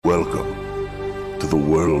the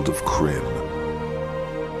world of Kryn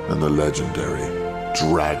and the legendary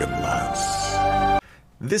DragonLance.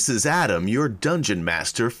 This is Adam, your Dungeon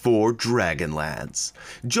Master for DragonLance.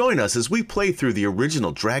 Join us as we play through the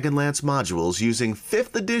original DragonLance modules using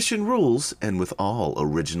 5th edition rules and with all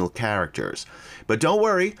original characters. But don't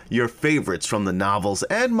worry, your favorites from the novels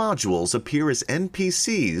and modules appear as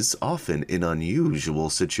NPCs, often in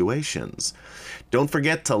unusual situations. Don't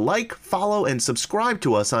forget to like, follow, and subscribe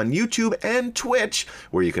to us on YouTube and Twitch,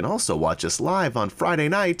 where you can also watch us live on Friday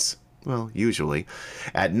nights. Well, usually,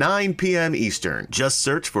 at 9 p.m. Eastern. Just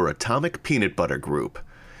search for Atomic Peanut Butter Group.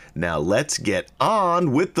 Now let's get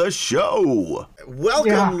on with the show.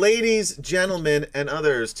 Welcome, ladies, gentlemen, and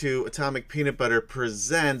others to Atomic Peanut Butter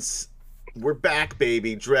Presents. We're back,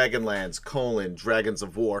 baby. Dragonlance, Dragons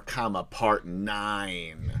of War, Part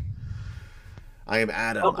 9. I am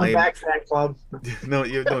Adam. Welcome back, fan club. No,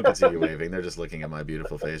 you don't get to see you waving. They're just looking at my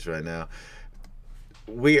beautiful face right now.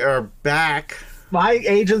 We are back. My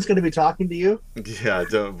agent's going to be talking to you. Yeah,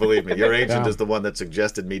 don't believe me. Your agent is the one that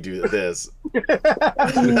suggested me do this.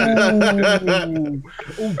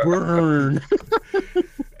 Oh, burn.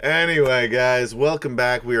 Anyway, guys, welcome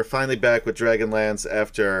back. We are finally back with Dragonlance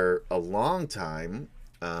after a long time.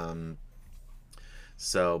 But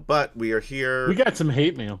we are here. We got some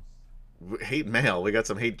hate mail. Hate mail. We got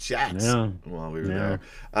some hate chats while we were there.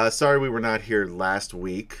 Sorry we were not here last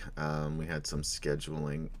week. We had some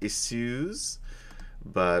scheduling issues.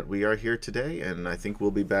 But we are here today, and I think we'll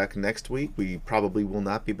be back next week. We probably will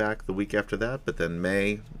not be back the week after that, but then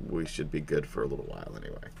May, we should be good for a little while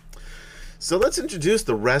anyway. So let's introduce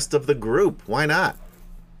the rest of the group. Why not?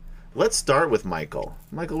 Let's start with Michael.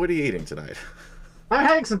 Michael, what are you eating tonight? I'm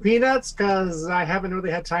having some peanuts because I haven't really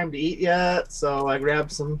had time to eat yet, so I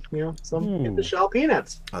grabbed some, some in the shell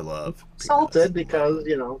peanuts. I love peanuts. Salted because,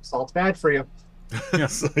 salt's bad for you.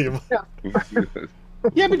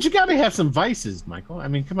 Yeah, but you got to have some vices, Michael. I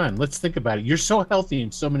mean, come on, let's think about it. You're so healthy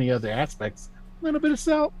in so many other aspects. A little bit of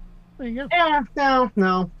salt. There you go. Yeah,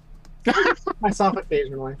 no. Myself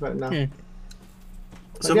occasionally, but no. Yeah.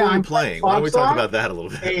 So what are you playing? Why don't we talk about that a little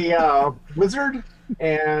bit? A wizard,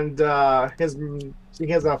 and he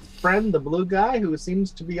has a friend, the blue guy, who seems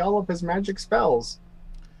to be all of his magic spells.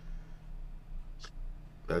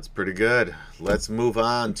 That's pretty good. Let's move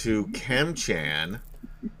on to Kem-chan.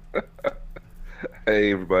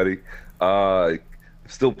 Hey everybody,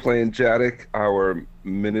 still playing Jadek, our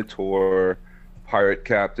Minotaur pirate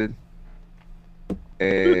captain,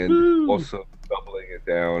 and also doubling it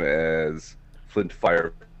down as Flint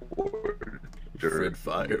Fireforge. Flint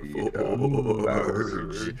Fireforge.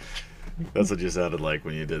 That's what you sounded like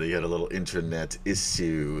when you did it. You had a little internet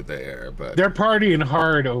issue there, but they're partying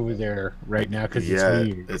hard over there right now because it's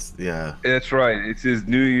New Year's. That's right. It's his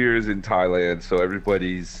New Year's in Thailand, so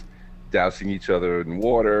everybody's dousing each other in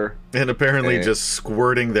water and apparently just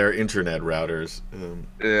squirting their internet routers on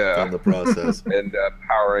the process and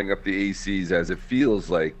powering up the ACs as it feels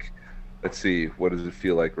like. Let's see, what does it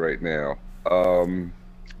feel like right now?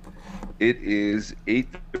 It is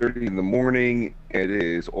 8:30 in the morning. It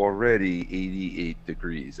is already 88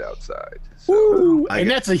 degrees outside. So,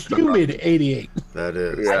 and that's a humid 88. That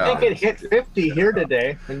is. I think it hit 50 here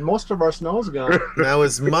today, and most of our snow's gone. Now,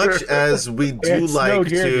 as much as we do like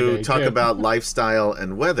to talk about lifestyle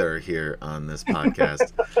and weather here on this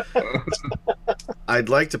podcast, I'd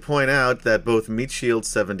like to point out that both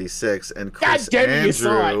Meatshield76 and Chris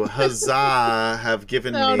Andrew Huzzah have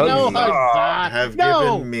given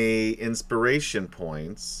me inspiration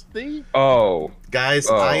points. See? Guys,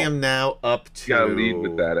 I am now up to. You gotta lead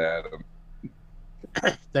with that, Adam.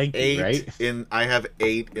 Thank you. I have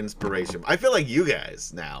 8 inspiration. I feel like you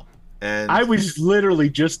guys now. And I was literally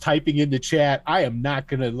just typing in the chat. I am not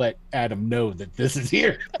gonna let Adam know that this is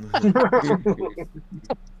here.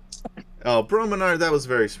 Oh, Brominar, that was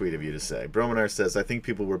very sweet of you to say. Brominar says, I think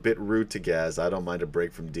people were a bit rude to Gaz. I don't mind a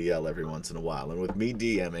break from DL every once in a while. And with me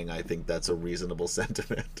DMing, I think that's a reasonable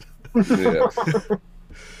sentiment.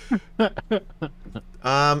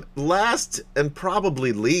 Last and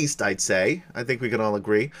probably least, I'd say, I think we can all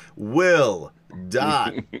agree, Will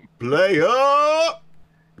dot player.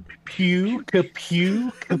 Pew,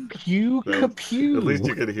 kapew, kapew, kapew. At least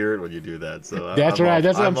you can hear it when you do that. So that's right.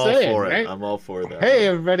 That's what I'm saying. Right? I'm all for that. Hey,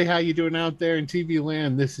 everybody, how you doing out there in TV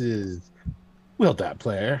land? This is Will Dot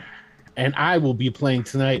Player, and I will be playing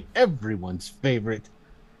tonight everyone's favorite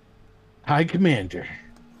High Commander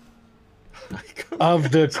of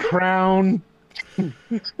the Crown. You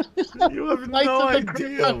have no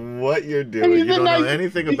idea what you're doing. You don't know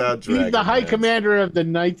anything about Dragon. He's the High Commander of the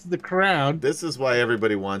Knights of the Crown. This is why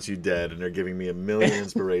everybody wants you dead, and they're giving me a million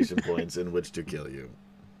inspiration points in which to kill you.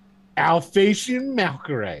 Alphasian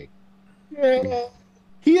Malkarai. Yeah.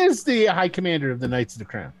 He is the High Commander of the Knights of the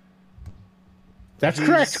Crown.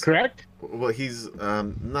 That's correct? Well, he's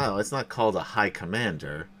no, it's not called a High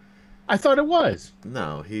Commander. I thought it was.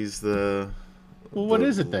 No, he's the. Well, what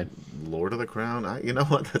is it then? Lord of the Crown. You know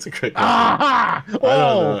what? That's a great question. Ah!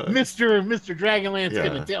 Oh, Mr. Dragonlance Yeah.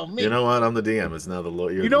 gonna tell me. You know what? I'm the DM. It's now the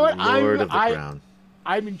Lord. You're You know what? the Lord of the Crown.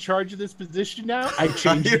 I'm in charge of this position now. I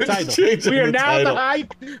changed the You're title. changing We are the now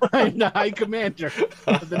title. I'm the High Commander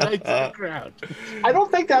of the Knights of the Crown. I don't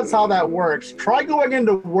think that's how that works. Try going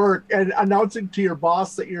into work and announcing to your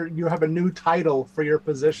boss that you have a new title for your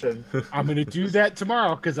position. I'm gonna do that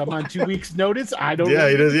tomorrow because I'm on 2 weeks' notice. I don't. Yeah,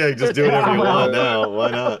 he does. Yeah, just do whatever you want now. Why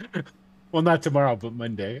not? Well, not tomorrow, but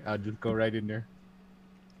Monday. I'll just go right in there.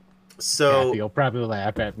 So Kathy will probably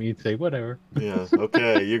laugh at me and say, "Whatever." yeah,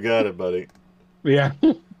 okay, you got it, buddy. Yeah.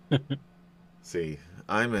 See,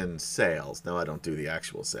 I'm in sales. No, I don't do the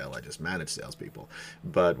actual sale. I just manage salespeople.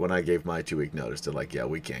 But when I gave my 2-week notice, they're like, yeah,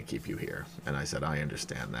 we can't keep you here. And I said, I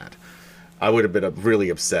understand that. I would have been really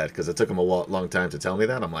upset because it took them a long time to tell me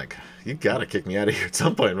that. I'm like, you got to kick me out of here at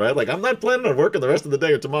some point, right? Like, I'm not planning on working the rest of the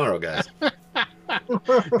day or tomorrow, guys.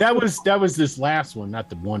 that was this last one, not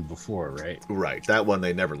the one before, right? Right. That one,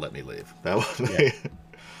 they never let me leave. That one.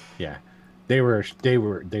 Yeah. They were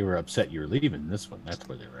upset you were leaving. This one, that's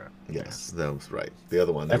where they were at. Yes, that was right. The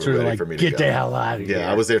other one, That's they were where they're ready like, for me to get go. the hell out of here.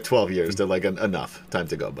 Yeah, I was there 12 years. They're like, enough. Time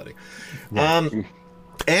to go, buddy.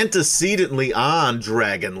 Antecedently on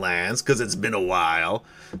Dragonlance, because it's been a while,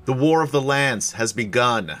 the War of the Lance has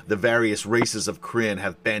begun. The various races of Kryn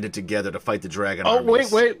have banded together to fight the dragon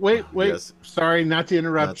armies. Wait. Yes. Sorry not to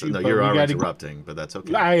interrupt you. No, but you're we already gotta- interrupting, but that's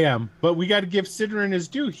okay. I am, but we got to give Sidran his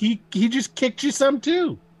due. He just kicked you some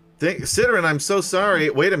too. Sidran, I'm so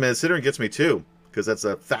sorry. Wait a minute. Sidran gets me 2, because that's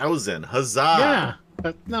 1,000. Huzzah!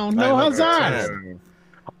 Yeah. No I know, huzzah.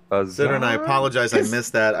 Sidran, I apologize. I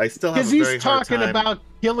missed that. I still have a Because very he's hard talking time. about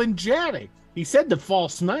killing Jadik. He said the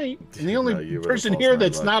false knight, and the only No, you were the person false here knight,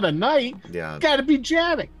 that's bud. not a knight Yeah. got to be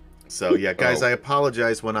Jadik. So yeah, guys, Oh. I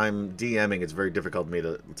apologize when I'm DMing. It's very difficult for me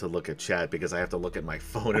to look at chat because I have to look at my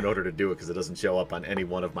phone in order to do it because it doesn't show up on any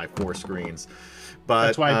one of my 4 screens.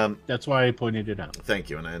 But That's why I pointed it out. thank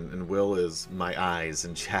you, and Will is my eyes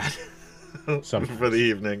in chat Sometimes. for the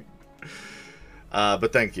evening.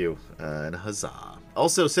 But thank you, and huzzah!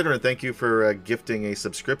 Also, Sidran, thank you for gifting a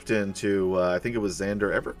subscription to I think it was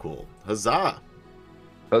Xander Evercool. Huzzah!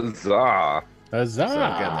 Huzzah! Huzzah. So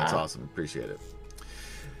again, that's awesome. Appreciate it.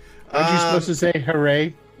 Aren't you supposed to say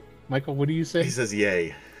hooray? Michael, what do you say? He says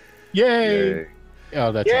yay. Yay. Yay.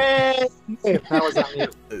 Oh, that's right. Yay! That was on you.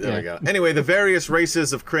 There we go. Anyway, the various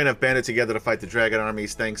races of Kryn have banded together to fight the dragon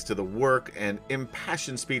armies thanks to the work and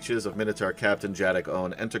impassioned speeches of Minotaur Captain Jadik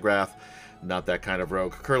Owen Entergrath, not that kind of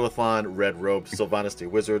rogue, Kurlathon, Red Robe, Sylvanas the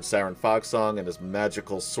Wizard, Saren Fogsong, and his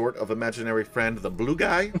magical sort of imaginary friend, the Blue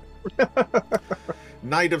Guy.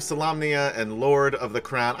 Knight of Solamnia and Lord of the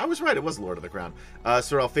Crown. I was right, it was Lord of the Crown.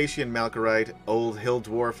 Sir Alphasian Malkarite, Old Hill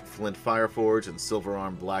Dwarf, Flint Fireforge, and Silver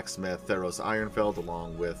Arm Blacksmith Theros Ironfeld,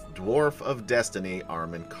 along with Dwarf of Destiny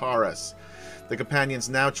Armin Karas. The companions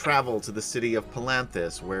now travel to the city of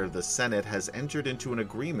Palanthas, where the Senate has entered into an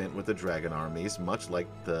agreement with the dragon armies, much like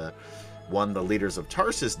the one the leaders of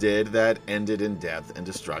Tarsus did that ended in death and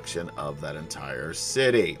destruction of that entire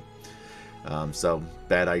city. So,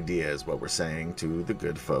 bad idea is what we're saying to the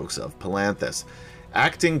good folks of Palanthas.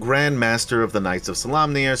 Acting Grand Master of the Knights of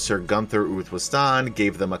Solamnia, Sir Gunther Uthwistan,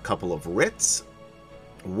 gave them a couple of writs.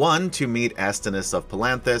 One, to meet Astinus of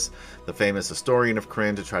Palanthas, the famous historian of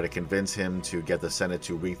Kryn, to try to convince him to get the Senate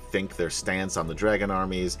to rethink their stance on the dragon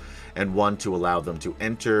armies, and one to allow them to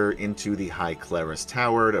enter into the High Clerus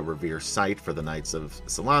Tower, a revered site for the Knights of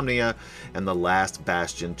Solamnia, and the last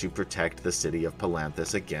bastion to protect the city of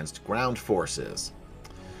Palanthas against ground forces.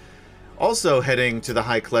 Also heading to the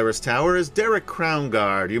High Clerus Tower is Derek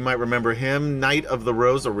Crownguard. You might remember him, Knight of the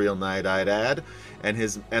Rose, a real knight, I'd add, and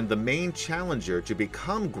the main challenger to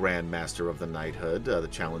become Grand Master of the Knighthood, the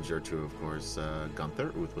challenger to, of course,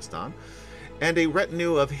 Gunther Uthwistan, and a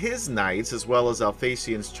retinue of his knights, as well as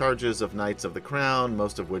Alphasian's charges of Knights of the Crown,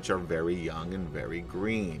 most of which are very young and very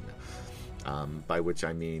green. By which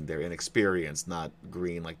I mean they're inexperienced, not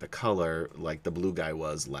green like the color, like the Blue Guy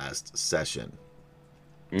was last session.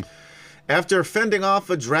 After fending off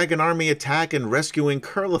a dragon army attack and rescuing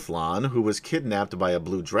Kurlathon, who was kidnapped by a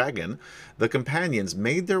blue dragon, the companions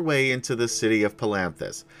made their way into the city of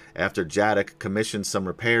Palanthas. After Jadik commissioned some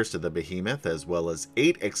repairs to the behemoth, as well as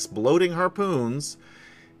 8 exploding harpoons,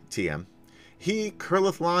 TM, He,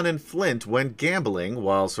 Curlithlon, and Flint went gambling,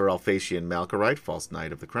 while Sir Alphatian Malkorite, false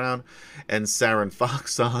knight of the crown, and Saren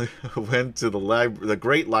Foxsong went to the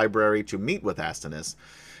Great Library to meet with Astinus.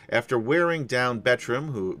 After wearing down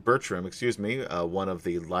Bertram, one of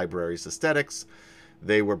the library's aesthetics,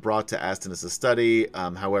 they were brought to Astinus' study.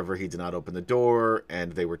 However, he did not open the door,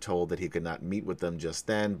 and they were told that he could not meet with them just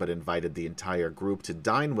then, but invited the entire group to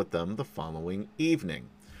dine with them the following evening.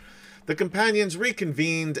 The companions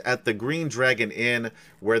reconvened at the Green Dragon Inn,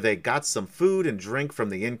 where they got some food and drink from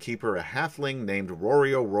the innkeeper, a halfling named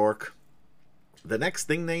Rory O'Rourke. The next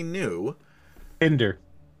thing they knew... Kinder.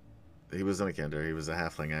 He wasn't a kinder. He was a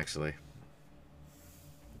halfling, actually.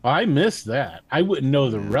 I missed that. I wouldn't know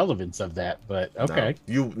the relevance of that, but okay.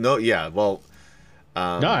 No, yeah, well...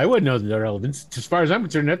 no, I wouldn't know the relevance. As far as I'm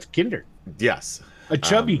concerned, that's a kinder. Yes. A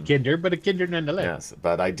chubby kinder, but a kinder nonetheless. Yes,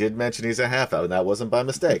 but I did mention he's a half-elf, and that wasn't by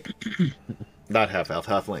mistake. Not half-elf,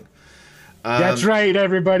 halfling. That's right,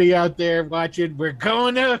 everybody out there watching. We're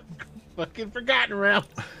going to fucking Forgotten Realms.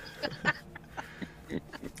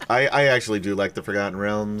 I actually do like the Forgotten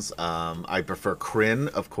Realms. I prefer Kryn,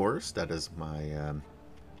 of course. That is my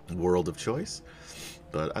world of choice.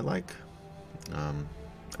 But I like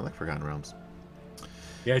Forgotten Realms.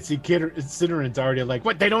 Yeah, see, Cideron's already like,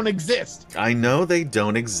 what? They don't exist. I know they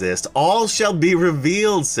don't exist. All shall be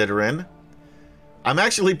revealed, Cideron. I'm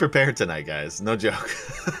actually prepared tonight, guys. No joke.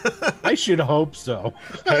 I should hope so.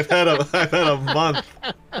 I've had a month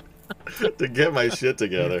to get my shit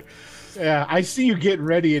together. Yeah, I see you getting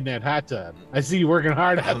ready in that hot tub. I see you working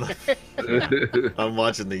hard out there. I'm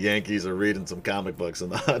watching the Yankees or reading some comic books in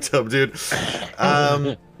the hot tub, dude.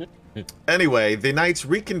 Anyway, the knights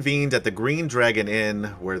reconvened at the Green Dragon Inn,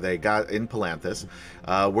 in Palanthas,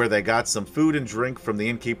 where they got some food and drink from the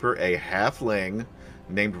innkeeper, a halfling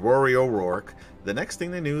named Rory O'Rourke. The next thing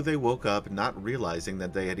they knew, they woke up, not realizing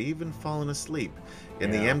that they had even fallen asleep. In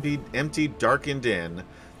the empty, darkened inn,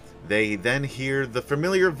 they then hear the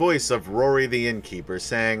familiar voice of Rory the innkeeper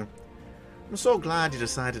saying, "I'm so glad you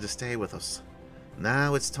decided to stay with us.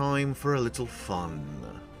 Now it's time for a little fun."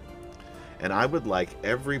 And I would like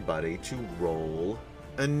everybody to roll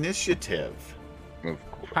initiative.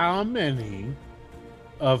 How many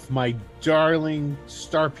of my darling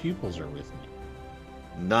star pupils are with me?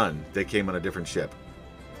 None. They came on a different ship.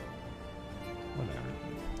 Whatever.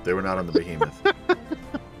 They were not on the Behemoth.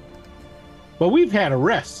 But we've had a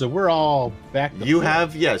rest, so we're all back to full.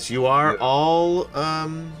 have, yes, you are all,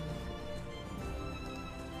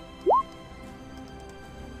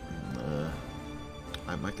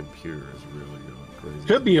 my computer is really going crazy.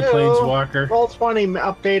 Could be a planeswalker. Roll20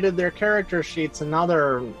 updated their character sheets, and now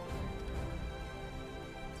they're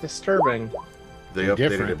disturbing. They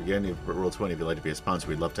updated it again. Roll20, if you'd like to be a sponsor,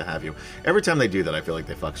 we'd love to have you. Every time they do that, I feel like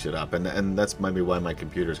they fuck shit up, and that's maybe why my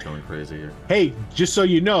computer's going crazy here. Hey, just so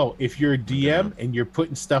you know, if you're a DM and you're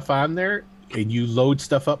putting stuff on there and you load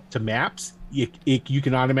stuff up to maps, you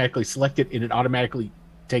can automatically select it, and it automatically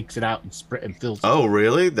takes it out and fills it. Oh,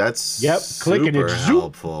 really? That's click and it's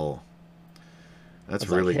helpful. That's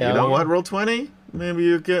really, like, you know what, Roll20? Maybe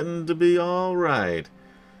you're getting to be all right.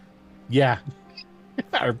 Yeah.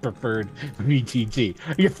 Our preferred VTT.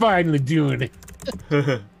 You're finally doing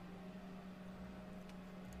it.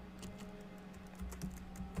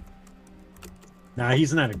 Nah,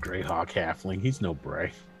 he's not a Greyhawk halfling. He's no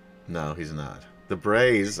Bray. No, he's not. The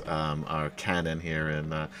Brays are canon here,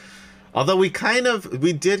 and although we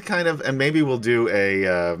did kind of, and maybe we'll do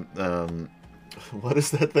a what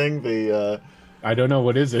is that thing? The I don't know,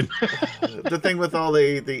 what is it? the thing with all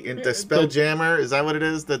the Spelljammer, is that what it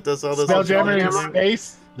is that does all those Spelljammer in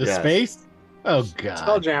space? Yes. Space? Oh god.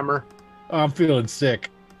 Spelljammer. Oh, I'm feeling sick.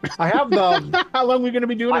 I have the How long are we gonna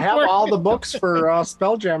be doing it I have for? all the books for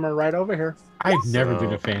Spelljammer right over here. I've never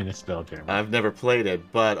been a fan of Spelljammer. I've never played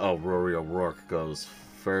it, but Rory O'Rourke goes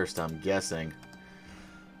first, I'm guessing.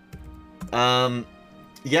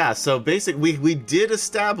 Yeah, so basically we did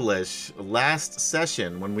establish last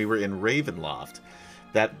session when we were in Ravenloft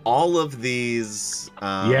that all of these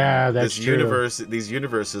that's true. These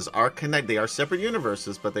universes are connected. They are separate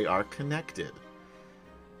universes, but they are connected.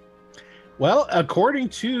 Well, according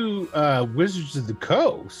to Wizards of the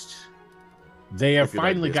Coast, they have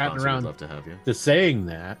finally gotten around to saying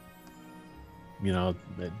that. You know,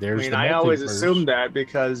 there's. I always assumed that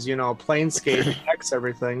because Planescape affects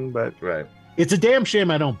everything, but right. It's a damn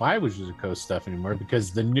shame I don't buy Wizards of the Coast stuff anymore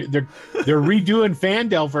because they're redoing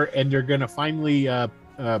Fandelver and they're gonna finally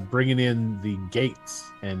bringing in the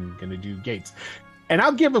gates and gonna do gates. And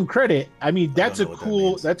I'll give them credit. I mean, that's a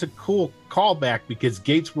cool callback because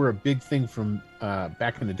gates were a big thing from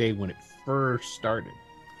back in the day when it first started.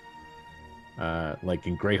 like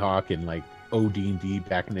in Greyhawk and like OD&D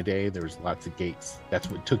back in the day, there was lots of gates. That's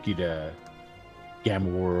what took you to Gamma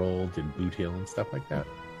World and Boot Hill and stuff like that.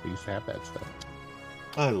 They used to have that stuff.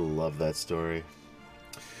 I love that story.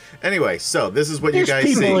 Anyway, so this is what There's you guys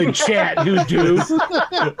people see. in chat who do.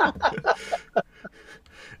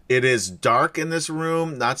 It is dark in this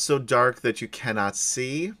room, not so dark that you cannot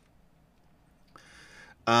see.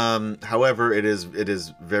 However, it is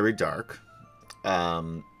very dark.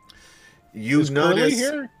 You Is Curly notice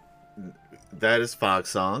here? that is Fog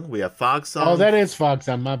Song. We have Fog Song. Oh, that is Fox.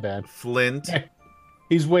 On my bad. Flint.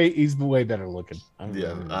 He's way better looking. I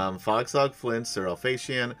don't know. Yeah. Fog Song, Flint, Sir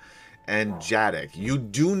Alphatian, and Jadek. You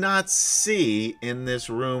do not see in this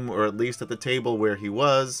room, or at least at the table where he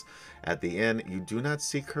was at the inn, you do not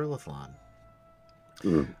see Curlithlon.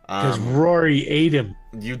 Because Rory ate him.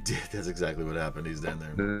 You did. That's exactly what happened. He's down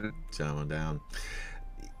there, chowing down.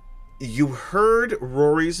 You heard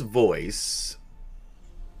Rory's voice.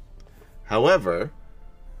 However,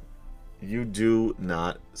 you do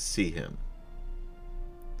not see him.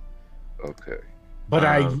 Okay. But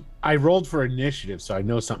I rolled for initiative, so I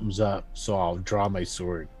know something's up. So I'll draw my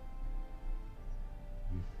sword.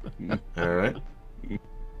 All right.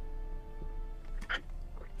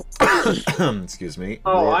 Excuse me.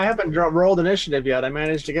 Oh, I haven't rolled initiative yet. I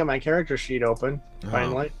managed to get my character sheet open Oh,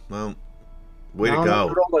 finally. well, way Now to I'm go.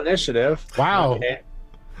 gonna roll initiative. Wow. Okay.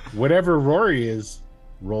 Whatever Rory is,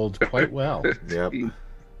 rolled quite well. Yep.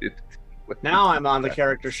 Now I'm on the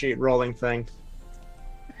character sheet rolling thing.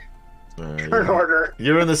 Turn Yeah. order.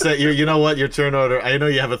 You're in the set. You know what? Your turn order. I know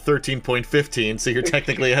you have a 13.15, so you're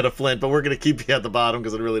technically ahead of Flint, but we're going to keep you at the bottom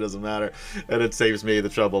because it really doesn't matter. And it saves me the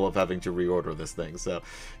trouble of having to reorder this thing. So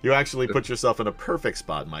you actually put yourself in a perfect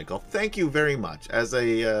spot, Michael. Thank you very much. As a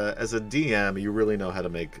DM, you really know how to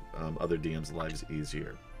make other DMs' lives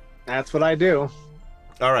easier. That's what I do.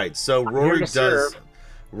 All right. So here Rory to serve.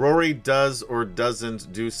 Rory does or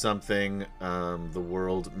doesn't do something the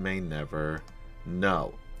world may never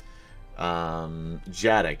know.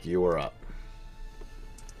 Jadek, you are up.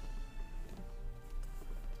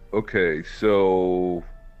 Okay, so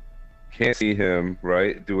can't see him,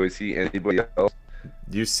 right? Do I see anybody else?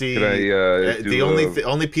 You see, Can I the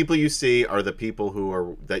only people you see are the people who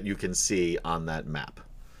are that you can see on that map.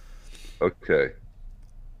 Okay.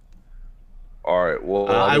 All right. Well,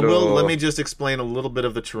 I will. Let me just explain a little bit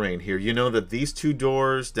of the terrain here. You know that these two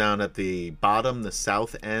doors down at the bottom, the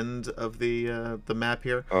south end of the map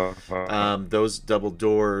here, those double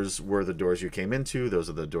doors were the doors you came into. Those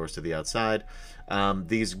are the doors to the outside.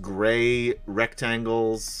 These gray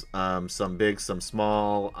rectangles, some big, some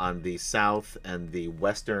small, on the south and the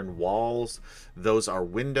western walls, those are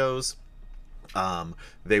windows.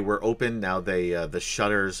 They were open. Now the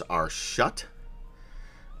shutters are shut.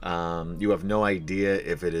 You have no idea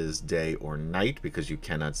if it is day or night because you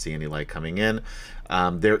cannot see any light coming in.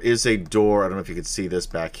 There is a door. I don't know if you can see this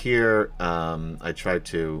back here. I tried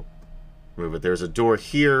to move it. There's a door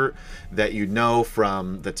here that you know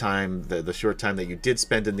from the time, the short time that you did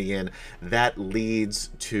spend in the inn, that leads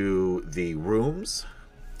to the rooms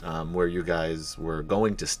where you guys were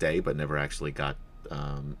going to stay but never actually got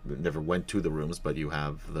never went to the rooms, but you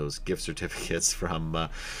have those gift certificates from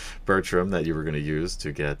Bertram that you were going to use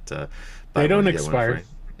to get. They don't expire.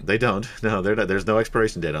 They don't. No, they're not, there's no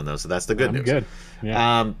expiration date on those, so that's the good news. Good.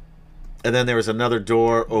 Yeah. And then there was another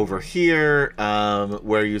door over here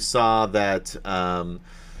where you saw that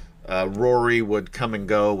Rory would come and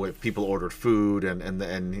go with people ordered food,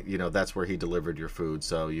 and you know that's where he delivered your food.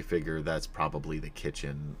 So you figure that's probably the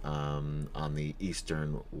kitchen on the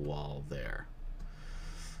eastern wall there.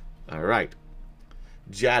 All right,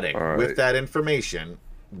 Jadek. All right. With that information,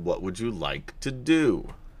 what would you like to do?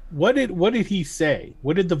 What did he say?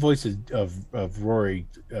 What did the voice of Rory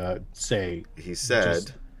say? He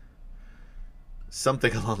said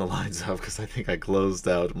something along the lines of, because I think I closed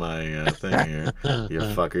out my thing here. You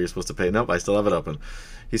fucker, you're supposed to pay. Nope, I still have it open.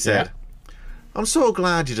 He said, I'm so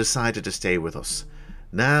glad you decided to stay with us.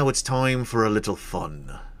 Now it's time for a little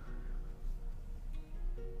fun.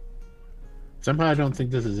 Somehow I don't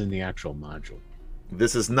think this is in the actual module.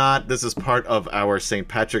 This is not. This is part of our St.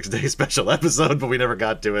 Patrick's Day special episode, but we never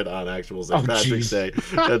got to it on actual St. Patrick's Day.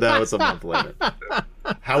 And now it's a month later.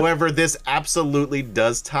 However, this absolutely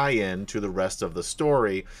does tie in to the rest of the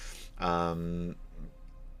story. But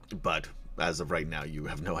as of right now, you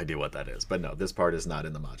have no idea what that is. But no, this part is not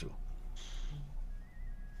in the module.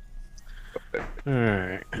 All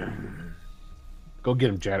right. Go get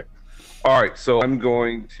him, Jadek. All right, so I'm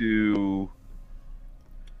going to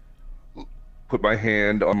put my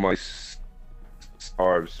hand on my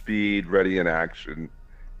star of speed, ready in action,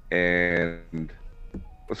 and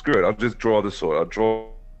Well, screw it. I'll just draw the sword. I'll draw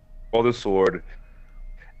the sword,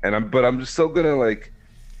 and I'm just still gonna like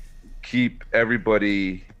keep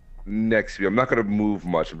everybody next to me. I'm not gonna move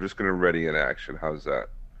much. I'm just gonna ready in action. How's that?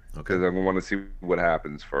 Okay. Because I want to see what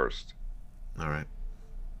happens first. All right.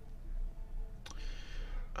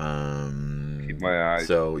 Keep my eyes.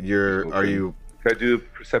 So open. are you? Can I do a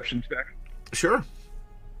perception check? Sure.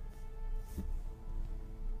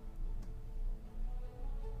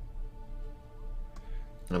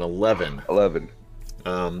 An 11. 11.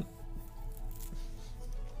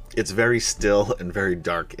 It's very still and very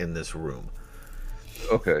dark in this room.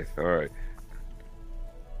 Okay. All right.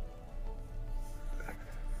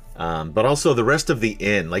 But also the rest of the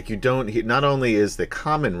inn, like you don't. Not only is the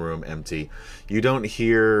common room empty, you don't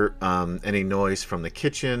hear any noise from the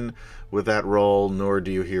kitchen with that roll, nor do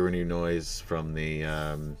you hear any noise from the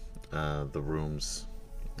rooms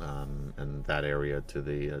and that area to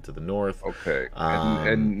the north. Okay.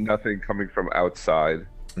 And nothing coming from outside.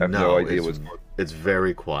 I have no idea what's going on. It's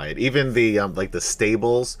very quiet. Even the like the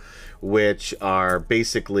stables, which are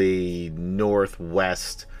basically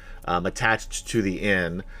northwest, attached to the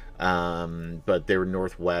inn, but they're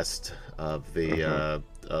northwest of the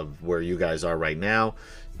of where you guys are right now,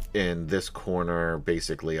 in this corner,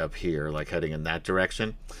 basically up here, like heading in that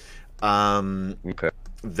direction. Okay.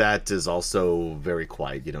 That is also very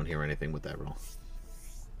quiet. You don't hear anything with that roll.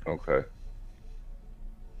 Okay.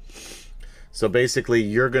 So basically,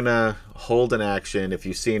 you're gonna hold an action. If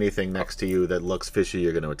you see anything next to you that looks fishy,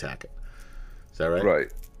 you're gonna attack it. Is that right?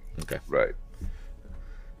 Right. Okay. Right.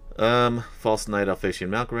 False Knight, Alphasian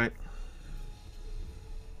Malkorite.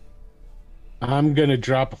 I'm gonna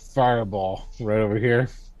drop a fireball right over here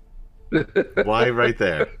Why right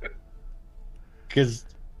there? because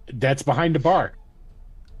that's behind the bar.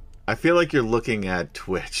 I feel like you're looking at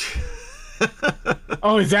Twitch.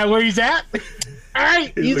 Oh, is that where he's at? All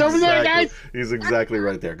right, he's over there, guys. He's exactly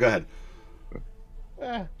right there. Go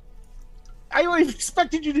ahead. I always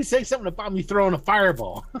expected you to say something about me throwing a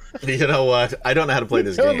fireball. You know what? I don't know how to play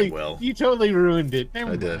this game, Will. You totally ruined it.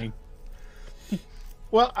 Never I did. mind.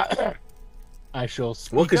 Well, I shall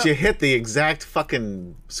speak Well, because up. you hit the exact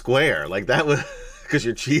fucking square. Like that was because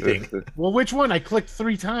you're cheating. Well, which one? I clicked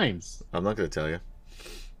 3 times. I'm not going to tell you.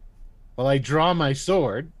 Well, I draw my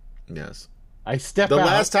sword. Yes. I step The out.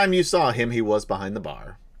 last time you saw him, he was behind the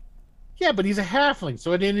bar. Yeah, but he's a halfling,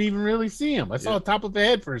 so I didn't even really see him. I saw Yeah. the top of the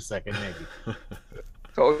head for a second, maybe.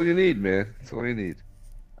 That's all you need, man. That's all you need.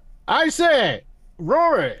 I say,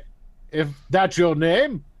 Rory, if that's your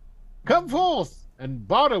name, come forth and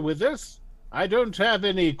barter with us. I don't have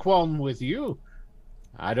any qualm with you.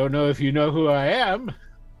 I don't know if you know who I am,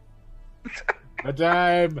 but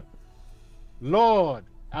I'm Lord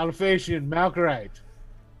Alphasian Malkorite,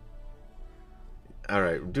 All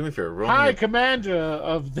right, do me a favor. Roll High me Commander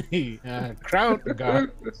of the Crown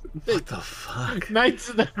Guard, what the fuck? Knights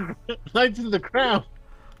of the Crown.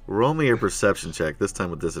 Roll me your perception check. This time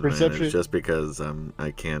with disadvantage, Perception. just because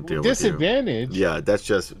I can't deal with you. Disadvantage. Yeah, that's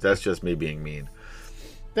just me being mean.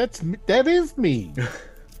 That is me.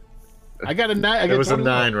 I got a 9. It was a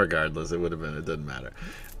 9 regardless. It would have been. It doesn't matter.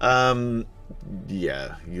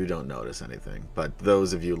 Yeah, you don't notice anything. But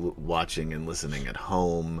those of you watching and listening at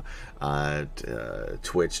home,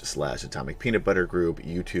 Twitch/Atomic Peanut Butter Group,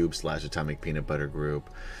 YouTube/Atomic Peanut Butter Group,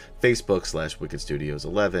 Facebook/Wicked Studios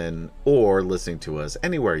 11, or listening to us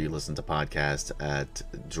anywhere you listen to podcasts at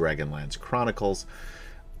DragonLance Chronicles.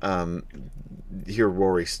 Hear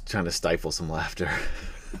Rory trying to stifle some laughter.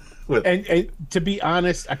 And to be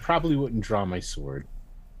honest, I probably wouldn't draw my sword.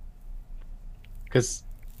 Because,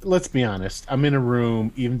 let's be honest, I'm in a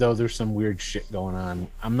room, even though there's some weird shit going on,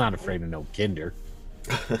 I'm not afraid of no kinder.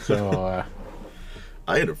 So,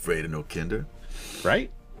 I ain't afraid of no kinder. right?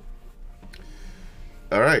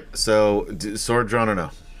 All right, so sword drawn or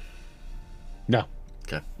no? No.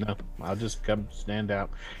 Okay. No, I'll just come stand out.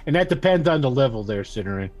 And that depends on the level there,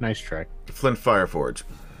 Cinnamon. Nice try. Flint Fireforge.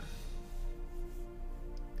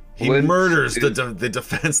 He Flint murders is- the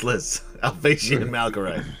defenseless Alphasian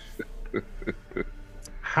Malkorite.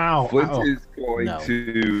 How? Flint Oh, is going no.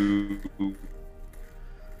 to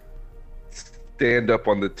stand up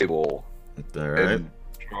on the table All right. and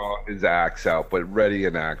draw his axe out, but ready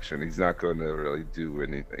in action. He's not going to really do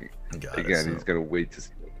anything. Got it, Again, so he's going to wait to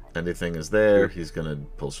see. anything is there, he's gonna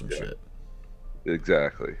pull some shit.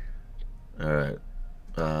 Exactly. All right.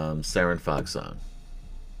 Saren Foxon.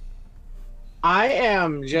 I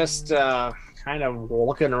am just kind of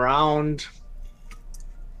looking around,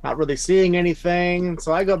 not really seeing anything.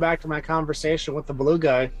 So I go back to my conversation with the blue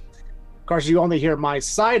guy. course, you only hear my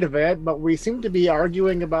side of it, but we seem to be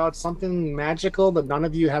arguing about something magical that none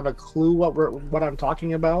of you have a clue what I'm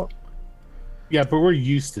talking about. Yeah, but we're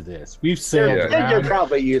used to this. We've sailed And around. you're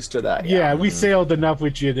probably used to that. Yeah, we sailed enough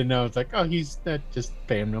with you to know it's like, oh, he's just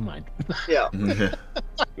pay him no mind. Yeah.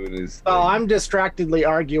 So I'm distractedly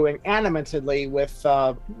arguing animatedly with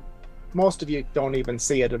most of you don't even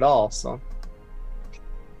see it at all. So.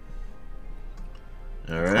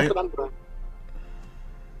 All right. That's what I'm doing.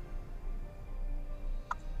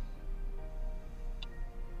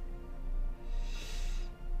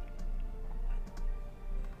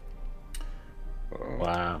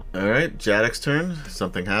 Wow. All right, Jadek's turn.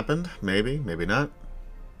 Something happened. Maybe, maybe not.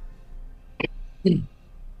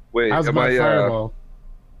 Wait, How's am my I fireball?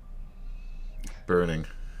 Burning.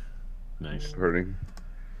 Nice. hurting?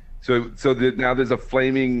 Now there's a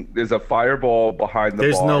fireball behind the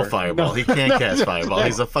There's bar. no fireball. No. He can't cast fireball.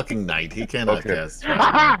 He's a fucking knight. He cannot Okay. cast.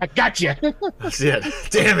 Gotcha. Shit.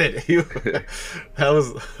 Damn it.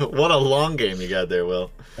 What a long game you got there,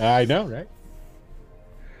 Will. I know, right?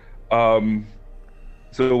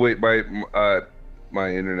 So wait, my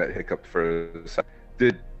internet hiccuped for a second.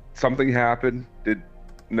 Did something happen? Did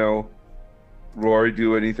Rory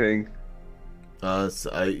do anything?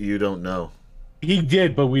 You don't know. He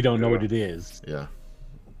did, but we don't know what it is. Yeah.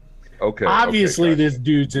 Okay. Obviously, okay, this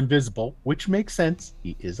dude's invisible, which makes sense.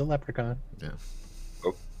 He is a leprechaun. Yeah.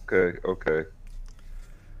 Okay.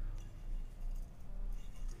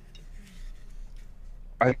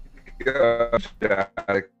 I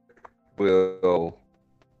Jack will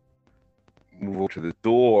move over to the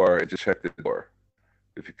door and just check the door.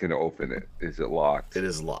 If you can open it. Is it locked? It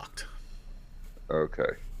is locked. Okay.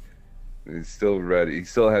 He's still ready. He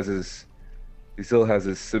still has his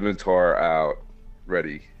scimitar out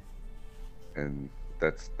ready. And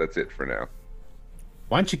that's it for now.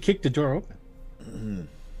 Why don't you kick the door open?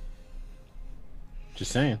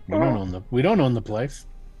 Just saying. We don't own the place.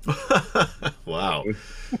 Wow.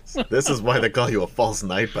 This is why they call you a false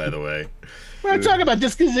knight, by the way. We're not talking about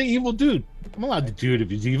this because he's an evil dude. I'm allowed to do it if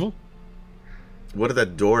he's evil. What did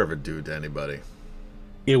that door ever do to anybody?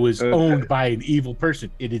 It was owned by an evil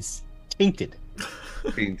person. It is tainted.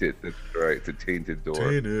 Tainted. That's right. It's a tainted door.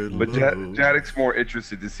 Tainted But love. Jadek's more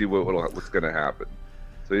interested to see what's going to happen.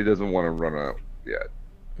 So he doesn't want to run out yet.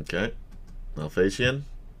 Okay. Malfatian.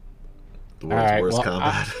 The world's All right, worst well,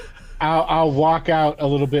 combat. I'll walk out a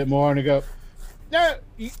little bit more and I go, no,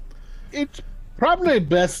 it's probably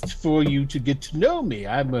best for you to get to know me.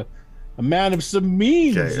 I'm a man of some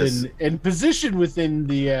means and position within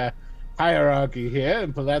the hierarchy here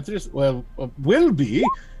in Palanthus. Well, will be.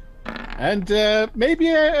 And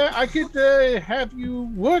maybe I could have you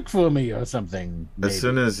work for me or something. Maybe. As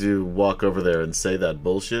soon as you walk over there and say that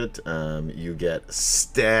bullshit, you get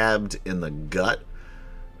stabbed in the gut.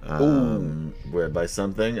 Where by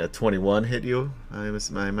something. A 21 hit you, I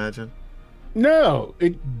imagine? No,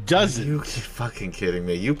 it doesn't. You fucking kidding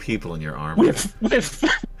me? You people in your armor. With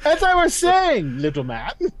as I was saying, little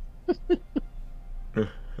Matt.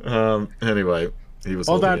 Anyway, he was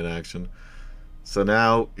Hold holding on. an action. So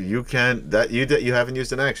now you can you haven't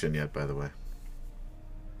used an action yet, by the way.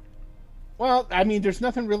 Well, I mean, there's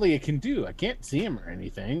nothing really it can do. I can't see him or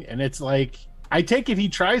anything, and it's like I take it he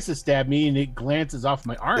tries to stab me, and it glances off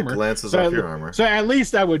my armor. It glances off your armor. So at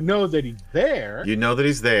least I would know that he's there. You know that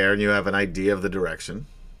he's there, and you have an idea of the direction.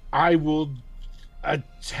 I will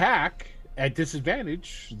attack at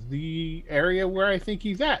disadvantage the area where I think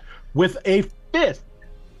he's at with a fist.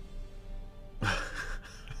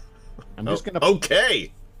 I'm just gonna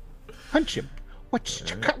punch him.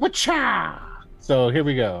 Whatcha? So here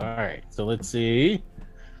we go. All right. So let's see.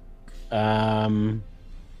 All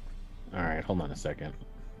right. Hold on a second.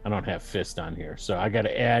 I don't have fist on here, so I got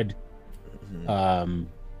to add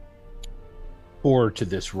 4 to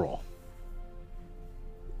this roll.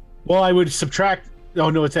 Well, I would subtract. Oh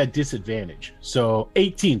no, it's at disadvantage. So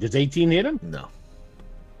 18. Does 18 hit him? No.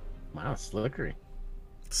 Wow, slickery.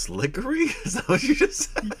 Slickery? Is that what you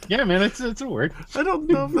just said? Yeah, man, it's a word. I don't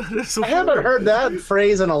know if that is a I haven't word. heard that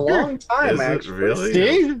phrase in a long time, Is it actually. really?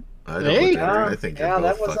 See? I don't Hey? I think you're Yeah,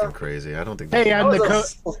 that both was fucking a- crazy. I don't think Hey, that's on That the was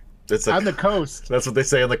coast. it's a, On the coast. That's what they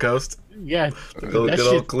say on the coast. Yeah, Good that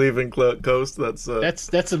old shit- Cleveland coast. That's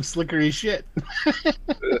that's some slickery shit.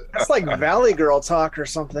 That's like Valley Girl talk or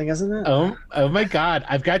something, isn't it? Oh my God!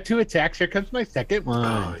 I've got 2 attacks. Here comes my second one.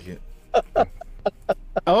 oh yeah.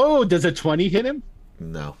 Oh, does a 20 hit him?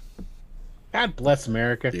 No. God bless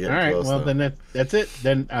America. Yeah, All right, close well though. then that's it.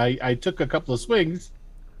 Then I took a couple of swings.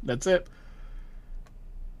 That's it.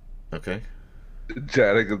 Okay.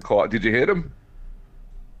 Jadek will call. Did you hit him?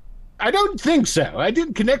 I don't think so. I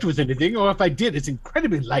didn't connect with anything, or if I did, it's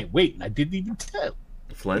incredibly lightweight, and I didn't even tell.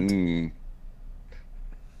 Flint?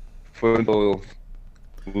 Flint will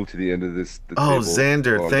move to the end of the Oh, table.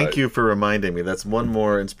 Xander, thank you for reminding me. That's one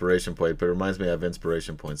more inspiration point, but it reminds me I have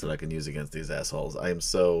inspiration points that I can use against these assholes. I am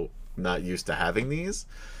so not used to having these.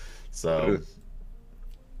 So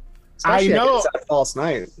Especially I know against that false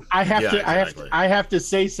knight. I have Yeah, to exactly. I have to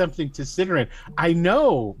say something to Ciderin. I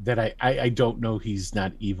know that I don't know he's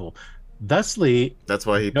not evil. Thusly, that's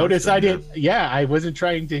why he notice punched I him, didn't. Yeah, I wasn't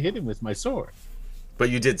trying to hit him with my sword. But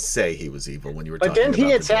you did say he was evil when you were But talking didn't he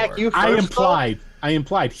about the attack door. you first? I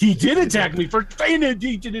implied he did attack me for saying it.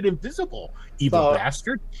 He did it invisible, evil So-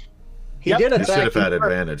 bastard. He Yep. did He attack should have you had first.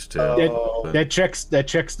 advantage too. Oh. But- That checks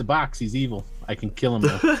the box. He's evil. I can kill him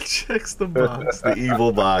now. Checks the box. The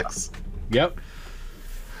evil box. Yep.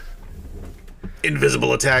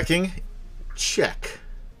 Invisible attacking. Check.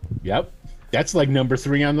 Yep. That's like number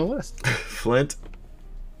 3 on the list. Flint.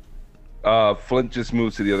 Flint just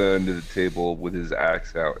moves to the other end of the table with his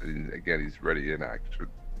axe out, and again he's ready in action,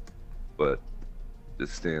 but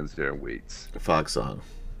just stands there and waits. Fox song.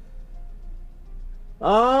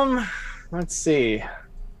 Let's see.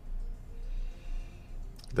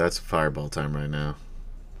 That's fireball time right now.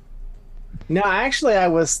 No, actually, I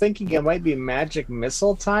was thinking it might be magic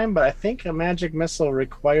missile time, but I think a magic missile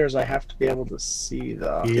requires I have to be able to see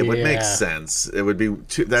the. It would make Yeah. sense. It would be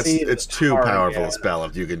too. It's too hard, powerful yeah. a spell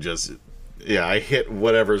if you can just. Yeah, I hit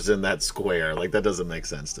whatever's in that square. Like that doesn't make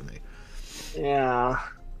sense to me. Yeah.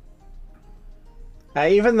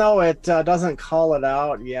 Even though it doesn't call it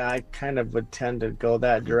out, yeah, I kind of would tend to go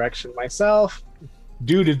that direction myself.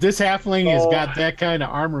 Dude, if this halfling has Oh. got that kind of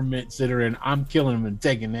armament, Ciderin, I'm killing him and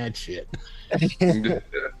taking that shit.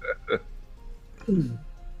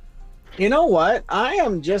 You know what? I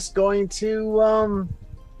am just going to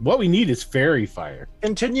What we need is fairy fire.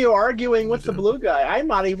 continue arguing with the blue guy. I'm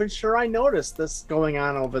not even sure I noticed this going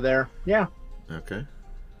on over there. Yeah, Okay.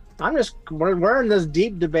 we're in this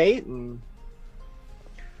deep debate, and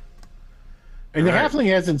And the Alright. halfling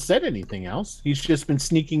hasn't said anything else. He's just been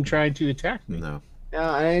sneaking, trying to attack me. No.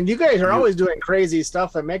 and you guys are always doing crazy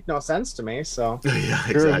stuff that make no sense to me. So Yeah,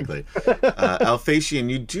 exactly. Alphasian,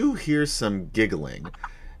 you do hear some giggling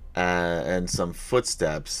and some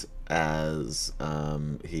footsteps as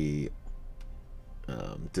he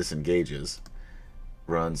disengages.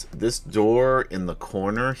 Runs. This door in the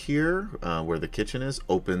corner here, where the kitchen is,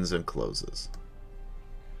 opens and closes.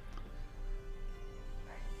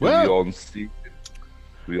 Well-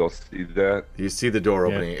 We all see that. You see the door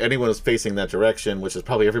Yeah. opening. Anyone who's facing that direction, which is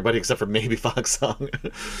probably everybody except for maybe Fox Song,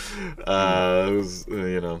 you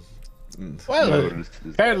know, Well, Notices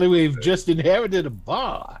apparently we've just inherited a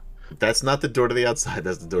bar. that's not the door to the outside.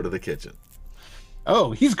 That's the door to the kitchen.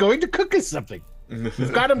 Oh, he's going to cook us something.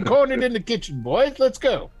 We've got him cornered in the kitchen, boys. Let's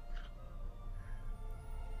go.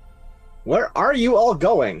 where are you all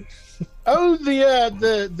going? Oh,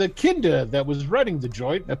 the kinder that was running the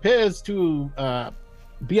joint appears to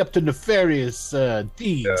be up to nefarious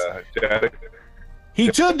deeds. Jack,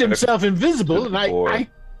 He turned himself invisible, and Boy.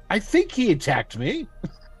 I think he attacked me.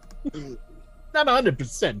 Not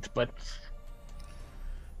 100%, but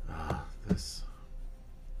This.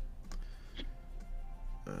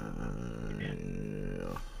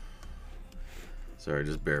 Sorry,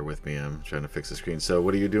 just bear with me. I'm trying to fix the screen. So,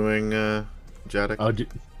 what are you doing, Jadek? oh,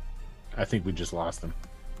 I think we just lost him.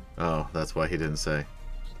 Oh, that's why he didn't say.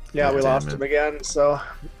 Yeah, God we damn lost it. him again. So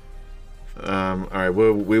All right,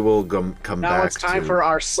 we will come now back. it's time to, for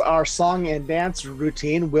our song and dance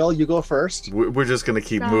routine. Will, you go first? We're just gonna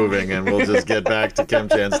keep moving, and we'll just get back to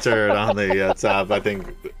Kemchan's turn on the top. I think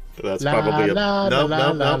that's probably a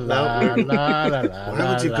no.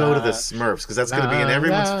 Why would you go to the Smurfs? Because that's gonna be in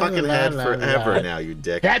everyone's fucking head forever now, you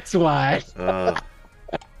dick. That's why.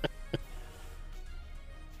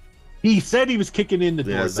 He said he was kicking in the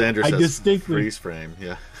door. Yeah, though. Xander I says distinctly. freeze frame.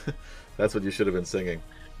 Yeah, that's what you should have been singing.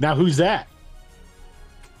 Now who's that?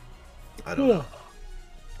 I don't know.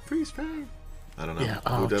 Freeze frame. I don't know. Yeah.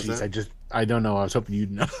 Who Oh, does jeez. that? I don't know. I was hoping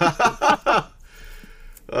you'd know. Oh,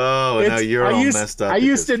 now It's- you're all messed up. I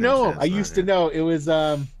used to because know him. Kemchan's I not used to here. know. It was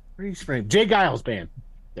freeze frame. Jay Giles band.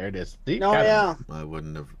 There it is. See? No, Got it. yeah. I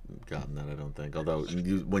wouldn't have gotten that, I don't think. Although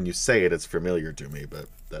when you say it, it's familiar to me, but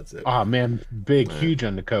that's it. Oh man, big, Right. huge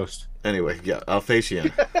on the coast. Anyway, yeah, Alphasian.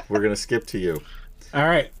 We're gonna skip to you. All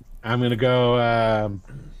right, I'm gonna go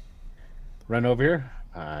run over here.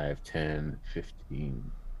 5, 10,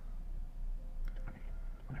 15, 20,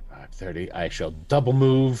 25, 30. I shall double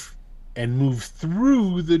move and move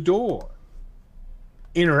through the door,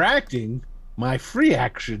 interacting my free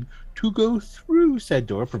action to go through said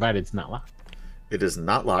door, provided it's not locked. It is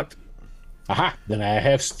not locked. Aha! Then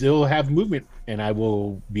I still have movement, and I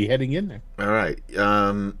will be heading in there. All right.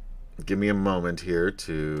 Give me a moment here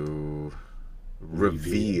to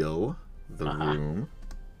reveal the room.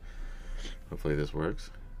 Hopefully this works.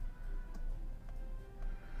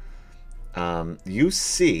 You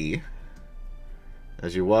see,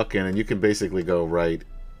 as you walk in, and you can basically go right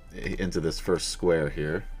into this first square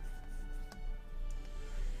here.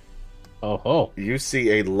 Oh. You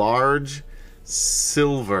see a large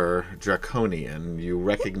silver draconian. You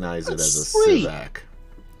recognize it as a Sweet. Sivak.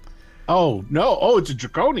 Oh no! Oh, it's a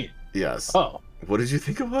draconian. Yes. Oh, What did you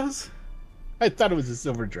think it was? I thought it was a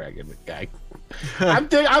silver dragon guy.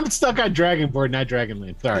 I'm stuck on Dragonboard, not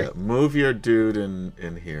Dragonlance. Sorry. Yeah, move your dude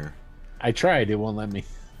in here. I tried. It won't let me.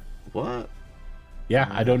 What? Yeah,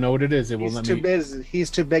 I don't know what it is. It won't He's let too me. busy. He's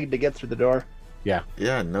too big to get through the door. Yeah.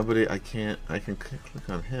 Yeah, nobody. I can't. I can click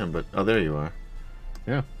on him, but oh, there you are.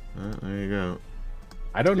 Yeah. There you go.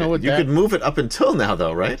 I don't know what you that. could move it up until now,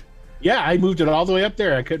 though, right? Yeah, I moved it all the way up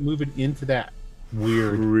there. I couldn't move it into that.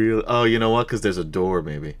 Weird. Real. Oh, you know what? Because there's a door,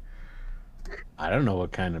 maybe. I don't know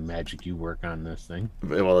what kind of magic you work on this thing.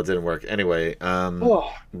 Well, it didn't work anyway.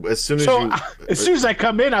 Oh, As soon as So you, as soon as I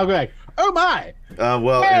come in, I'll go like, "Oh my!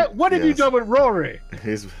 well, Hey, what have you yes. done with Rory?"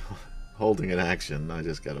 He's holding an action. I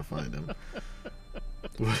just gotta find him.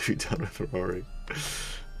 What have you done with Rory?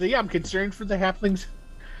 So, yeah, I'm concerned for the halflings'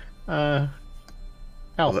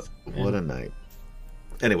 health. What a night.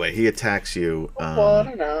 Anyway, he attacks you what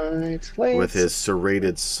a night. with his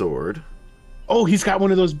serrated sword. Oh, he's got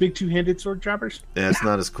one of those big two-handed sword choppers. Yeah, it's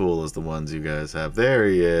not as cool as the ones you guys have. There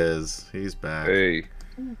he is. He's back. Hey,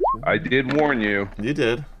 I did warn you. You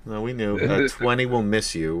did. No, we knew. 20 will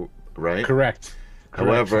miss you, right? Correct.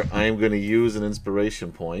 However, I am going to use an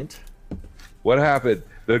inspiration point. What happened?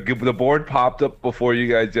 The board popped up before you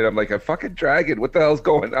guys did. I'm like, a fucking dragon. What the hell's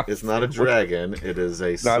going on? It's not a dragon. It is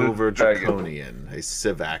a Not a silver dragon. draconian, a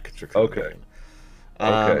Sivak draconian. Okay.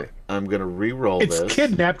 Okay. I'm going to re-roll It's this.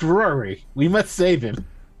 kidnapped Rory. We must save him.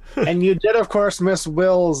 And you did, of course, miss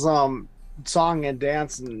Will's song and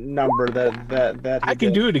dance number that I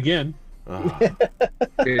can do it again. Oh. Good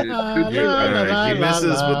dude. All right, he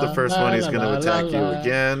misses with the first one. He's going to attack you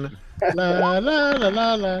again. La la la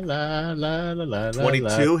la la la la la la.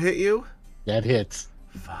 22 hit you? That hits.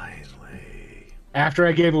 Finally. After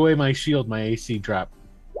I gave away my shield, my AC dropped.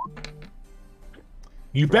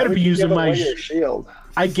 You better be using my your shield.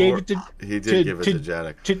 I gave it to He did give it to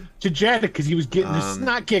Jadek. to Janet because he was getting the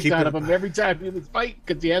snot kicked keep out it- of him every time he was fighting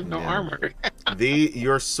because he has no Yeah. armor.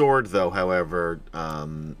 Your sword, though, however,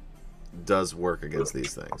 does work against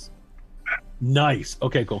these things. Nice.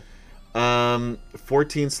 Okay, cool.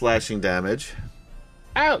 14 slashing damage,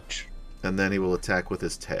 Ouch. and then he will attack with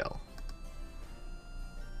his tail.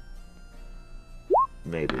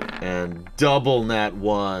 Maybe. And double nat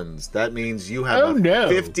ones. That means you have Oh, no.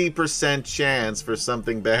 50% chance for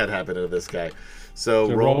something bad happening to this guy.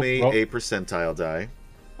 So roll me a percentile die.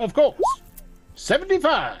 Of course.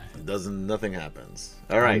 75. Nothing happens.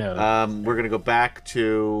 All right. know. We're gonna go back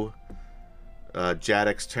to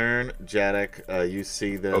Jadek's turn. Jadek, you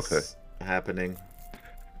see this happening.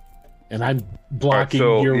 And I'm blocking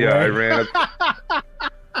so your yeah, way. I ran up.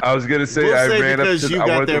 I was gonna say We'll I say ran up because to. you I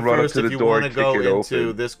got wanted there to run up first. to If the you door want and to go kick it into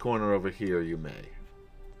open. this corner over here, you may.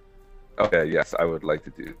 Okay, yes, I would like to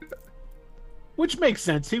do that. Which makes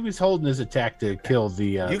sense. He was holding his attack to kill the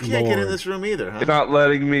You can't get in Lord. this room either, huh? It's not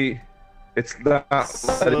letting me. It's not letting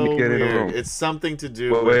So me get in the weird. room. It's something to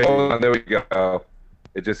do Wait, with. hold on. There we go.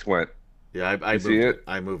 It just went. Yeah, I You see moved it?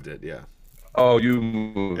 I moved it. Yeah. Oh, you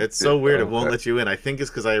moved. It's so weird. It won't Okay. let you in. I think it's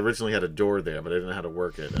because I originally had a door there, but I didn't know how to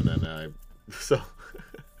work it, and then I so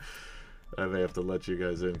I may have to let you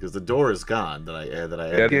guys in because the door is gone that I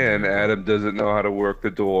added. Again, Adam doesn't know how to work the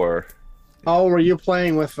door. Oh, were you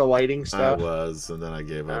playing with the lighting I stuff? was, and then I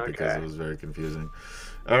gave up because Okay. it was very confusing.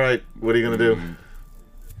 All right, what are you gonna do?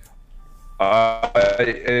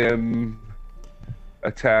 I am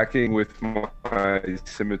attacking with my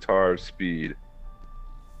scimitar of speed.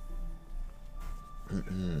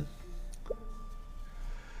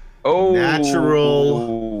 Oh,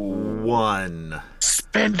 Natural 1.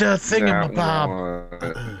 Spend a That thingamabob.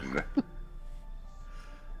 one.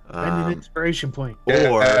 Spend an inspiration point. Or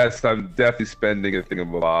Yes, I'm definitely spending a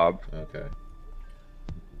thingamabob. okay.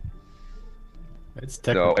 It's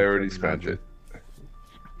No, technically I already spent it.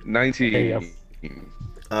 19. Hey,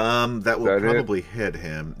 That will That it? probably hit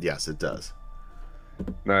him. Yes, it does.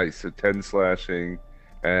 Nice. So 10 slashing.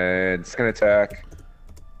 And second attack.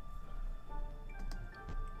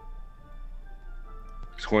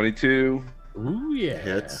 22. Ooh yeah.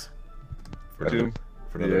 Hits for Two. another,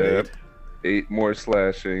 for another Yep. 8. 8 more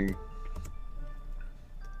slashing.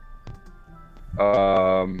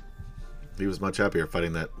 He was much happier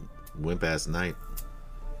fighting that wimp ass knight.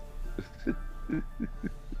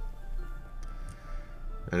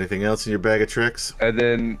 Anything else in your bag of tricks? And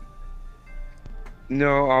then,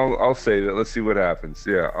 no, I'll save it. Let's see what happens.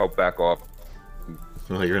 Yeah, I'll back off.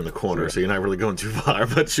 Well, you're in the corner, so you're not really going too far,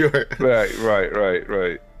 but sure.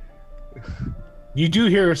 Right. You do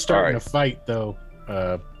hear her starting to fight, though,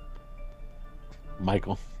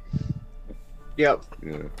 Michael. Yep.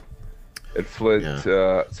 Yeah. It Flint.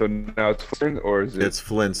 Yeah. So now it's Flint's turn, or is it? It's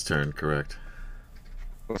Flint's turn, correct?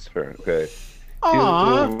 Flint's turn. Okay.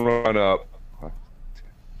 Aww. He'll run up.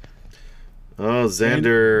 Oh,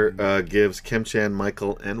 Xander gives Kim-chan,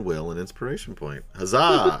 Michael, and Will an inspiration point.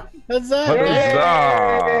 Huzzah!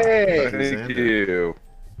 Huzzah! Yay! Thank you.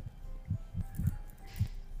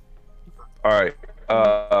 All right.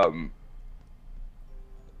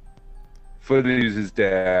 Flint uses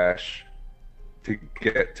dash to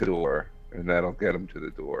get to the door, and that'll get him to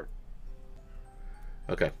the door.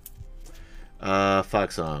 Okay.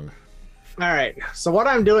 Fox Song. All right. So what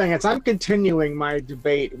I'm doing is I'm continuing my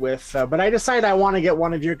debate with, but I decide I want to get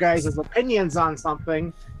one of your guys' opinions on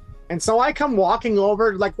something, and so I come walking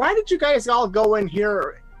over. Like, why did you guys all go in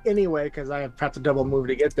here anyway? Because I have to double move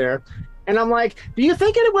to get there. And I'm like, do you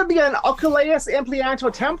think it would be an Oculeus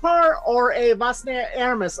Implianto Templar or a Vasna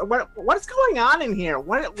Aramis? What's going on in here?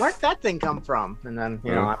 Where'd that thing come from? And then, I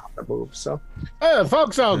have to move. So,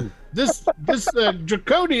 folks, this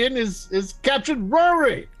Draconian is Captain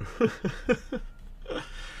Rory.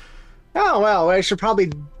 Oh well, I should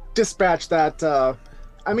probably dispatch that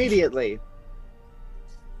immediately.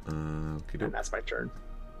 And that's my turn.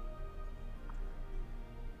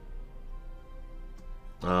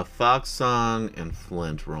 Fox Song and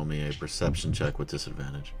Flint, roll me a perception check with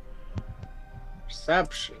disadvantage.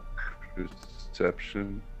 Perception.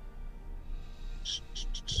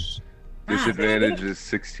 Disadvantage is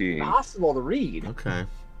 16. Impossible to read. Okay.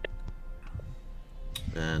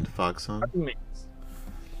 And Fox Song?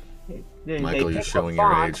 Michael, you're showing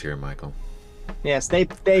your age here, Michael. Yes, they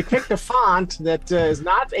picked a font that is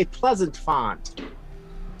not a pleasant font.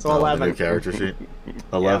 So 11. New character sheet.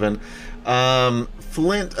 11.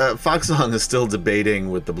 Flint, Fox Song is still debating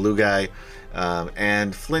with the blue guy.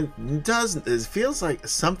 And Flint it feels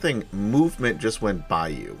like movement just went by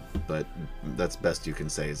you, but that's best you can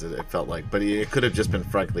say. Is it felt like, but it could have just been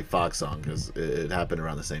frankly Fox Song because it happened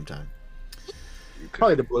around the same time.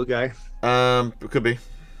 Probably the blue guy. It could be.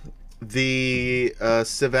 The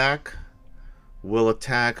Sivak will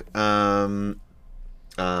attack.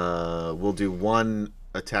 We'll do one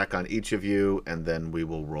attack on each of you, and then we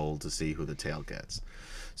will roll to see who the tail gets.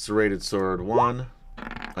 Serrated Sword 1.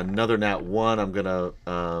 Another nat 1. I'm gonna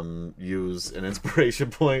use an inspiration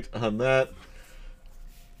point on that.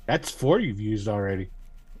 That's 4 you've used already.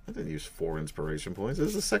 I didn't use 4 inspiration points. This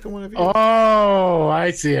is the second one I've used. Oh,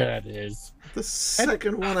 I see how it is. The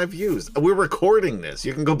second one I've used. We're recording this.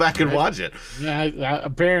 You can go back and watch it.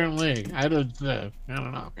 Apparently, I don't know.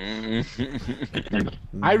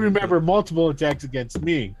 I remember multiple attacks against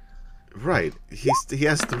me. Right. He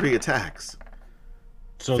has 3 attacks.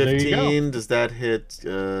 So 15, there you go. Does that hit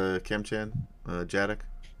Kim-chan, Jadok?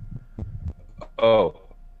 Oh.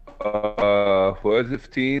 Was it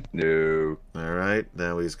 15? No. All right.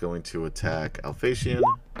 Now he's going to attack Alphasian.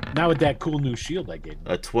 Now with that cool new shield I gave him.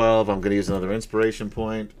 A 12. I'm going to use another inspiration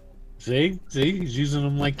point. See, he's using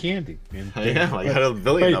them like candy. I got a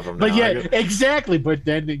billion of them now. But yeah, exactly. But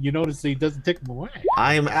then you notice he doesn't take them away.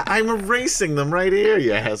 I'm erasing them right here,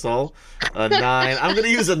 you asshole. A 9. I'm going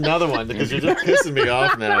to use another one because you're just pissing me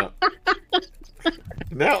off now.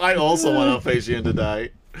 Now I also want Alphasian to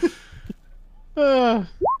die. An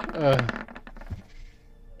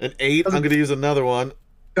 8. I'm going to use another one.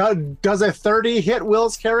 Does a 30 hit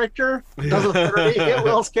Will's character? Does a 30 hit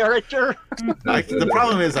Will's character? The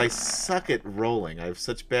problem is I suck at rolling. I have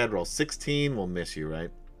such bad rolls. 16 will miss you, right?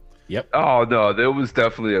 Yep. Oh, no. There was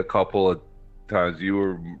definitely a couple of times you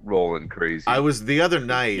were rolling crazy. I was the other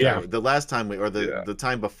night, Yeah. the last time the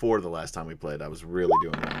time before the last time we played, I was really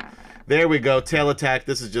doing well. There we go. Tail attack.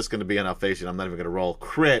 This is just going to be an Alphasian. I'm not even going to roll.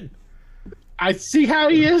 Crit. I see how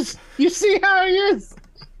he is. You see how he is.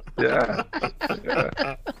 Yeah.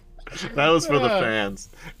 That was for the fans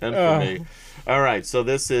and for me. All right, so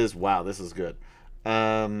this is good.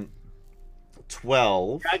 12.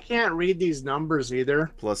 I can't read these numbers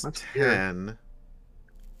either. Plus 10.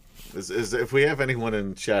 Is if we have anyone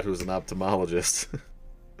in chat who's an ophthalmologist.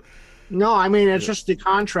 No, I mean it's just the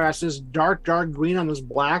contrast is dark green on this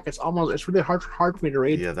black. It's really hard for me to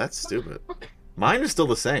read. Yeah, that's stupid. Mine is still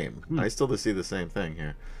the same. I still see the same thing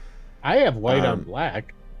here. I have white on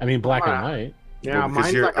black. I mean, black and white. Yeah, Well, because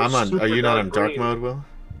mine's you're, like a I'm on. Are super you not on dark green. mode, Will?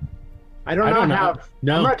 I don't know how.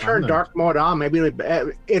 No, I'm gonna turn not. dark mode on. Maybe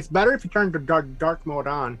it's better if you turn the dark mode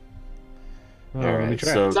on. Oh, All let me right,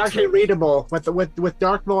 try. so- It's actually readable with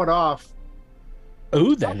dark mode off.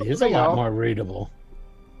 Ooh, that is a There you lot go. more readable.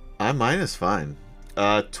 Mine is fine.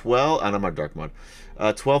 12, and I'm on dark mode.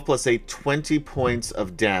 12 plus 8, 20 points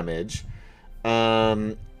of damage.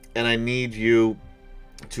 And I need you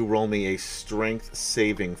to roll me a strength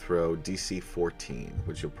saving throw, DC 14,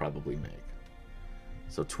 which you'll probably make.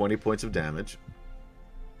 So 20 points of damage.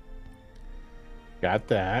 Got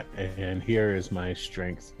that. And here is my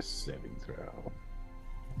strength saving throw.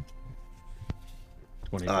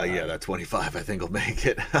 25. Yeah, that 25 I think will make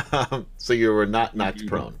it. So you were not knocked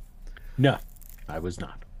prone. No, I was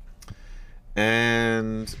not.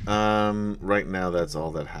 And right now that's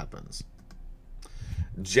all that happens.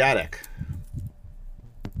 Jadek.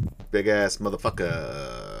 Big ass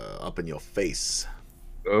motherfucker up in your face.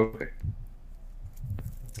 Okay.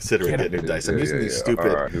 Considering getting new dice. I'm using these stupid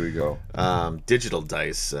All right, here we go. digital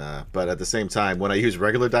dice, but at the same time, when I use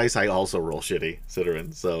regular dice, I also roll shitty,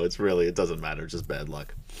 Ciderin. So it doesn't matter, just bad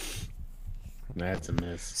luck. That's a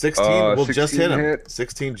miss. 16 will 16 just hit him. hit.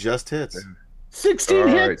 16 just hits. 16 All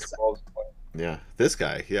right, hits. 12. Yeah, this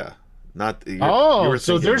guy, yeah. Not you Oh, were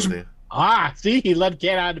so thinking there's of the- see, he let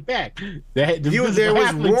cat out of the bag. The there was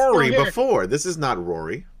halfling's still Rory there. before. This is not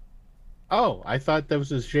Rory. Oh, I thought that was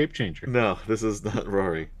his shape changer. No, this is not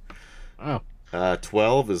Rory. Oh,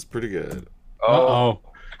 12 is pretty good. oh,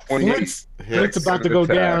 28. Flint's Hits. about to go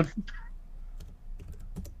Attack. down.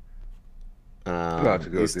 About to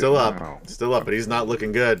go He's still down. up. Wow. Still up, but he's not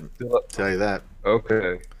looking good. Still up. Tell you that.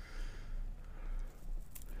 Okay.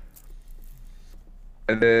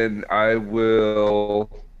 And then I will.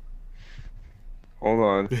 Hold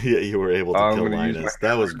on. Yeah, you were able to I'm kill gonna use Linus. my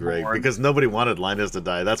That was hammer great horn. because nobody wanted Linus to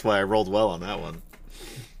die. That's why I rolled well on that one.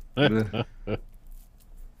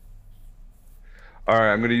 All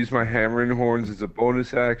right, I'm going to use my hammer and horns as a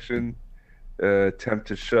bonus action. Attempt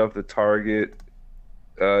to shove the target.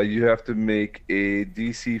 You have to make a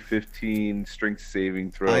DC 15 strength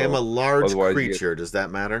saving throw. I am a large Otherwise you get- creature. Does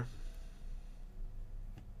that matter?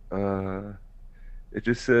 It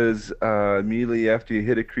just says immediately after you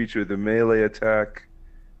hit a creature with a melee attack,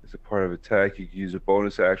 as a part of attack, you can use a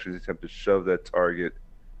bonus action to attempt to shove that target.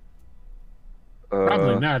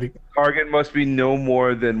 Probably not. Target must be no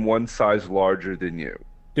more than one size larger than you.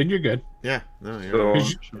 Then you're good. Yeah. No. You're So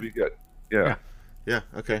right. should be good. Yeah. Yeah.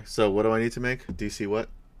 Okay. So what do I need to make? DC what?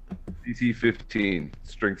 DC 15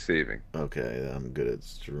 strength saving. Okay. I'm good at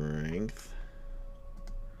strength.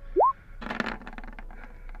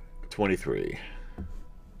 23.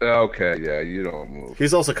 Okay, yeah, you don't move.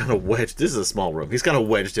 He's also kind of wedged. This is a small room. He's kind of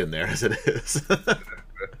wedged in there as it is.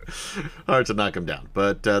 Hard to knock him down.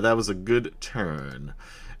 But that was a good turn.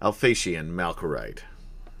 Alphatian Malkorite.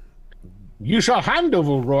 You shall hand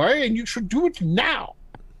over Roy, and you should do it now.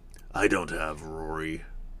 I don't have Rory.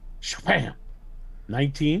 Shabam.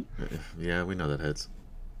 19. Yeah, we know that hits.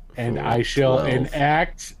 And For I shall 12.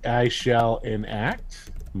 enact. I shall enact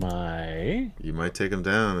my. You might take him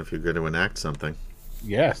down if you're going to enact something.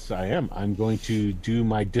 Yes, I am. I'm going to do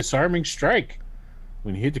my disarming strike.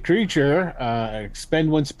 When you hit the creature, expend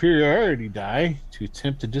one superiority die to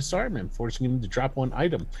attempt to disarm him, forcing him to drop one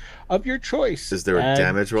item of your choice. Is there a Add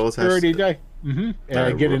damage roll attached? superiority die. And I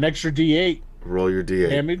Alright, get roll- an extra D8 Roll your D8.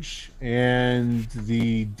 damage, and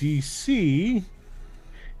the DC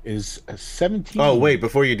is a 17. Oh, wait,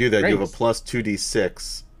 before you do that, you have Great. a plus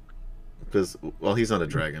 2d6. Because, well, he's not a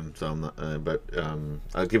dragon, so I'm not. But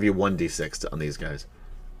I'll give you 1d6 on these guys.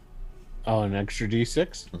 Oh, an extra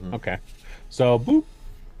D6? Mhm. Okay. So, boop,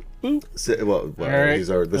 boop. Well, All right, he's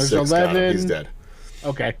the there's 6th got him. 11. He's dead.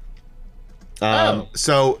 Okay. Oh.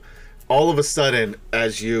 So, all of a sudden,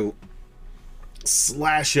 as you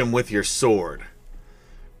slash him with your sword,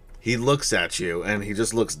 he looks at you, and he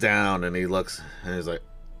just looks down, and he looks, and he's like,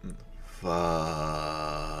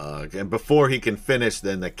 fuck. And before he can finish,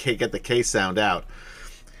 then get the K sound out,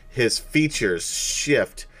 his features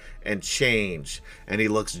shift and change, and he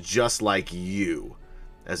looks just like you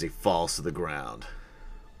as he falls to the ground.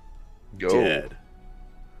 Go. Dead.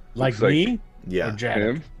 Like Looks like me? Or Yeah. Jack?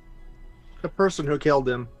 Him. The person who killed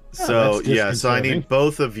him. So, that's yeah, so I disconcerting. need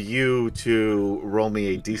both of you to roll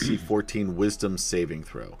me a DC 14 Wisdom saving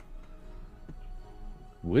throw.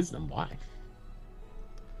 Wisdom, why?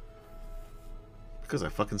 Because I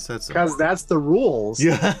fucking said so. Because that's the rules.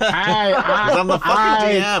 Yeah. 'Cause I'm the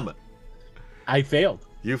fucking DM. I failed.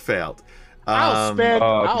 You failed. I'll spend.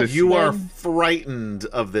 I'll You are spend- frightened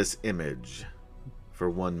of this image for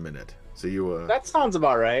 1 minute. So you That sounds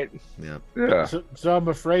about right. yeah. Yeah. So I'm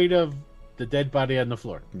afraid of the dead body on the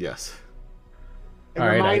floor. Yes. It All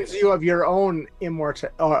right, reminds you of your own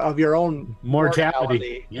Mortality.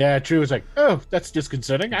 mortality. Yeah, true. It's like, oh, that's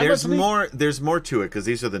disconcerting. There's more to it because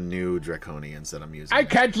these are the new draconians that I'm using. I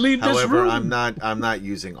can't leave this However, room. I'm not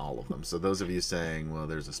using all of them. So those of you saying, well,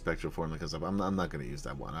 there's a spectral form because I'm not going to use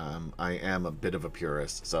that one. I am a bit of a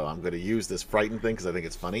purist, so I'm going to use this frightened thing because I think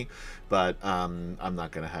it's funny, but I'm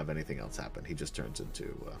not going to have anything else happen. He just turns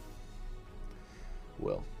into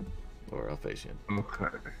Will or Alphasian. Okay.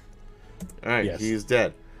 All right, Yes. he's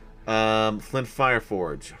dead. Flint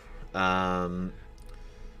Fireforge.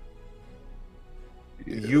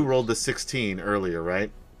 You rolled a 16 earlier,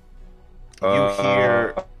 right? You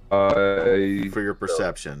hear for your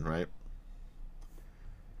perception, right?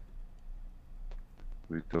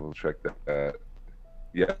 We double check that.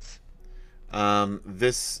 Yes.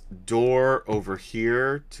 This door over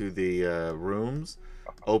here to the rooms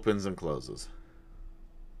opens and closes.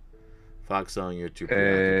 Foxsong, you're too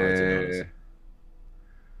preoccupied to notice.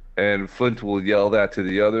 And Flint will yell that to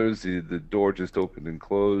the others. The door just opened and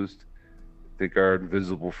closed. I think our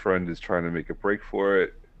invisible friend is trying to make a break for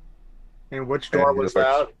it. And which door was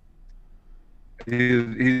that?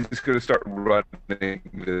 He's just going to start running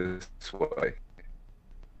this way.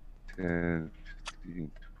 10,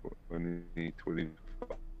 15, 20, 25.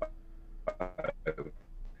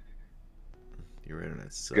 Your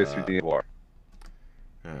internet's. Guess who the bar?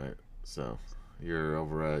 All right, so you're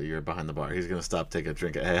over. You're behind the bar. He's gonna stop, take a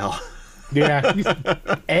drink of ale. Yeah,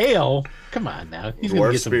 ale. Come on now. He's gonna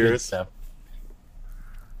Dwarf get some good spirits. stuff.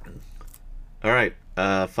 All right,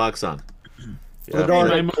 Foxon. The door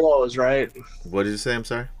did close, right? What did you say? I'm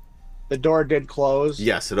sorry. The door did close.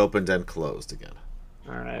 Yes, it opened and closed again.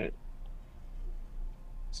 All right.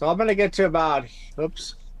 So I'm gonna get to about.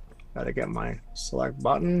 Oops. Gotta get my select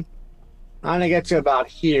button. I'm gonna get to about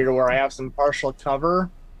here where I have some partial cover.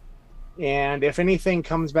 And if anything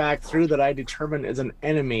comes back through that I determine is an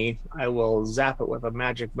enemy, I will zap it with a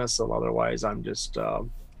magic missile. Otherwise, I'm just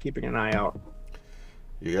keeping an eye out.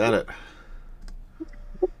 You got it.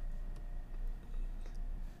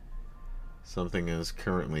 Something is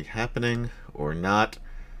currently happening or not.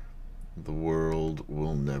 The world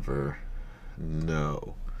will never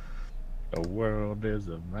know. The world is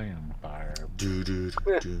a vampire.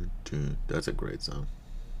 That's a great song.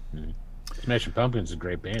 Smashing Pumpkins is a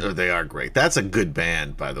great band. Oh, they are great. That's a good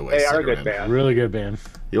band, by the way. They are a Cigarette. good band. Really good band.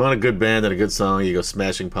 You want a good band and a good song, you go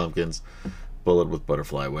Smashing Pumpkins, Bullet with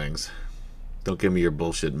Butterfly Wings. Don't give me your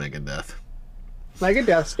bullshit Megadeth.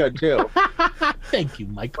 Megadeth's good too. Thank you,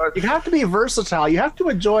 Mike. You have to be versatile. You have to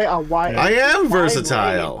enjoy a wide. I am wide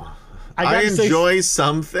versatile. I gotta say, enjoy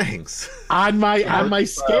some things. on my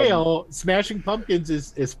scale, Smashing Pumpkins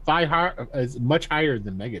is much higher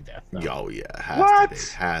than Megadeth. Though. Oh yeah, What?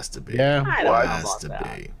 has to be. Yeah. I don't know Has about to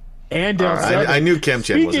that. be. And I knew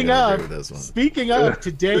Kemchan wasn't going to agree with this one. Speaking of,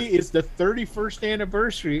 today is the 31st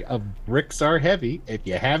anniversary of Bricks Are Heavy. If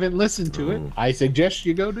you haven't listened to it, I suggest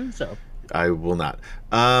you go do so. I will not.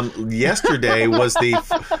 Yesterday was the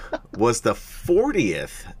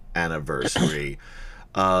 40th anniversary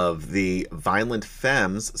of the Violent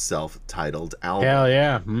Femmes self-titled album. Hell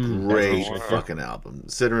yeah. Great That's fucking album.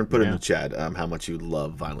 Sit and put in Yeah. the chat how much you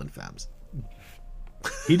love Violent Femmes.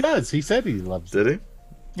 He does. He said he loves it. Did he?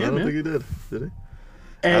 Yeah, I don't man. think he did. Did he?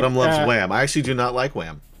 And, Adam loves Wham. I actually do not like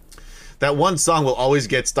Wham. That one song will always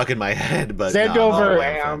get stuck in my head, but Send no, I'm not over. a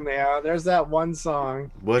Wham fan. Wham, yeah, there's that one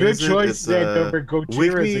song. What Good is it? choice, It's, Zandover. Wake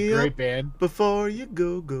Gojira is Me a great Up band. Before you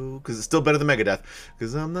go, because it's still better than Megadeth.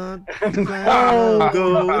 Because I'm not Oh,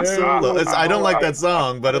 going solo. I don't like that Alright.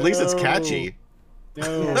 song, but at least it's catchy.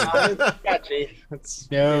 No, Yeah, it's catchy. It's,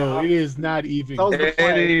 no, it is not even. Those- the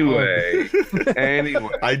play.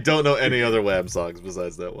 Anyway. I don't know any other Wham songs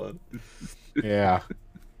besides that one. Yeah.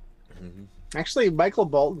 Actually, Michael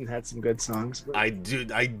Bolton had some good songs. I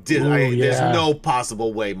did. Ooh, There's yeah. no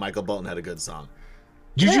possible way Michael Bolton had a good song.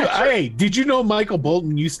 Did you? Yeah, sure. Hey, did you know Michael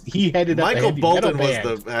Bolton? He headed up. Michael a heavy Bolton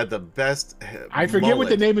metal band. had the best. I forget what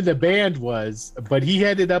the mullet. name of the band was, but he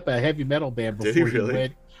headed up a heavy metal band before Did he really?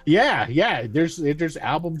 went. Yeah. There's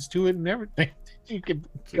albums to it and everything. You can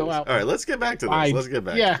go out. All right, let's get back to this. Fine. Let's get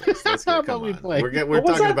back. Yeah. To this. Let's How get, about come we on. play? We're What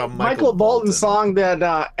was talking that about Michael Bolton song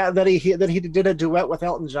that he did a duet with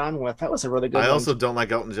Elton John with? That was a really good I one. also don't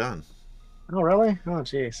like Elton John. Oh, really? Oh,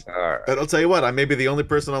 jeez. All right. But I'll tell you what, I may be the only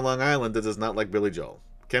person on Long Island that does not like Billy Joel.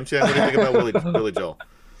 Kemchan, what do you think about Billy Joel?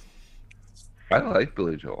 I like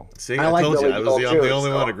Billy Joel. See, I I, like told Billy you, I was Joel the too, only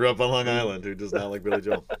so- one who grew up on Long Island who does not like Billy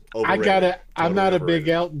Joel. I'm Overrated. not Totally a big overrated.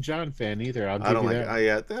 Elton John fan either. I'll give I don't you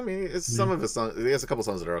like. that. I mean, it's some of his songs. He has a couple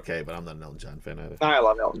songs that are okay, but I'm not an Elton John fan either. I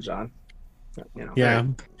love Elton John. You know. Yeah.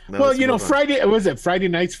 Now Well, let's you know, move on. Friday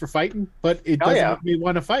nights for fighting, but it Oh, doesn't yeah. make me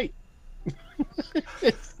want to fight.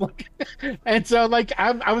 It's like, and so like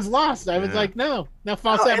I was lost. I was Yeah. like, no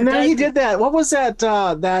false And then he advertising. did that. What was that?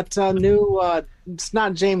 New. It's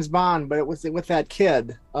not James Bond, but it was with that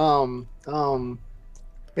kid.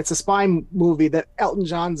 It's a spy movie that Elton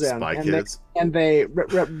John's in. Spy and Kids. they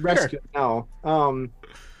rescue. No.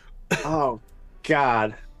 Oh,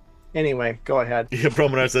 God. Anyway, go ahead. Yeah,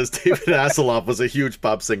 Promenade says David Hasselhoff was a huge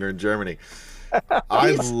pop singer in Germany.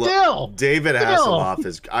 David Hasselhoff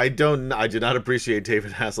is. I do not appreciate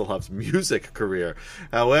David Hasselhoff's music career.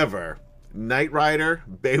 However, Knight Rider,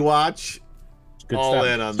 Baywatch, Good all stuff.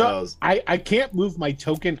 in on So, those. I can't move my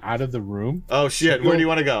token out of the room. Oh shit! Where do you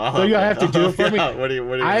want to go? So you'll have to do it for me. Where do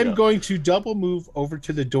you I'm go? going to double move over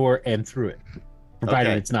to the door and through it,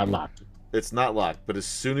 provided Okay. it's not locked. It's not locked, but as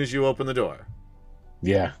soon as you open the door,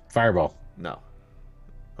 Yeah, fireball. no.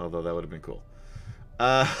 Although that would have been cool.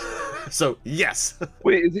 So yes,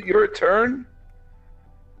 Wait, is it your turn?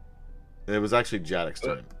 it was actually Jadek's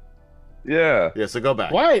turn. Yeah. Yeah, so go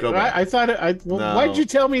back. Why? Go back. I thought No. why'd you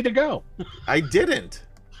tell me to go? I didn't.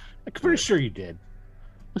 I'm pretty sure you did.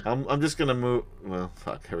 I'm just gonna move. Well,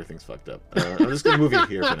 fuck, everything's fucked up. I'm just gonna move you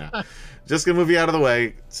here for now. Just gonna move you out of the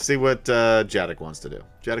way. See what Jadek wants to do.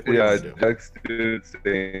 Jadek, what do you Yeah, want to do? Jack's doing the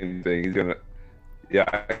same thing. He's gonna. Yeah,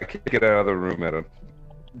 I can't get out of the room, Adam.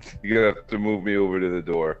 You're gonna have to move me over to the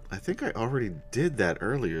door. I think I already did that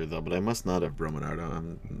earlier though, but I must not have, Bromenard.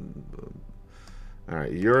 All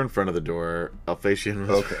right, you're in front of the door. I'll face you.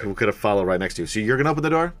 Okay. We're gonna follow right next to you. So you're gonna open the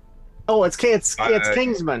door? Oh, it's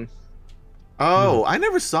Kingsman. Oh, I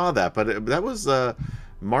never saw that, but that was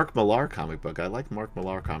Mark Millar comic book. I like Mark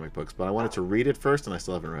Millar comic books, but I wanted to read it first, and I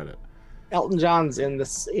still haven't read it. Elton John's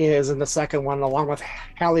is in the second one, along with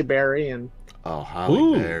Halle Berry and. Oh, Halle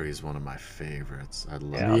Ooh. Berry's one of my favorites. I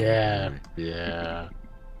love Yeah. Halle Yeah.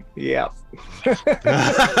 Yeah.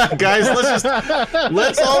 Berry. Guys,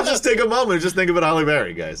 let's all just take a moment and just think about Halle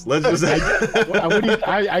Berry, guys. Let's just.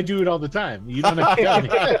 I do it all the time. You don't have to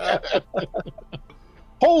tell me.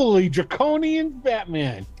 Holy draconian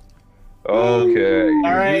Batman! Okay. All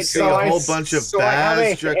right, see so a I- whole bunch of so I have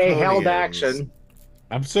Baz a held Draconians. action.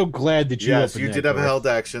 I'm so glad that you. Yes, opened you that did have a door. held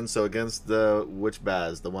action. So against which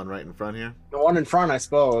Baz? The one right in front here? The one in front, I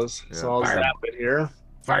suppose. Yeah. So I'll Fire. zap it here.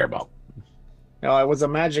 Fireball. No, it was a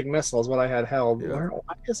magic missile, is what I had held. Yeah.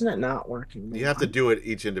 Why isn't it not working? You have to do it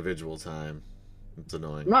each individual time. It's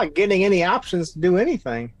annoying. I'm not getting any options to do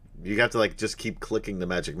anything. You have to like just keep clicking the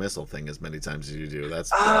magic missile thing as many times as you do.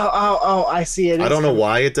 That's. Oh! I see it. I don't know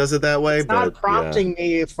why it does it that way, It's but not prompting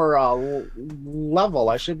me for a level.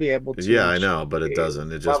 I should be able to. yeah, I know, but it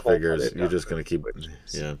doesn't. It just level, figures but it you're just doesn't, gonna keep. which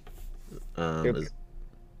is- Yeah. Okay.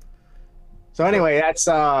 So anyway, that's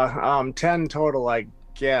 10 total, I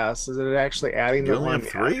guess. Is it actually adding You the only one? have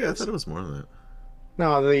 3? I Yeah, thought it was more than that.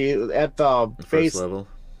 No, at the The base first level.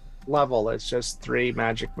 level, it's just 3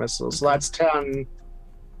 magic missiles. So that's 10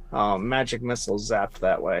 magic missiles zapped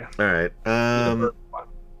that way. All right.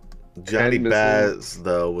 Johnny And Baz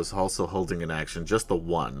though was also holding an action, just the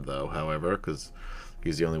one though. However, because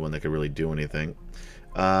he's the only one that could really do anything.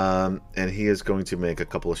 And he is going to make a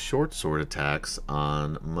couple of short sword attacks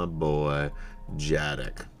on my boy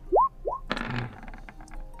Jadek.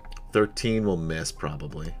 13 will miss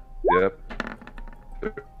probably. Yep.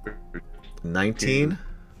 19.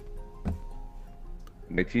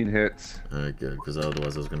 19 hits. All right, good. Because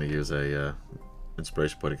otherwise, I was going to use a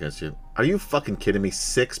inspiration point against you. Are you fucking kidding me?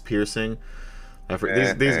 6 piercing. These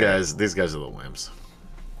guys are the wimps.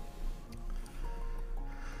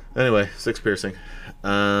 Anyway, 6 piercing.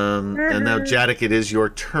 And now Jadek, it is your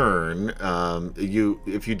turn. Did you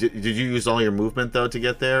use all your movement though to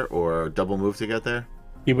get there, or double move to get there?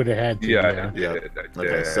 He would have had to. Yeah, I Yeah. did.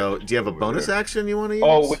 Okay. So do you have a bonus action you want to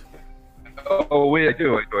use? Wait,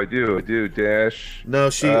 I do. Dash. No,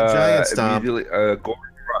 giant stomp. Immediately, Goring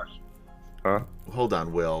Rush. Huh? Hold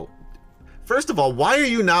on, Will. First of all, why are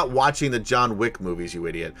you not watching the John Wick movies, you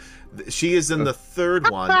idiot? She is in the third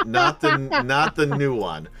one, not the new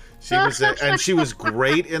one. She was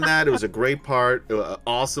great in that. It was a great part.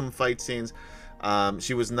 Awesome fight scenes.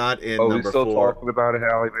 She was not in Oh, we're number still 4. talking about it,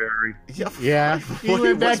 Halle Berry. Yeah. He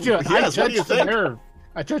went back to it. Yes, I what do you touched the think? nerve.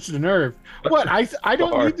 I touched the nerve. What? I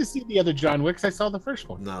don't Sorry. need to see the other John Wicks. I saw the first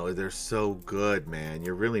one. No, they're so good, man.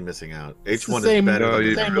 You're really missing out. It's Each the one same- is better No, than you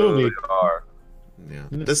the same other. really movie. are. Yeah.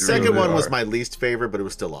 You The second really one was are. my least favorite, but it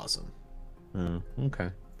was still awesome. Oh, okay.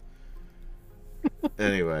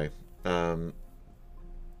 Anyway, are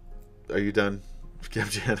you done,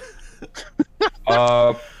 Captain?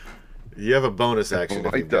 You have a bonus action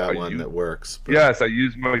if you've got one that works. but- Yes, I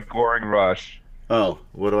used my Goring Rush. Oh,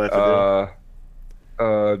 what do I have to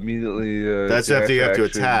Immediately. That's after you have to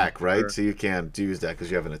action. attack, right? So you can't use that because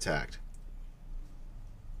you haven't attacked.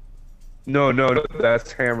 No,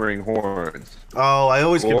 that's hammering horns. Oh, I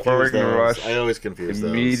always confuse Oregon those. Rush I always confuse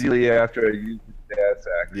those. Immediately after I use the dash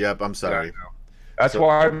action. Yep, I'm sorry. Yeah, that's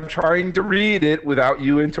why I'm trying to read it without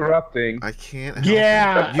you interrupting. I can't. Help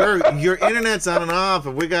Yeah. it. Your internet's on and off,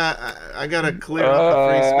 and I gotta clear up the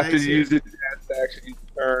free After space. you use the dash action, you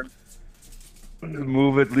turn.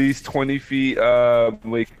 Move at least 20 feet.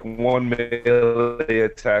 Make one melee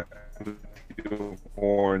attack with your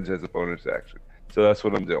horns as a bonus action. So that's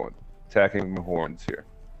what I'm doing. Attacking the horns here.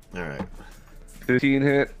 All right. 15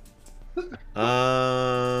 hit.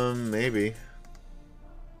 Maybe.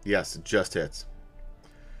 Yes, it just hits.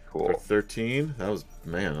 Cool. For 13, that was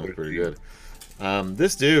pretty good.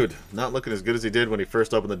 This dude, not looking as good as he did when he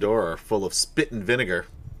first opened the door, are full of spit and vinegar.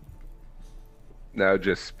 Now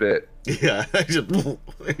just spit. Yeah,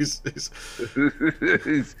 he's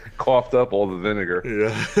He's coughed up all the vinegar.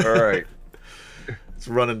 yeah. All right. It's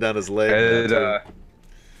running down his leg. And now, too.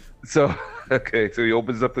 so he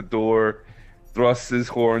opens up the door, thrusts his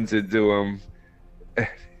horns into him. And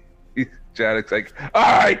Jadek's like, "All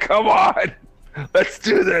right, come on, let's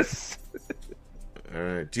do this." All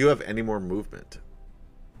right. Do you have any more movement?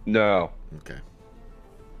 No. Okay.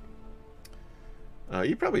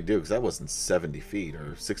 You probably do, because that wasn't 70 feet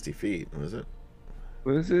or 60 feet, was it?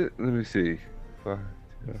 What is it? Let me see.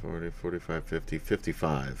 40, 45, 50,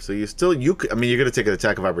 55. So you're going to take an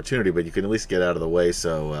attack of opportunity, but you can at least get out of the way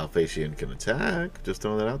so Alphacian can attack. Just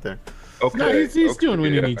throwing that out there. Okay. No, he's doing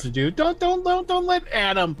what he needs to do. Don't let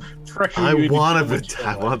Adam pressure I you. want them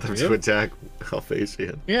to attack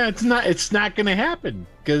Alphacian. Yeah, it's not going to happen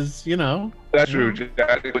because That's true.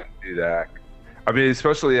 Jadek wouldn't do that. I mean,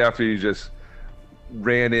 especially after you just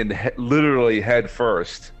ran in literally head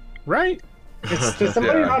first. right. Did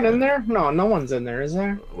somebody run in there? No one's in there, is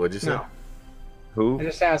there? What'd you say? No. Who? I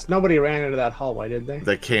just asked. Nobody ran into that hallway, did they?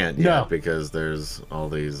 They can't yet No. because there's all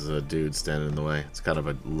these dudes standing in the way. It's kind of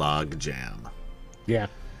a log jam. Yeah.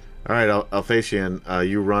 All right, Alphacian,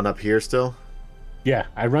 you run up here still? Yeah.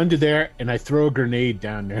 I run to there and I throw a grenade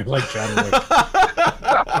down there like John Wick.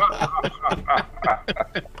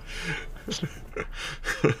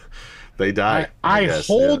 They die. I guess,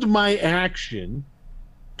 hold yeah. my action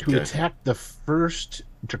to Okay. attack the first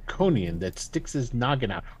draconian that sticks his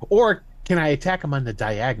noggin out, or can I attack him on the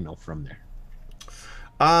diagonal from there?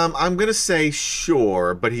 I'm gonna say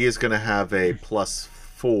sure, but he is gonna have a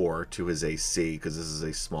 +4 to his AC because this is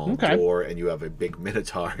a small Okay. door, and you have a big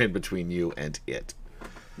minotaur in between you and it.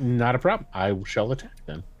 Not a problem. I shall attack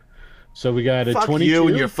then. So we got a Fuck 22 you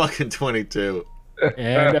and your fucking 22.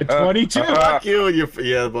 and a 22, Fuck you and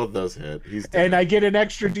your both those hit. He's dead. and I get an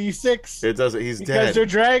extra D6 It doesn't. He's because dead. they're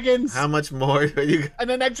dragons, How much more are you?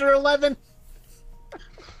 and an extra 11.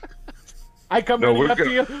 I come No, running we're up to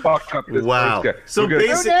gonna you. fuck up this Wow. first guy. So We're gonna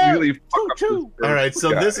basically- really fuck up Two. this All right,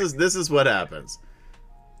 so guy. this is what happens.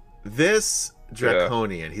 This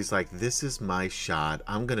draconian, he's like, this is my shot.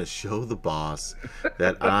 I'm gonna show the boss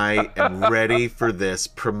that I am ready for this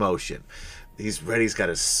promotion. He's ready. He's got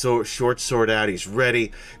his short sword out. He's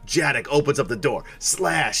ready. Jadek opens up the door.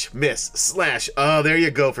 Slash, miss, slash. Oh, there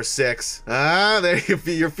you go for 6.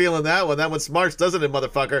 You're feeling that one. That one smarts, doesn't it,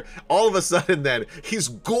 motherfucker? All of a sudden, then he's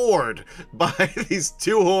gored by these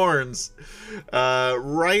 2 horns,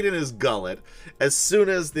 right in his gullet. As soon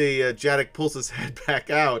as the Jadek pulls his head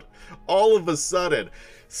back out, all of a sudden,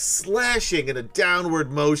 slashing in a downward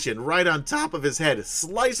motion right on top of his head,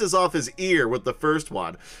 slices off his ear with the first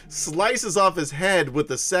one, slices off his head with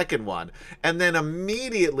the second one, and then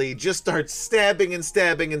immediately just starts stabbing and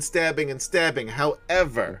stabbing and stabbing and stabbing.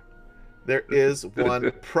 However, there is one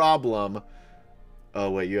problem. Oh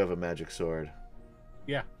wait, you have a magic sword.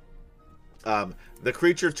 Yeah, The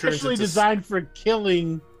creature turns especially into designed for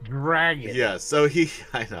killing dragons. yeah, so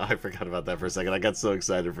I know, I forgot about that for a second. I got so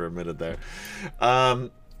excited for a minute there.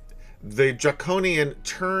 The draconian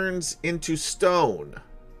turns into stone.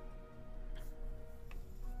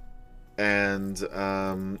 And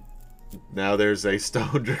now there's a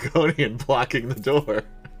stone draconian blocking the door.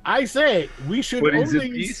 I say we should But is it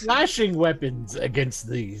only use decent? slashing weapons against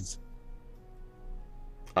these.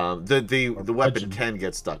 The weapon bludgeon. can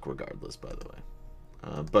get stuck regardless, by the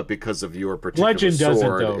way. But because of your particular Bludgeon doesn't,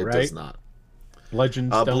 sword, though, it right? does not.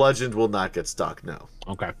 Legends don't? Bludgeoned will not get stuck, no.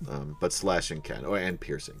 Okay. But slashing can, and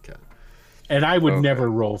piercing can. And I would Okay. never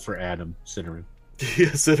roll for Adam Cinnamon.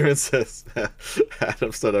 Yeah, Cinnamon says,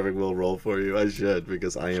 Adam's not having will roll for you. I should,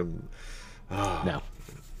 because I am... Oh, No,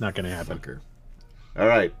 not going to happen. fucker. All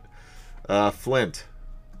right. Flint.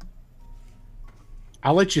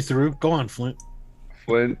 I'll let you through. Go on, Flint.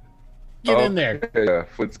 Flint Get in there. Okay, yeah,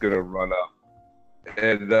 Flint's gonna run up,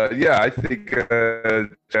 and yeah, I think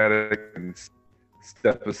Janet can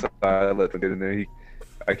step aside, let him get in there.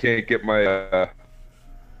 I can't get my.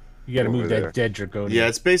 You got to move over that there. dead draconian. Yeah,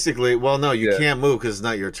 it's basically. Well, no, you Yeah. can't move because it's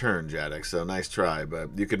not your turn, Jadek. So nice try, but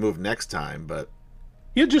you could move next time. But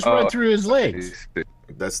He'll just run through his legs.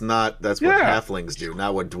 that's not. That's what Yeah. halflings do,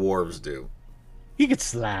 not what dwarves do. He could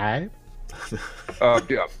slide.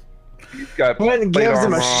 Yeah. He's got Flint plate gives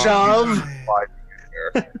him a armor on. shove. He's sliding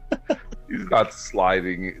there. He's not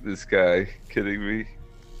sliding. This guy, kidding me?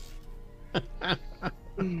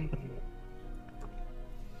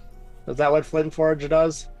 Is that what Flint Forge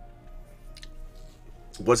does?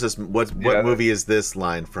 What's this? What Yeah. movie is this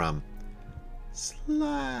line from?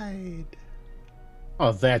 Slide.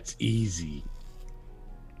 Oh, that's easy.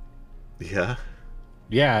 Yeah.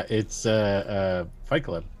 Yeah, it's Fight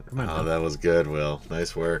Club. Come on. Oh, that was good, Will.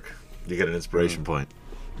 Nice work. You get an inspiration point.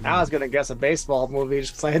 I was gonna guess a baseball movie,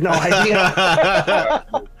 just 'cause I had no idea.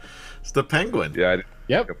 It's the Penguin. Yeah. I didn't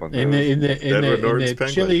Yep. pick up on In those. the Norton's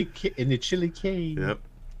Penguin. chili cave. Yep.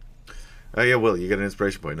 Oh yeah, Will, you get an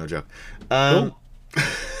inspiration point. No job.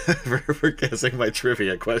 For guessing my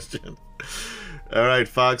trivia question. All right,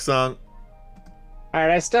 Fox Song. All right,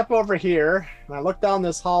 I step over here and I look down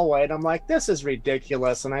this hallway and I'm like, this is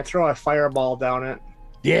ridiculous, and I throw a fireball down it.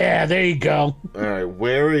 Yeah, there you go. All right,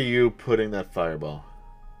 where are you putting that fireball?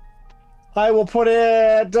 I will put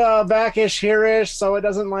it back-ish here-ish so it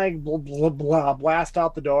doesn't like blah, blah, blah, blast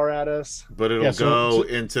out the door at us. But it'll Yeah, go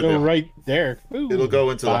into So the. right there. Ooh, It'll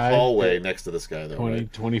go into the 5, hallway next to this guy, though. 20,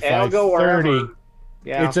 Right? 25, It'll go 30. wherever.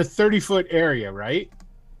 Yeah. It's a 30-foot area, right?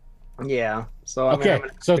 Yeah. So I mean, Okay, I'm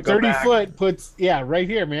gonna so have to go 30 back. foot puts, yeah, right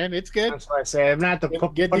here, man. It's good. That's what I say. I'm not to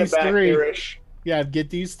put Get it these back 3. here-ish. Yeah, get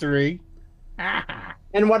these 3. Ah.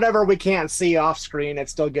 And whatever we can't see off screen, it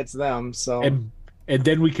still gets them. So And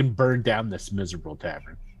then we can burn down this miserable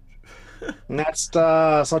tavern. and that's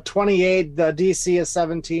so 28. The DC is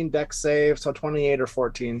 17. Dex save, so 28 or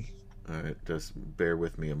 14. All right, just bear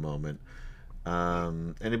with me a moment.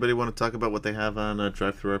 Anybody want to talk about what they have on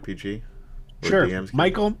Drive Through RPG? Or Sure. DMs can-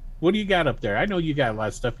 Michael, what do you got up there? I know you got a lot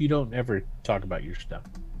of stuff. You don't ever talk about your stuff.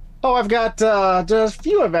 Oh, I've got just a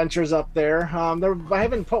few adventures up there. I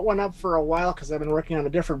haven't put one up for a while because I've been working on a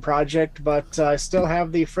different project, but I still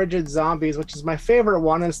have the Frigid Zombies, which is my favorite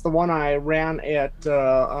one. It's the one I ran at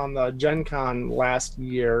on the Gen Con last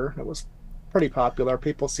year. It was pretty popular.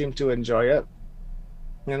 People seem to enjoy it.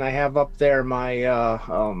 And I have up there my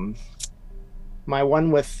my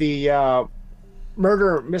one with the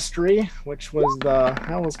murder mystery, which was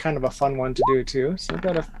that was kind of a fun one to do too. So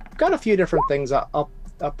I've got a few different things up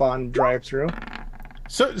on drive through.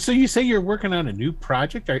 So you say you're working on a new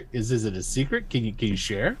project? Is it a secret? Can you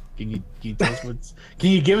share? Can you tell us what's? Can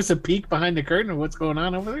you give us a peek behind the curtain of what's going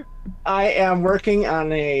on over there? I am working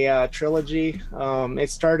on a trilogy. It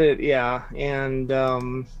started, yeah, and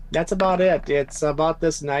that's about it. It's about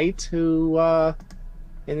this knight who, and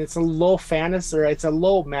it's a low fantasy, or it's a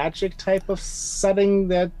low magic type of setting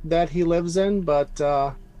that he lives in,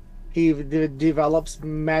 but he develops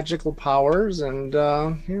magical powers, and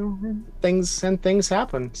things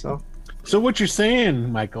happen. So what you're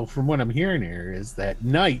saying, Michael, from what I'm hearing here, is that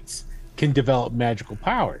knights can develop magical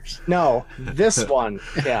powers. No, this one,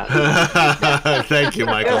 yeah, Thank you,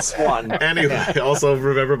 Michael. this one. Anyway, also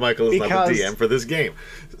remember Michael is not Because- the DM for this game.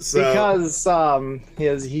 So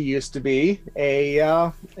Because he used to be a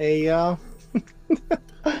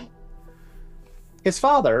his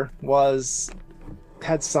father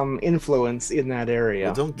had some influence in that area.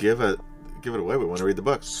 well, don't give it away. We want to read the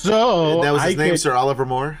books. So And that was his name, could- Sir Oliver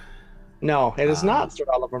Moore. No, it is not Sir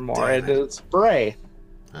Oliver Moore. damn It it. is Bray.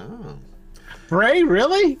 Oh Bray,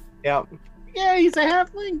 really? Yep. Yeah, he's a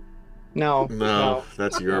halfling. No. no,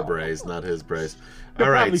 that's your brace, not his brace. They're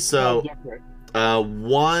All right, probably so spelled different.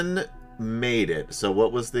 one made it. So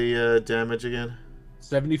what was the damage again?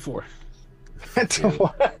 74.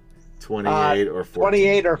 28 or 14?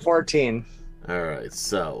 28 or 14. All right,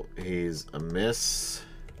 so he's a miss.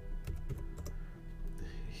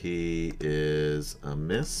 He is a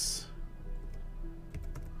miss.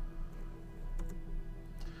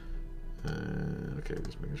 Okay,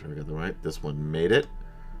 just making sure I got the right. This one made it.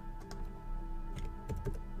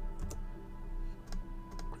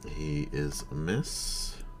 He is a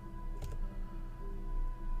miss.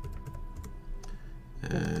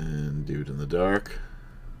 And dude in the dark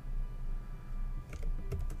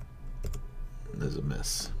is a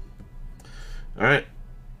miss. All right,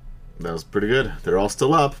 that was pretty good. They're all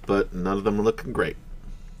still up, but none of them are looking great.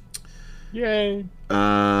 Yay.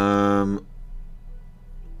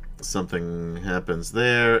 Something happens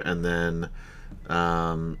there, and then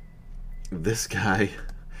This guy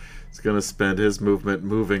is going to spend his movement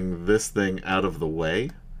moving this thing out of the way.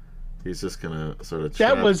 He's just going to sort of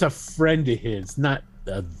That was a friend of his, not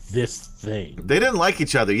this thing. They didn't like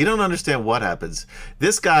each other. You don't understand what happens.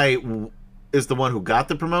 This guy is the one who got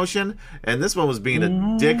the promotion, and this one was being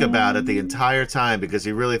a dick about it the entire time because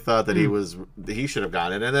he really thought that he should have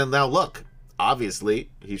gotten it. And then now look, obviously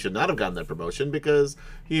he should not have gotten that promotion because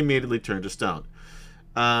he immediately turned to stone.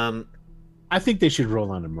 I think they should roll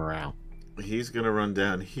on a morale. He's going to run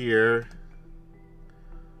down here.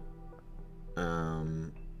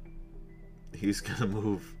 He's going to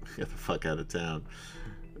move get the fuck out of town.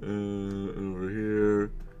 Over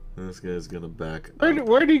here. This guy's going to back up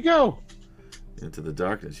Where'd he go? into the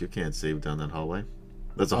darkness. You can't see down that hallway.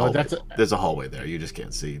 There's a hallway. There's a hallway there. You just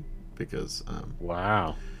can't see because...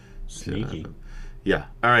 wow. Sneaky. Yeah.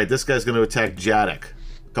 All right, this guy's going to attack Jadek.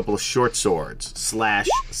 A couple of short swords. Slash.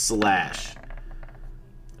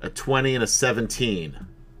 A 20 and a 17.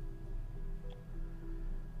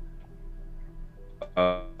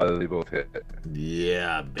 They both hit.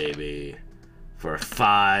 Yeah, baby. For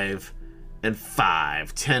 5 and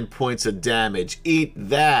 5. 10 points of damage. Eat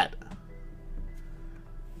that.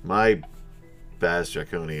 My Baz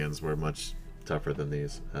Draconians were much tougher than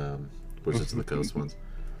these. Wizards of the Coast ones.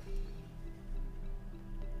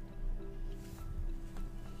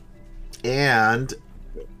 And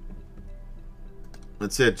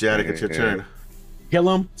that's it, Jadek. It's your turn. Kill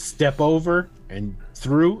him, step over and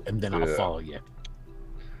through, and then I'll follow you.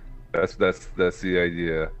 That's the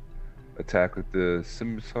idea. Attack with the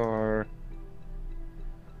scimitar.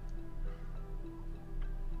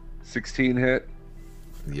 16 hit.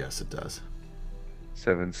 Yes, it does.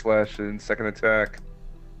 7 slashing. Second attack.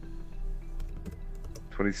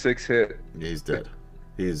 26 hit. Yeah, he's dead.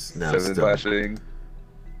 He's now 7 slashing.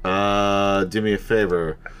 Do me a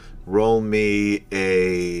favor. Roll me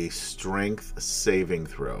a strength saving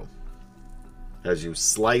throw. As you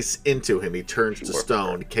slice into him, he turns to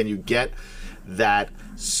stone. Can you get that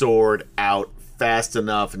sword out fast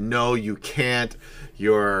enough? No, you can't.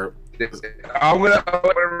 I'm gonna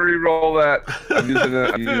re-roll that. I'm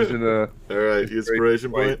using a all right,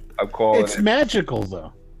 inspiration point. I'm calling it's magical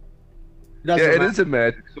though. It is a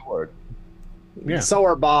magic sword. Yeah. So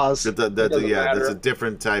are Boz. That's a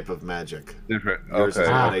different type of magic. Different. Yours is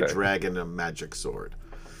Okay. not a dragon, a magic sword.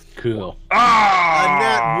 Cool. A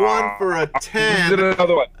nat 1 for a 10.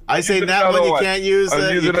 Another one. I say nat 1 you can't use.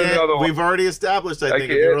 Another one. We've already established. I think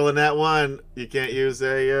if you roll a nat 1, you can't use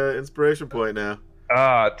a inspiration point now.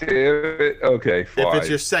 Damn it. Okay, fine. If it's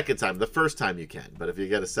your second time, the first time you can, but if you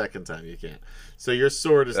get a second time, you can't. So your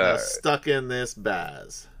sword is now stuck in this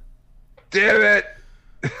Baz. Damn it!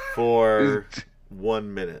 For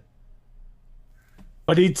 1 minute.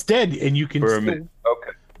 But it's dead, and you can. For a minute.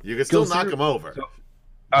 Okay. You can still knock him over.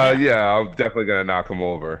 Yeah, I'm definitely gonna knock him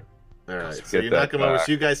over. All right, so you knock him over,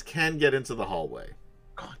 so you guys can get into the hallway.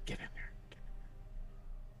 Go on, get in there.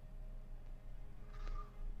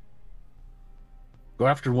 Go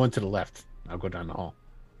after one to the left. I'll go down the hall.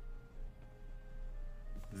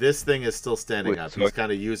 This thing is still standing up. So He's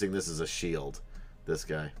kind of using this as a shield. This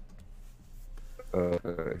guy.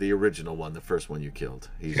 The original one, the first one you killed.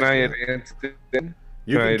 Can I advance in?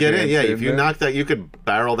 You can get in, yeah. If you knock that, you could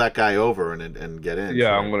barrel that guy over and get in.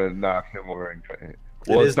 Yeah, I'm gonna knock him over and try.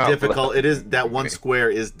 Well, it is difficult. It is that one square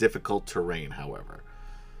is difficult terrain, however.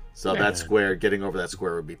 So that square, getting over that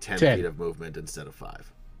square would be 10 feet of movement instead of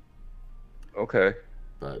 5. Okay.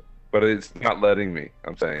 But it's not letting me.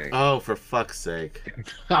 I'm saying. Oh, for fuck's sake!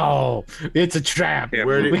 Oh, it's a trap.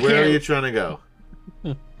 Where are you trying to go?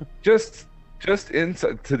 Just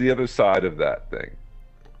inside to the other side of that thing.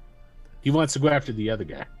 He wants to go after the other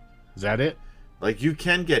guy. Is that it? Like you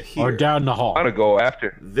can get here or down the hall. I want to go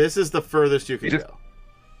after. This is the furthest you can go.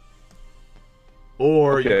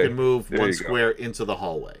 Or you can move one square into the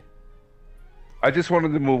hallway. I just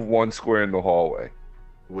wanted to move one square in the hallway.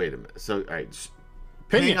 Wait a minute. So, all right,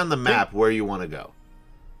 ping on the map where you want to go.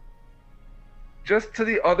 Just to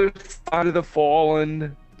the other side of the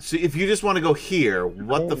fallen. See, if you just want to go here,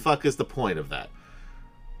 what the fuck is the point of that?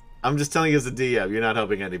 I'm just telling you as a DM, you're not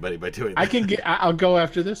helping anybody by doing that. I'll go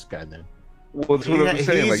after this guy then. Well, that's what I'm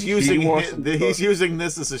saying. He's using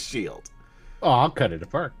this as a shield. Oh, I'll cut it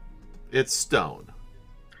apart. It's stone.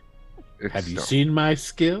 Have you seen my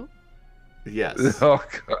skill? Yes. Oh,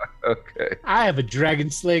 God. Okay. I have a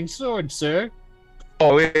dragon slaying sword, sir.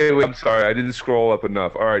 Oh, wait. I'm sorry. I didn't scroll up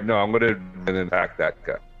enough. All right. No, I'm going to attack that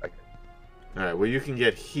guy. All right. Well, you can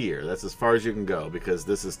get here. That's as far as you can go because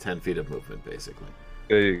this is 10 feet of movement, basically.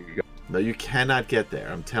 There you go. No, you cannot get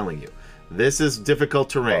there. I'm telling you. This is difficult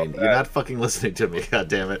terrain. You're not fucking listening to me. God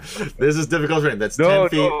damn it. This is difficult terrain. That's 10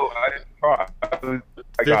 feet. I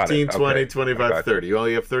got 15, it. 20, Okay. 25, I got 30. You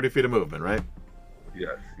only have 30 feet of movement, right?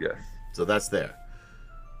 Yes, yes. So that's there.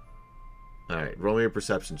 All right, roll me a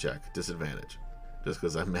perception check. Disadvantage. Just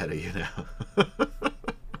because I'm mad at you now.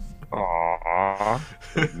 Aww.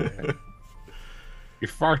 You're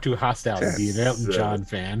far too hostile to be an Elton John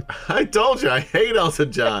fan. I told you, I hate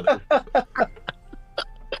Elton John.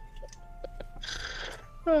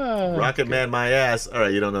 Rocket Man, my ass. All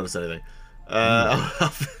right, you don't notice anything.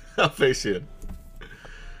 I'll face you.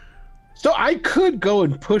 So I could go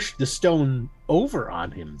and push the stone over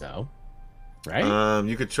on him, though, right?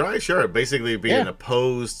 You could try, sure. Basically, be an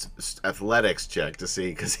opposed athletics check to see,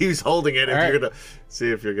 because he's holding it. If you're gonna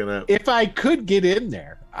see if you're gonna. If I could get in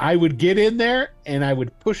there, I would get in there and I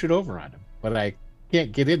would push it over on him. But I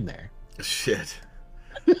can't get in there. Shit.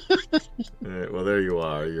 All right, well, there you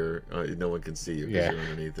are. You're no one can see you because you're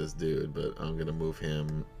underneath this dude. But I'm gonna move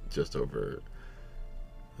him just over.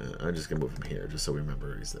 I'm just gonna move him here, just so we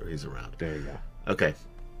remember he's there. He's around. There you go. Okay.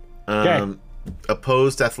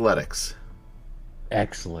 Opposed athletics.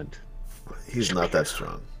 Excellent. He's not that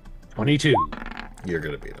strong. 22. You're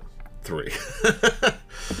gonna beat him. 3.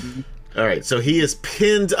 All right. So he is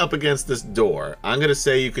pinned up against this door. I'm gonna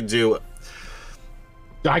say you could do.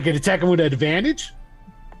 Do I get attack him with advantage?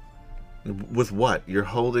 With what? You're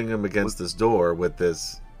holding him against this door with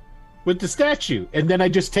this. With the statue, and then I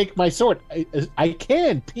just take my sword. I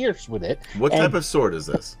can pierce with it. What type of sword is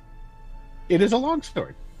this? It is a long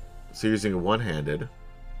sword. So you're using a one-handed.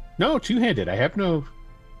 No, two-handed. I have no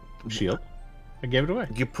shield. I gave it away.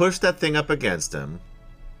 You push that thing up against him.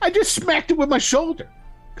 I just smacked it with my shoulder.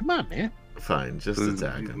 Come on, man. Fine, just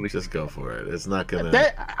attack him. Just go for it. It's not gonna.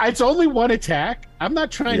 It's only one attack. I'm not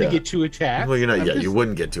trying to get 2 attacks. Well, you're not. You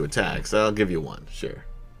wouldn't get 2 attacks. I'll give you 1. Sure.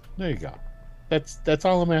 There you go. That's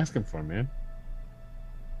all I'm asking for, man.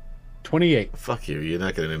 28. Fuck you. You're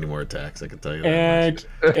not getting any more attacks. I can tell you that.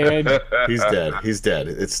 And he's dead. He's dead.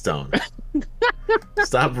 It's stone.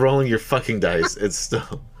 Stop rolling your fucking dice. It's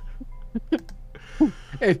stone.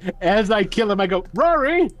 As I kill him, I go,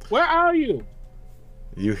 Rory, where are you?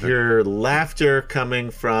 You hear laughter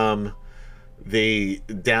coming from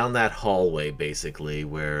down that hallway, basically,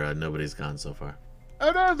 where nobody's gone so far.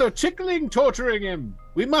 Oh no, they're tickling, torturing him.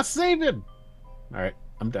 We must save him. All right,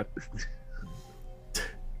 I'm done.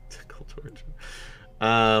 Tickle torture.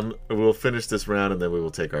 We'll finish this round and then we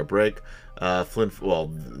will take our break.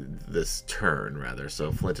 This turn rather.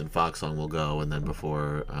 So Flint and Foxsong will go, and then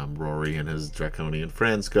before Rory and his draconian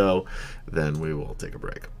friends go, then we will take a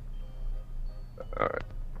break. All right.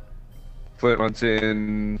 Flint runs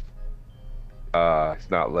in. He's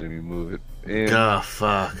not letting me move it in. Oh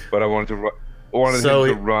fuck! But I wanted to run. Him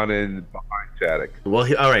to run in behind Chaddock. Well,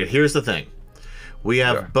 all right. Here's the thing. We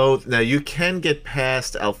have both. Now you can get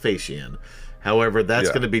past Alphasian. However, that's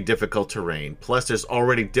going to be difficult terrain. Plus, there's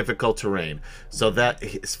already difficult terrain. So that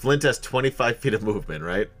Flint has 25 feet of movement,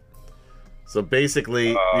 right? So basically,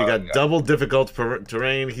 you got double difficult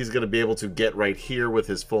terrain. He's going to be able to get right here with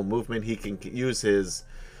his full movement. He can use his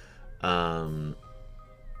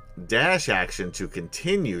dash action to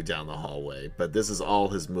continue down the hallway, but this is all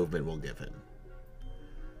his movement will give him,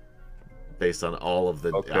 based on all of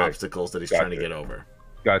the obstacles that he's trying to get over.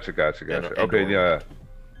 Gotcha. Okay, yeah.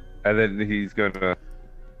 And then he's gonna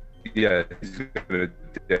dash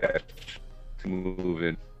to move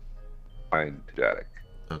in behind Chaddock.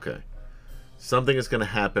 Okay. Something is going to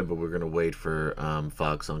happen, but we're going to wait for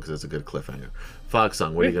Foxsong because it's a good cliffhanger.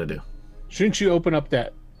 Foxsong, what are you going to do? Shouldn't you open up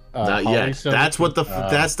that? Not yet. That's what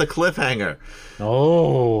that's the cliffhanger.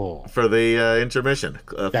 Oh, for the intermission.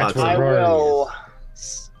 That's I will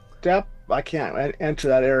step. I can't enter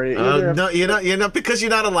that area. No, you're not because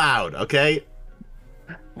you're not allowed. Okay.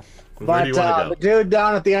 Where do you want to go? The dude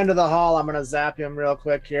down at the end of the hall, I'm going to zap him real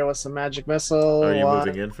quick here with some magic missile. Are you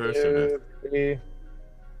moving in first or not? 3.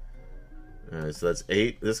 All right, so that's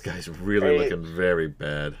 8. This guy's really looking very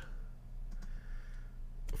bad.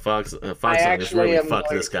 Foxsong has really fucked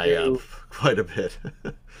this guy up quite a bit.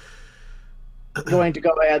 Going to go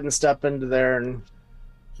ahead and step into there and.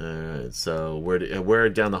 All right, so where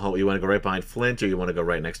down the hall? You want to go right behind Flint, or you want to go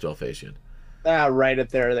right next to Alphasian? Right at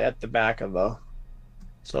there, at the back of the.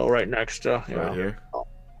 So right next to. Right here. Oh,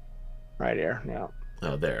 right here. Yeah.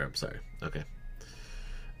 Oh, there. I'm sorry. Okay.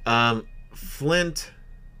 Flint,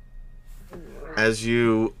 as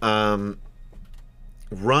you run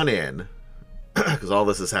in, because all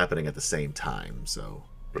this is happening at the same time, so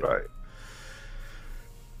right.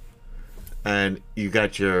 And you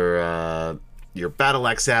got your battle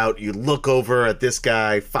axe out. You look over at this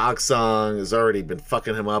guy. Foxsong has already been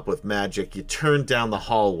fucking him up with magic. You turn down the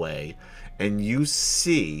hallway, and you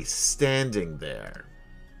see standing there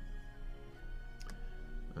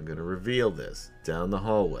I'm gonna reveal this down the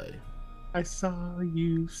hallway. I saw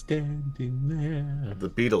you standing there. The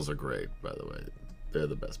Beatles are great, by the way. They're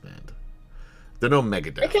the best band. They're no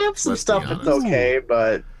Megadeth. They can have some let's be stuff that's honest. okay,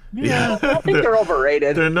 but Yeah, I think they're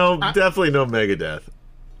overrated. They're definitely no Megadeth.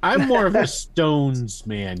 I'm more of a Stones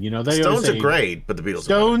man. You know, they always Stones are say, great, but the Beatles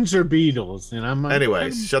Stones or Beatles, and I'm like,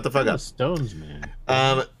 Anyways, shut the fuck I'm a up. Stones man.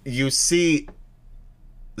 You see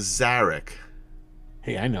Zarek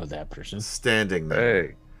Hey, I know that person. standing there,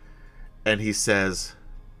 Hey, and he says,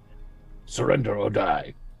 Surrender or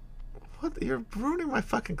die. "What? You're ruining my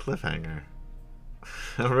fucking cliffhanger."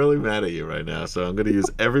 I'm really mad at you right now, so I'm going to use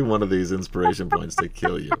every one of these inspiration points to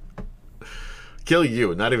kill you. Kill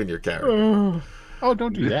you, not even your character. Oh,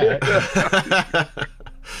 don't do that.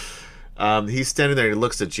 He's standing there, and he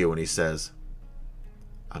looks at you, and he says,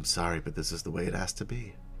 "I'm sorry, but this is the way it has to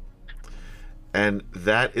be." And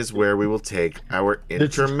that is where we will take our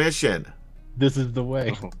intermission. This is the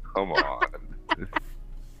way. oh, come on.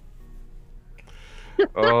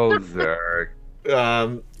 Oh, Zarek.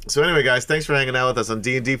 So anyway, guys, thanks for hanging out with us on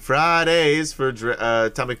D&D Fridays for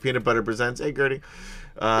Atomic Peanut Butter Presents. Hey, Gertie.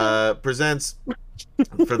 Presents,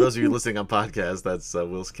 for those of you listening on podcast, that's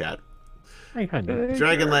Will's cat. Hey, honey.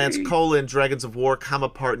 DragonLance, Dragons of War,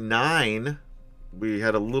 Part 9. We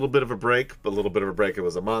had a little bit of a break, but a little bit of a break. It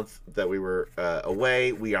was a month that we were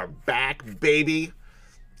away. We are back, baby.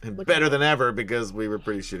 And better than ever because we were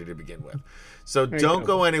pretty shitty to begin with. So don't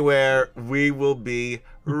go anywhere. We will be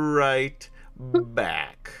right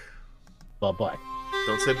back. Bye-bye.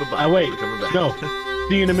 Don't say bye-bye. Oh, wait. We're coming back. No.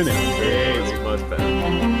 See you in a minute. It's much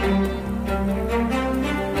better.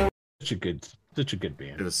 Such a good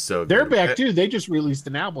band. It was so good. They're back too. They just released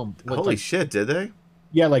an album. Holy shit, did they?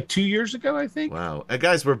 Yeah, like 2 years ago, I think. Wow. And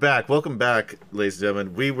guys, we're back. Welcome back, ladies and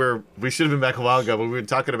gentlemen. We should have been back a while ago, but we were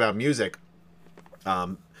talking about music.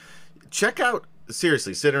 Check out,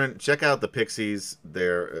 seriously, Ciderin, check out the Pixies.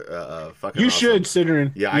 They're fucking You awesome. should,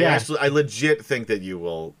 Ciderin. Yeah, I legit think that you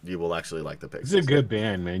will actually like the Pixies. It's a good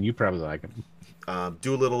band, man. You probably like them.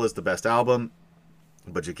 Doolittle is the best album,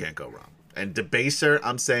 but you can't go wrong. And Debaser,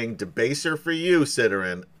 I'm saying Debaser for you,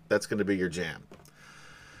 Ciderin. That's going to be your jam.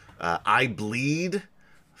 I Bleed,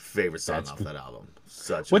 favorite song off that album.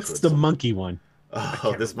 What's the monkey one?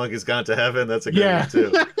 Oh, This Monkey's Gone to Heaven. That's a good one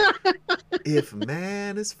too. If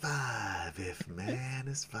man is 5, then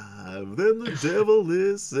the devil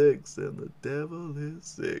is 6, and the devil is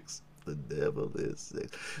 6. The devil is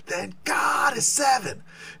 6. Then God is 7.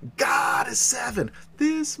 God is 7.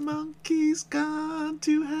 This monkey's gone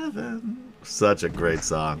to heaven. Such a great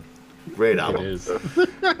song. Great album. It is. All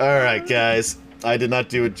right, guys. I did not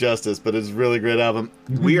do it justice, but it's a really great album.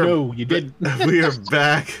 No, you didn't. We are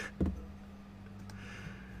back.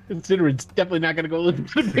 Consider it's definitely not going to go listen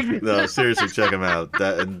to the big. No, seriously, check them out.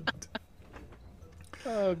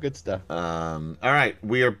 Oh, good stuff. All right,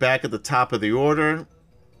 we are back at the top of the order.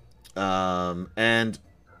 And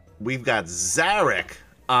we've got Zarek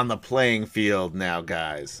on the playing field now,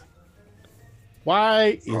 guys.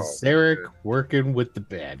 Why is Zarek working with the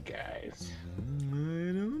bad guys?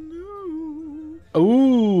 I don't know.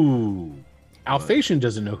 Ooh. Alphation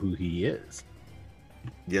doesn't know who he is.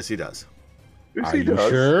 Yes, he does. Are you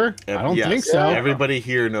sure? I don't think so. Everybody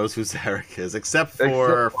here knows who Zarek is, except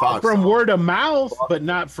for Fox. From word of mouth, but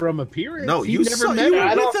not from appearance. No, He you never saw- met you him. were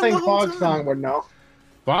I don't with him think the whole Fogsong time. would know.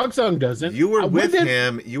 Fogsong doesn't. You were with When did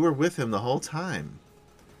him. You were with him the whole time.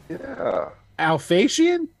 Yeah.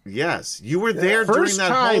 Alphation? Yes, you were there during First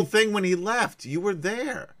that whole time- thing when he left. You were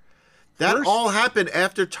there. That First- all happened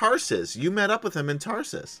after Tarsus. You met up with him in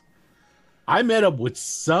Tarsus. I met up with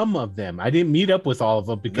some of them. I didn't meet up with all of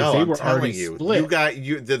them because No, they I'm were telling already you, split. you got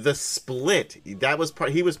the split. That was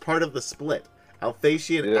part. He was part of the split.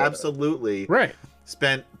 Alphation absolutely Right.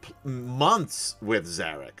 spent months with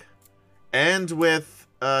Zarek and with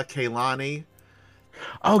Kaylani.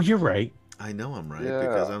 Oh, you're right. I know I'm right Yeah.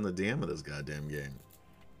 because I'm the DM of this goddamn game.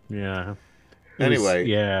 Yeah. Anyway,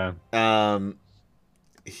 yeah.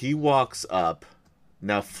 he walks up.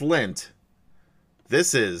 Now Flint,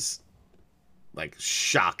 this is like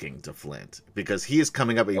shocking to Flint because he is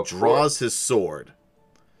coming up and he Of draws course. his sword.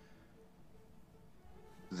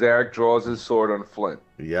 Zarek draws his sword on Flint.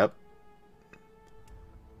 Yep.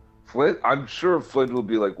 Flint, I'm sure Flint will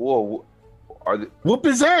be like, "Whoa, are they?" Whoop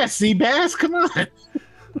his ass, Seabass. Come on.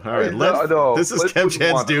 All right, No, this is Flint Kev wouldn't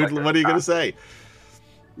Chance, want to, dude. like, What are you gonna say?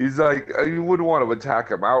 He's like, you wouldn't want to attack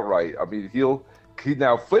him outright. I mean,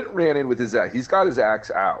 now Flint ran in with his axe. He's got his axe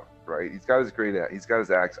out, right? He's got his great axe. He's got his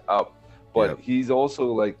axe up, but Yep. he's also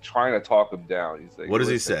like trying to talk him down. He's like, What does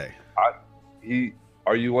he "Listen, say?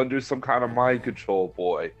 Are you under some kind of mind control,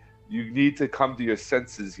 boy? You need to come to your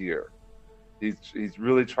senses here." he's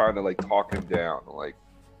really trying to like talk him down. Like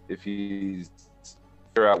if he's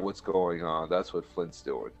figure out what's going on, that's what Flint's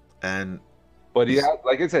doing. But he has,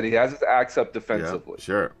 like I said, he has his axe up defensively. Yeah,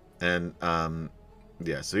 sure. And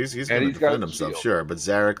yeah, so he's going to defend himself, sure. But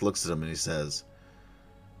Zarek looks at him and he says,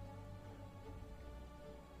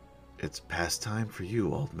 "It's past time for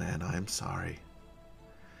you, old man. I am sorry."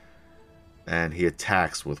 And he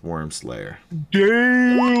attacks with Wormslayer.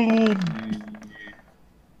 Damn!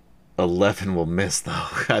 11 will miss, though.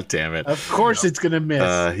 God damn it. Of course it's going to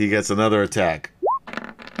miss. He gets another attack.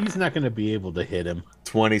 He's not going to be able to hit him.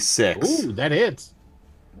 26. Ooh, that hits.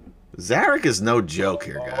 Zarek is no joke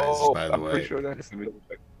here, guys, by the way. Pretty sure that is.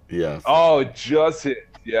 Yeah. Oh, it just hit.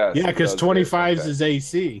 Yes. Yeah, because 25 is his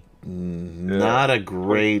AC. Not a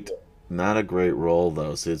great roll,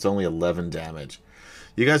 though. So it's only 11 damage.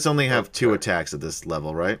 You guys only have 2 attacks at this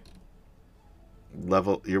level, right?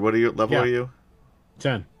 What are you? Level are you?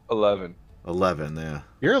 10. 11. 11, yeah.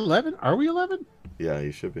 You're 11? Are we 11? Yeah,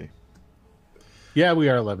 you should be. Yeah, we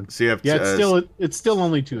are 11. So you have it's still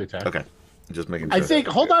only 2 attacks. Okay. Just making sure. I think,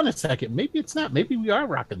 hold on a second. Maybe it's not. Maybe we are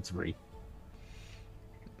rocking 3.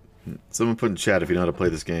 Someone put in chat if you know how to play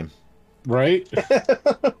this game. Right?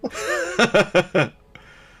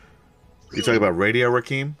 You talking about Radio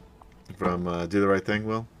Rakim from Do the Right Thing,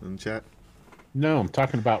 Will, in the chat? No, I'm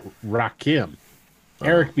talking about Rakim.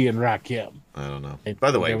 Eric being Rakim. I don't know.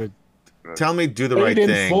 By the way, tell me Do the Right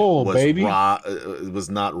Thing was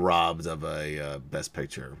not robbed of a Best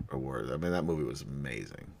Picture award. I mean, that movie was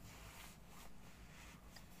amazing.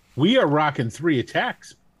 We are rocking 3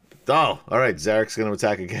 attacks. Oh, all right. Zarek's going to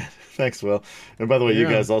attack again. Thanks, Will. And by the way, you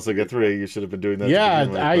guys also get 3. You should have been doing that.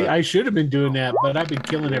 Yeah, I should have been doing that, but I've been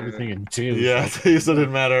killing everything in 2. Yeah, so it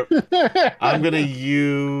didn't matter. I'm not going to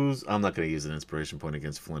use an inspiration point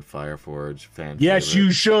against Flint Fireforge. Yes, favorite.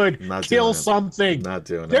 you should. Not kill something. Not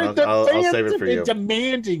doing it. I'll save it for you.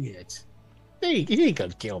 Demanding it. He ain't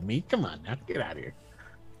going to kill me. Come on now. Get out of here.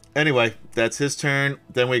 Anyway, that's his turn.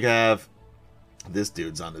 Then we have... This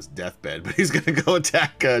dude's on his deathbed, but he's going to go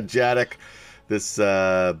attack Jadek, this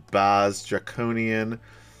Baz Draconian.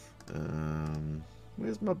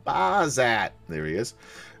 Where's my Baz at? There he is.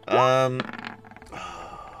 20.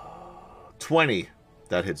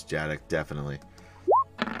 That hits Jadek, definitely.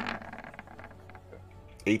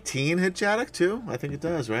 18 hit Jadek, too? I think it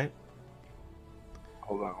does, right?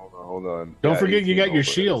 Hold on. Don't forget you got your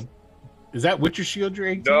shield. Is that with your shield, your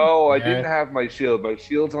 18? No, I didn't have my shield. My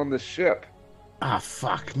shield's on the ship. Ah,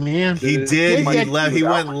 fuck, man. He did. He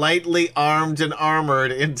went lightly armed and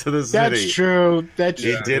armored into the city. That's true.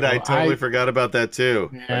 He did. I totally forgot about that too.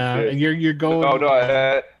 Yeah, you're going.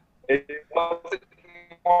 No. It wasn't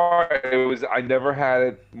marked. It was. I never had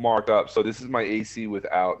it marked up. So this is my AC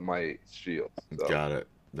without my shield. So got it.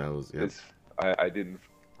 That was. Yep. I didn't.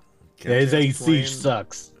 His AC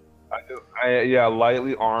sucks. Yeah,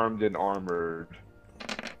 lightly armed and armored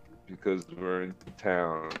because we're in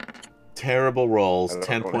town. Terrible rolls,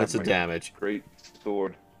 10 points of damage. Great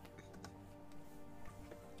sword.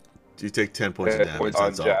 Do you take 10 points of damage?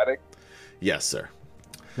 On Jadek? Yes, sir.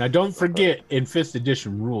 Now, don't forget, in 5th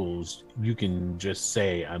edition rules, you can just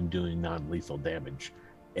say, I'm doing non-lethal damage,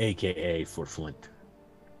 a.k.a. for Flint.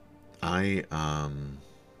 Right.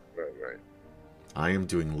 I am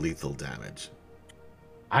doing lethal damage.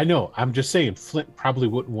 I know. I'm just saying Flint probably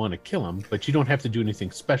wouldn't want to kill him, but you don't have to do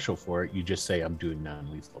anything special for it. You just say, I'm doing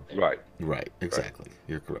non-lethal damage. Right. Exactly. Right.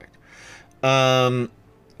 You're correct.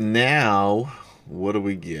 Now, what do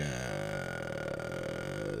we get?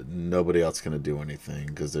 Nobody else going to do anything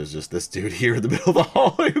because there's just this dude here in the middle of the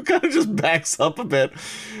hallway who kind of just backs up a bit.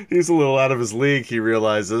 He's a little out of his league, he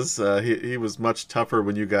realizes. He was much tougher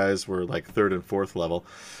when you guys were like 3rd and 4th level.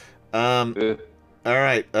 All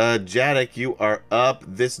right, Jadek, you are up.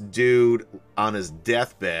 This dude on his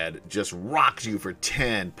deathbed just rocks you for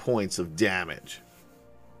 10 points of damage.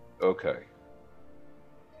 Okay.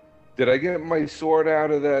 Did I get my sword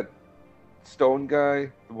out of that stone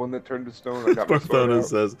guy? The one that turned to stone? I got my sword out.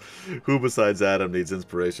 Says, who besides Adam needs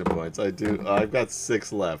inspiration points? I do. I've got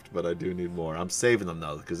 6 left, but I do need more. I'm saving them,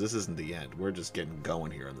 though, because this isn't the end. We're just getting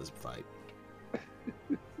going here in this fight.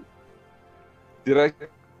 Did I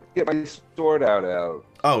get my sword out?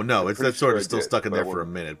 Oh no, that sword is still stuck in there for a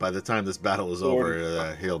minute. By the time this battle is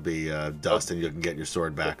over, he'll be dust, and you can get your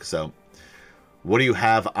sword back. So, what do you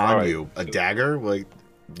have on you? A dagger? Like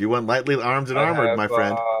you went lightly armed and armored, my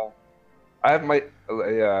friend. I have my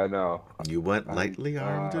I know. You went lightly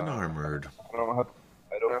armed and armored. I don't have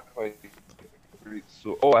my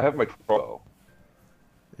sword. Oh, I have my crossbow.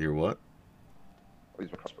 Your what? I'll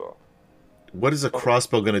use my crossbow. What is a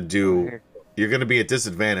crossbow gonna do You're going to be at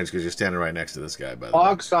disadvantage because you're standing right next to this guy, by the way.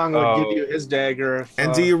 Hogsong would give you his dagger. If,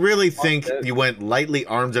 And do you really think you went lightly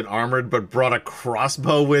armed and armored but brought a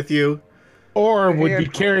crossbow with you? Or would be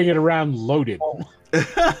carrying it around loaded.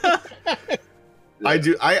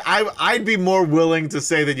 I'd be more willing to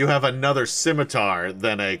say that you have another scimitar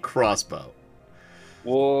than a crossbow.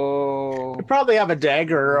 Whoa. You probably have a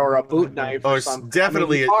dagger or a boot knife or something.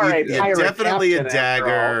 Definitely, definitely a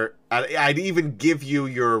dagger. After I'd even give you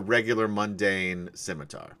your regular mundane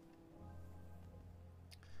scimitar.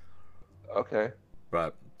 Okay.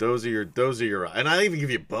 But those are your, and I'll even give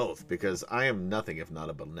you both because I am nothing if not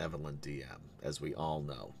a benevolent DM, as we all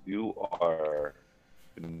know. You are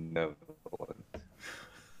benevolent.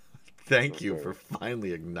 Thank you for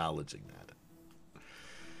finally acknowledging that.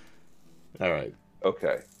 All right.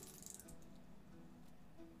 Okay.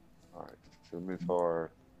 All right.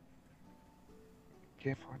 Scimitar.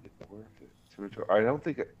 Can't find it. Where is it? Scimitar. I don't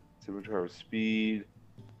think scimitar of speed.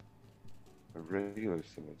 A regular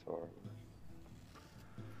scimitar.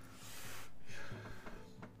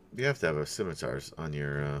 You have to have a scimitars on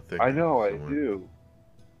your thing. I know, somewhere.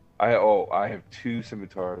 I do. I have 2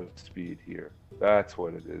 scimitars of speed here. That's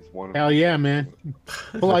what it is. One. Hell yeah, man.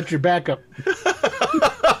 Pull out your backup.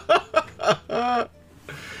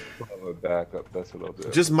 Backup. That's what I'll do.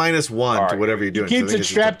 Just -1 to whatever you're doing. He keeps it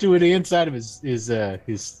strapped to the inside of his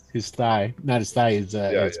thigh. Not his thigh,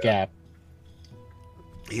 his cap.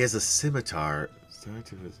 He has a scimitar.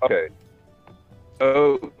 Okay.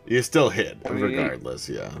 Oh, You're still hit, 28. regardless.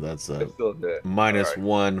 Yeah, that's still hit.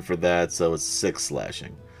 -1 for that, so it's 6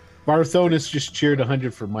 slashing. Barthonis just cheered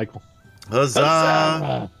 100 for Michael.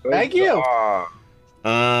 Huzzah! Thank you.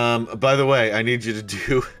 By the way, I need you to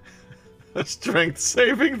do a strength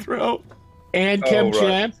saving throw. And Kim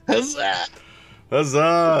Chan. Huzzah!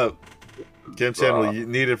 Huzzah! Kim Chan will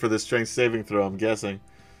need it for the strength saving throw, I'm guessing.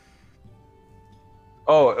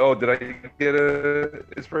 Oh, did I get a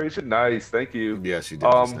inspiration? Nice, thank you. Yes, you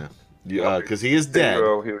did just now. Because he is dead,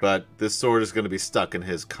 but this sword is going to be stuck in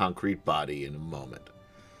his concrete body in a moment.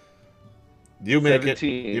 You make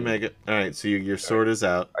 17. it. You make it. All right, so your sword is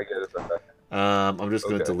out. I get it back. I'm just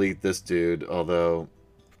going to delete this dude, although...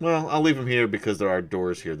 Well, I'll leave him here because there are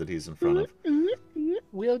doors here that he's in front of.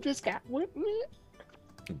 Will just got whipped.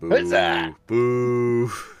 Boo. Huzzah!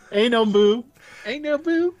 Boo. Ain't no boo. Ain't no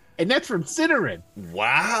boo. And that's from Cinnamon.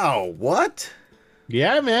 Wow. What?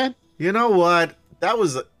 Yeah, man. You know what? That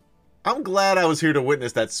was... I'm glad I was here to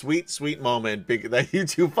witness that sweet, sweet moment that you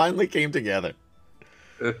two finally came together.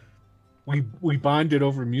 We bonded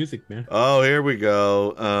over music, man. Oh, here we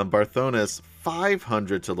go. Barthonis,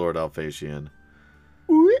 500 to Lord Alphasian.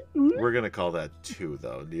 We're going to call that 2,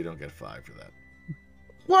 though. You don't get 5 for that.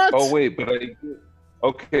 What? Oh, wait, but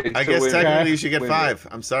okay. I guess technically you should get 5.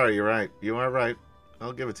 I'm sorry, you're right. You are right.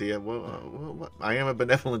 I'll give it to you. Well, I am a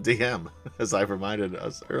benevolent DM, as I reminded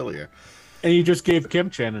us earlier. And you just gave Kim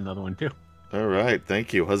Chan another one, too. All right,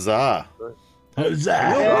 thank you. Huzzah.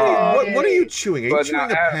 Huzzah. What are you chewing? Are you chewing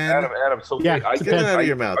a pen? Adam, so Yeah, I it's a Get pen. it out of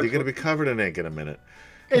your mouth. You're going to be covered in ink in a minute.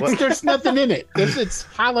 There's nothing in it. It's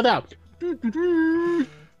hollowed out.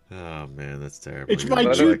 Oh, man, that's terrible. It's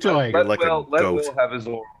my chew toy. Let like a Will goat. have his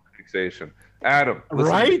own fixation. Adam,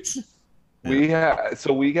 listen to me. Right?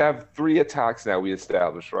 We have 3 attacks now we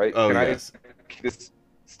established, right? Oh, Can yes. I kick this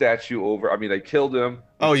statue over? I mean, I killed him.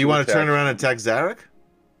 Oh, you want to turn attack. around and attack Zarek?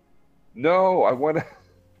 No, I want to.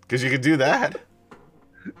 Because you could do that.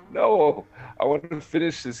 No, I want to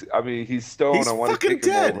finish this. I mean, he's stone. He's I want to fucking kick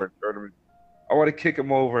him dead. over and turn him. I want to kick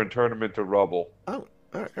him over and turn him into rubble. Oh,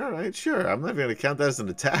 all right, sure. I'm not going to count that as an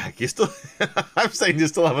attack. You still, I'm saying you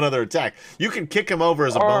still have another attack. You can kick him over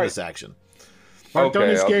as a bonus action.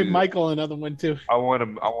 Barthonis I'll gave do that. Michael another one, too. I want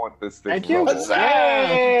him. I want this thing. Thank you. rubble.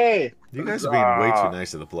 Yay! You guys are being way too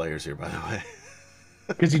nice to the players here, by the way.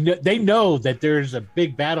 Because they know that there's a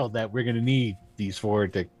big battle that we're going to need these for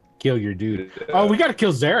to kill your dude. Oh, we got to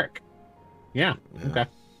kill Zarek. Yeah. Okay.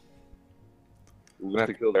 We're gonna have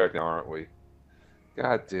to kill Derek now, aren't we?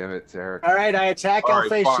 God damn it, Derek. All right, I attack All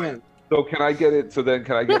right, Alphasian. fine. So can I get it? So then,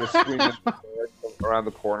 can I get a screen around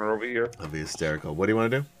the corner over here? That'll be hysterical. What do you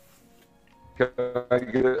want to do? Can I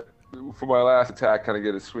get it for my last attack? Can I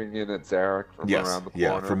get a swing in at Zarek from around the corner?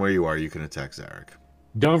 Yeah, from where you are, you can attack Zarek.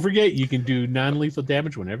 Don't forget, you can do non-lethal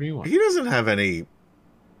damage whenever you want. He doesn't have any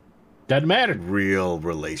Doesn't matter. real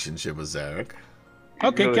relationship with Zarek.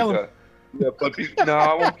 Okay, Really kill him. does. Yeah, but no,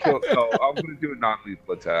 I won't kill. No, I'm gonna do a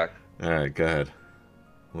non-lethal attack. All right, go ahead.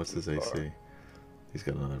 What's his AC? He's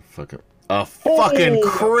got another fucking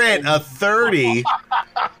crit, a 30. There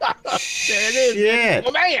it is. Shit.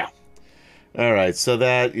 Oh, bam! All right, so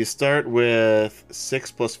that you start with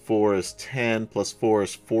 6 plus 4 is 10, plus 4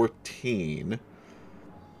 is 14.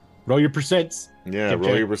 Roll your percents. Yeah, Okay.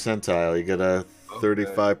 roll your percentile. You get a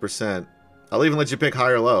 35%. I'll even let you pick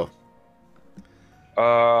high or low.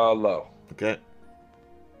 Low. Okay.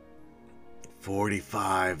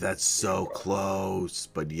 45. That's so close,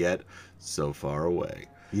 but yet so far away.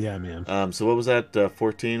 Yeah, man. So what was that?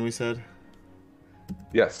 14 we said?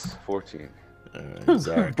 Yes, 14. All right,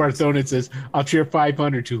 Zarek. Barthona says, I'll cheer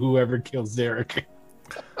 500 to whoever kills Zarek.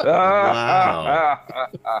 Wow.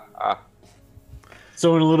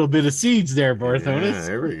 Sowing a little bit of seeds there, Barthona. Yeah,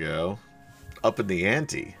 there we go. Up in the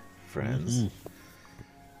ante, friends.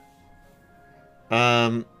 Look at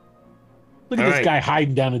All this right. guy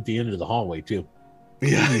hiding down at the end of the hallway, too.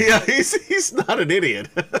 Yeah, he's not an idiot.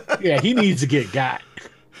 Yeah, he needs to get got.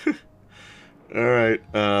 All right.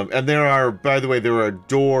 And there are, by the way, there are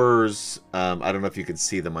doors. I don't know if you can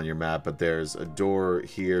see them on your map, but there's a door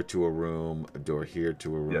here to a room, a door here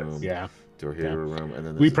to a room, Yeah. door here to a room, and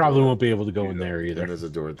then We there's a probably door, won't be able to go in there either. and there's a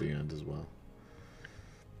door at the end as well.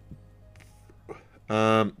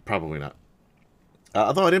 Probably not.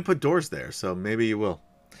 Although I didn't put doors there, so maybe you will.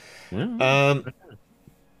 Yeah.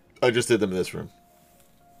 I just did them in this room.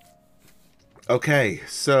 Okay,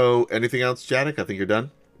 so anything else, Jadek? I think you're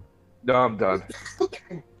done. No, I'm done.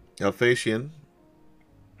 Alphasian.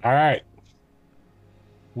 All right.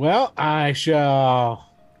 Well, I shall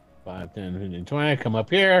 5, 10, 15, 20. Come up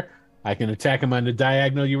here. I can attack him on the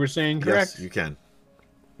diagonal you were saying, correct? Yes, you can.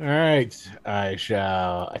 All right. I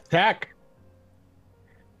shall attack.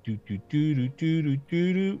 Where's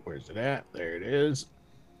it at? There it is.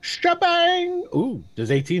 Shabang! Ooh, does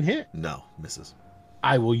 18 hit? No, misses.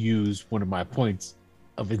 I will use one of my points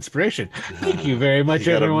of inspiration. Thank you very much, You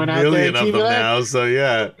got everyone a out there. million of Team them Elect. now, so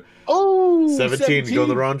yeah. Oh, 17, go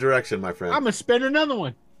the wrong direction, my friend. I'm gonna spend another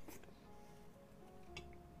one.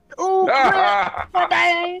 Oh,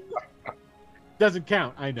 bang! Doesn't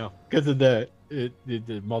count. I know because of the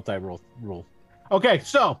multi-roll rule. Okay,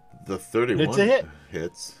 so The 31 It's a hit.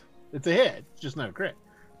 hits. it's a hit. It's just not a crit.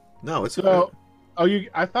 No, it's a So, crit.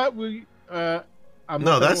 I thought we. No,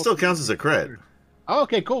 that still counts as a crit. Oh,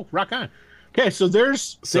 okay, cool. Rock on. Okay, so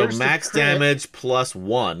there's So the max crit. damage plus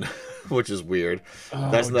 1, which is weird.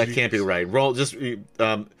 Oh, That can't be geez. right. Roll just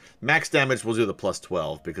max damage. We'll do the plus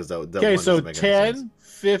 12 because that Okay, one so doesn't make any sense. 10,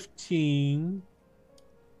 15.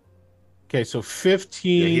 Okay, so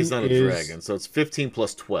 15 Yeah, he's not a is dragon, so it's 15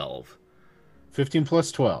 plus 12. 15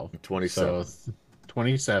 plus 12. 27. So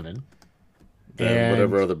 27. Then and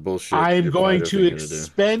whatever other bullshit. I'm your going fighter to thing you're gonna do.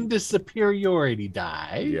 expend a superiority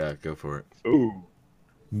die Yeah, go for it. Ooh.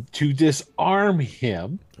 to disarm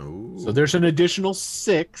him. Ooh. So there's an additional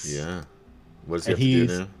 6. Yeah. What does he And have to do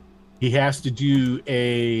he's- now? He has to do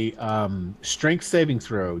a strength saving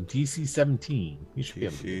throw, DC 17. He should be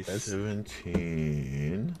able to DC get this.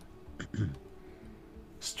 17.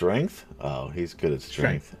 Strength? Oh, he's good at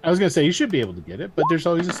strength. I was going to say, you should be able to get it, but there's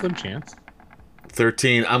always a slim chance.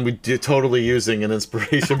 13. I'm totally using an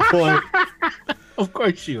inspiration point. Of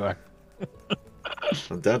course you are.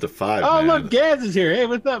 I'm down to 5. Oh, man. look, Gaz is here. Hey,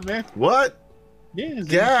 what's up, man? What? Gaz.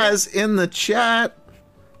 Gaz in the chat.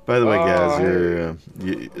 By the way, Gaz, hey. your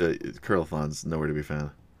Curlathon's nowhere to be found.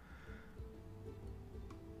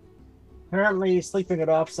 Apparently sleeping it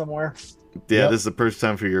off somewhere. Yeah, Yep. this is the first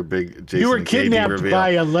time for your big Jason You were Cady kidnapped reveal. by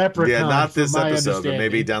a leprechaun. Yeah, not from this my episode, but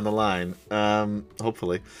maybe understanding. down the line.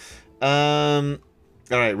 Hopefully. All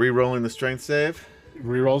right, re-rolling the strength save.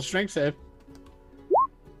 Reroll strength save.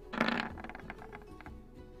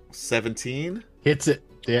 17. Hits it.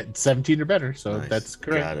 Yeah, 17 or better, so Nice. that's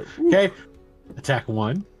correct. Got it. Okay. Attack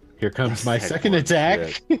 1. Here comes my second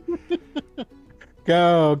attack.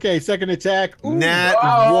 Go. Okay, second attack. Ooh, Nat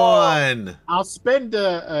Oh! 1. I'll spend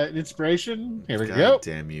an inspiration. Here we God go.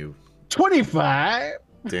 damn you. 25.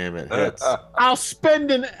 Damn it. Hits. I'll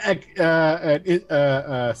spend an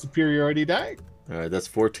superiority die. All right, that's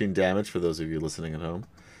 14 damage for those of you listening at home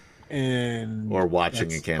And or watching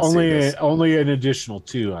and that's can't see this. only an additional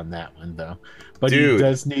 2 on that one though. But Dude.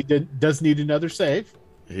 he does need another save.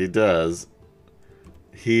 He does.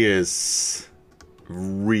 He is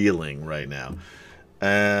reeling right now.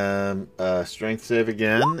 Strength save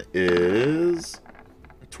again is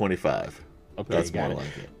 25. Okay, That's got more it.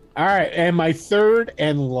 like it. All right, and my third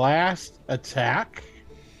and last attack,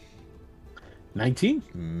 19.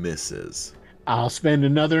 Misses. I'll spend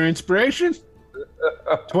another inspiration.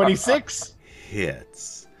 26.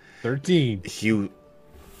 Hits. 13. You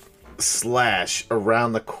slash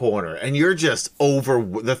around the corner, and you're just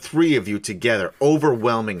the three of you together,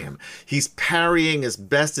 overwhelming him. He's parrying as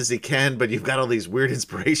best as he can, but you've got all these weird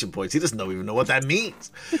inspiration points. He doesn't even know what that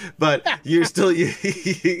means. But you're still,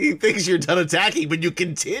 he thinks you're done attacking, but you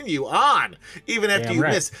continue on. Even after you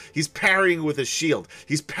miss, he's parrying with his shield.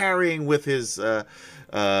 He's parrying with his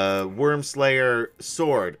Wormslayer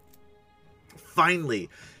sword. Finally,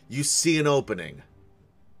 you see an opening.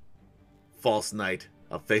 False Knight.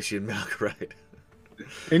 Alphasian Malkorite.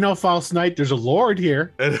 Ain't no false knight. There's a lord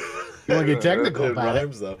here. You want to get technical about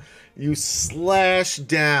rhymes, though. You slash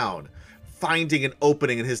down, finding an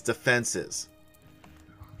opening in his defenses.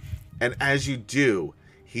 And as you do,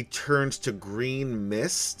 he turns to green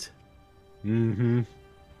mist. Mm-hmm.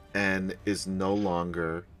 And is no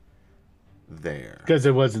longer there. Because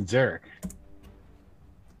it wasn't Zarek.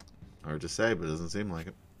 Hard to say, but it doesn't seem like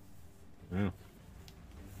it. Yeah.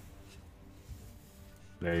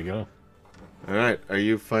 There you go. All right, are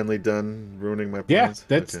you finally done ruining my plans?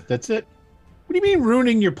 Yeah, that's it. What do you mean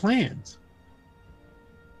ruining your plans?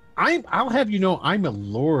 I'll have you know I'm a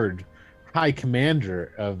Lord High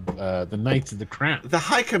Commander of the Knights of the Crown. The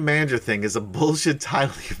High Commander thing is a bullshit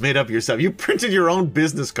title you've made up yourself. You printed your own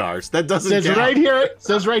business cards. That doesn't count.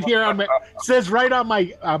 Says right here on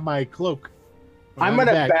my cloak. I'm an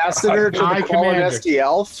ambassador to the Colonesti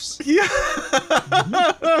Elves. Yeah.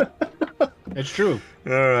 It's true.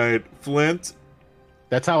 All right, Flint.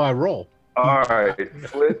 That's how I roll. All right,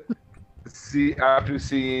 Flint. After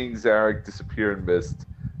seeing Zarek disappear in mist,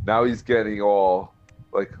 now he's getting all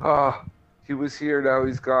like, he was here, now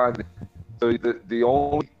he's gone. So the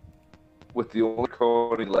only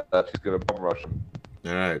Coney left, he's gonna bum rush him.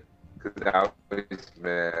 All right. Because now he's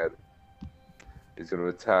mad. He's gonna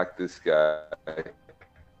attack this guy.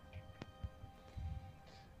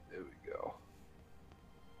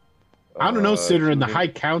 I don't know, Siddur, and the High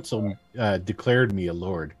Council declared me a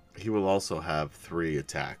lord. He will also have 3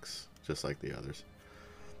 attacks, just like the others.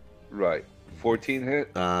 Right. 14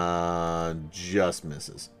 hit? Just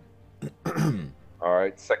misses. All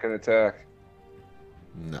right, second attack.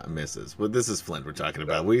 No, misses. Well, this is Flint we're talking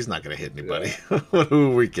about. He's not going to hit anybody. Yeah.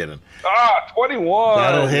 Who are we kidding? 21!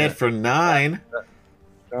 That'll hit for 9.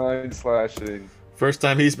 9 slashing. First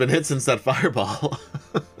time he's been hit since that fireball.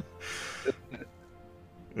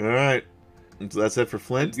 All right. So that's it for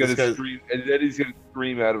Flint. He's gonna scream, and then he's going to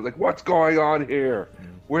scream at him, like, what's going on here?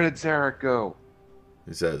 Where did Zarek go?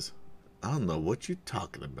 He says, I don't know what you're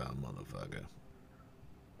talking about, motherfucker.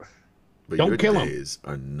 But don't your kill him. days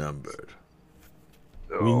are numbered.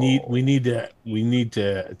 We need to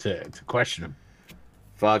question him.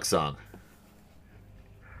 Fox song.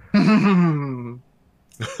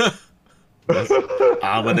 That's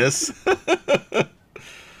ominous.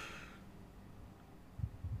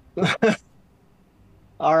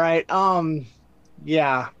 All right.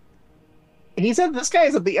 Yeah. He said this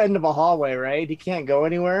guy's at the end of a hallway, right? He can't go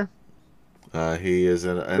anywhere. He is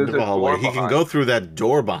at the end of a hallway. He can go through that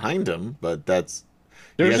door behind him, but that's...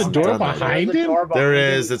 There's a door behind him? There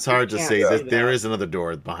is. It's hard to see. There is another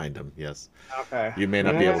door behind him, yes. Okay. You may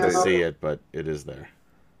not be able to see it, but it is there.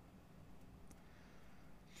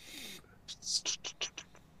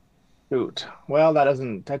 Shoot. Well,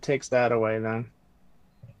 that takes that away then.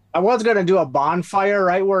 I was going to do a bonfire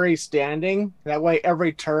right where he's standing. That way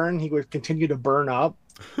every turn he would continue to burn up.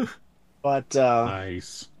 But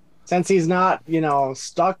nice. Since he's not,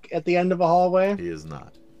 stuck at the end of a hallway. He is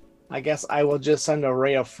not. I guess I will just send a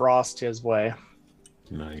ray of frost his way.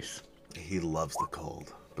 Nice. He loves the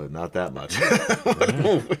cold, but not that much.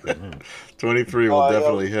 23 will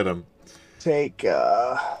definitely hit him. Take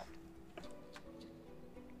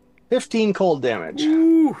 15 cold damage.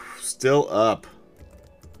 Ooh, still up.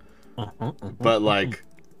 But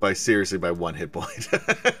by 1 hit point.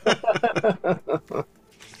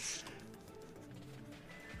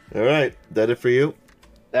 All right, that it for you?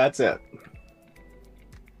 That's it.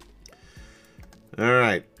 All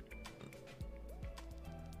right.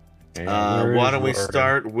 Why don't we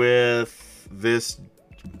start with this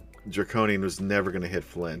Draconian who's never going to hit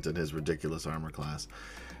Flint in his ridiculous armor class.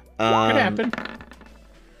 What could happen?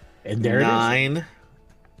 And there 9. It is.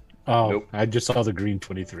 Oh, nope. I just saw the green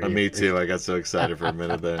 23. Me too. I got so excited for a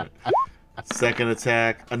minute there. Second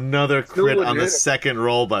attack. Another crit on the second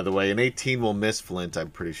roll, by the way. An 18 will miss Flint,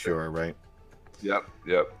 I'm pretty sure, right? Yep.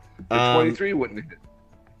 The 23 wouldn't hit.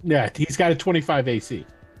 Yeah, he's got a 25 AC.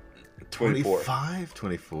 25?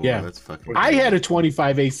 24. Yeah. That's fucking I had a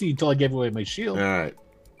 25 AC until I gave away my shield. All right.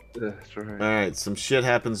 That's right. All right, some shit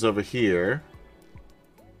happens over here.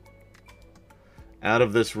 Out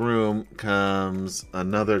of this room comes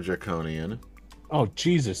another Draconian. Oh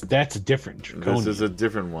Jesus, that's a different draconian. This is a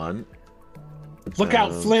different one. Look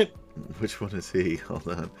out, Flint! Which one is he? Hold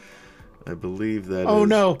on. I believe that. Oh is...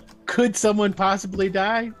 no! Could someone possibly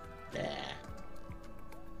die?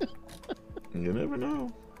 You never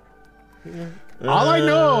know. All I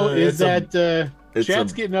know is it's that it's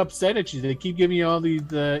Chad's a- getting upset at you. They keep giving you all these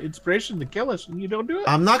inspiration to kill us, and you don't do it.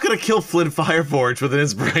 I'm not gonna kill Flint Fireforge with an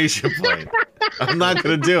inspiration point. I'm not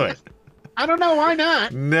gonna do it. I don't know why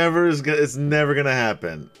not. It's never gonna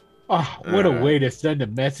happen. Oh, what a Alright. way to send a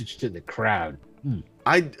message to the crowd.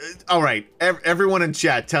 All right. Everyone in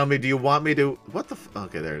chat, tell me. Do you want me to? What the?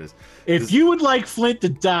 Okay, there it is. If you would like Flint to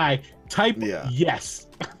die, type Yeah. yes,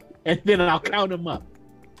 and then I'll count him up.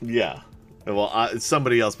 Yeah. Well,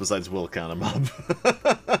 somebody else besides Will count him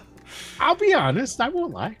up. I'll be honest. I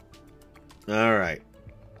won't lie. All right.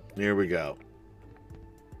 Here we go.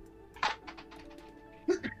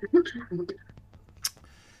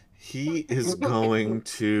 He is going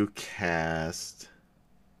to cast.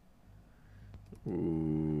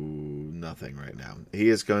 Ooh, nothing right now. He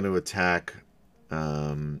is going to attack.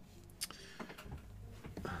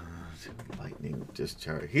 Lightning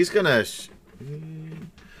discharge. He's gonna.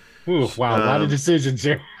 Ooh, wow, a lot of decisions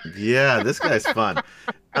here. Yeah, this guy's fun.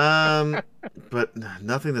 But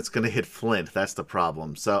nothing that's gonna hit Flint. That's the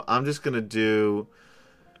problem. So I'm just gonna do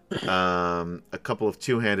a couple of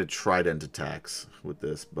two-handed trident attacks with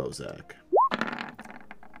this Bozak.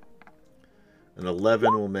 An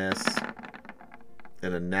 11 will miss,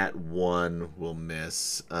 and a nat 1 will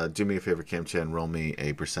miss. Do me a favor, Cam Chan, roll me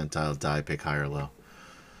a percentile die, pick high or low.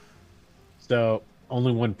 So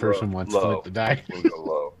only one person wants Low. Flint to die. We'll go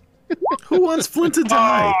low. Who wants Flint to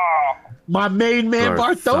die? My main man,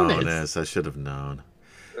 Barthones. I should have known.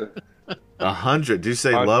 100. Do you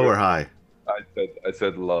say 100. low or high? I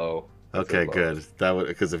said low. I said Okay, low. good. That would,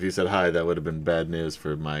 because if you said high, that would have been bad news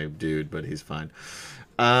for my dude, but he's fine.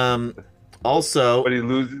 Also, But he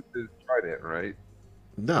loses his trident, right?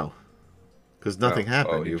 no, because nothing No.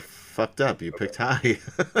 happened. Oh, You fucked up. You picked high.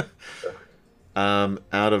 Out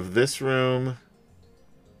of this room,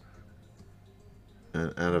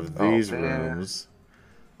 and out of these man. rooms,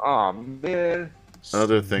 Oh man.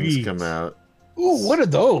 other things Sweet. come out. Ooh, what are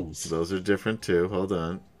those? Those are different too. Hold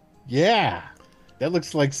on. Yeah, that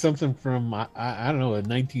looks like something from I don't know, a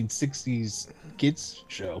 1960s kids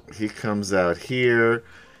show. He comes out here.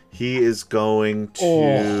 He is going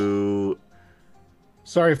to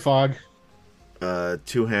Sorry, Fog.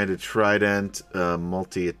 two-handed trident,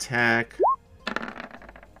 multi-attack.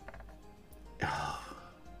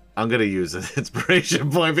 I'm gonna use an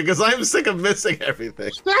inspiration point because I'm sick of missing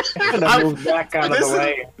everything. I'm gonna move back out of the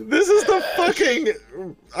way. This is the fucking.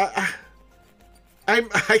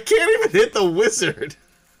 I can't even hit the wizard.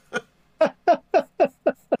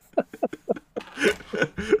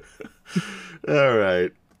 All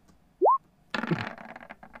right.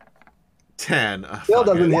 10. Oh, Still fuck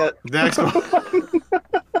doesn't it. hit. Next one.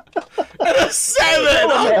 And a 7.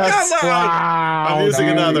 Oh, Yes. come on. Wow. I'm using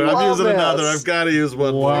another. I'm Love using this. another. I've got to use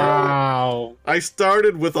one more. Wow. I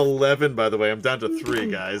started with 11, by the way. I'm down to 3,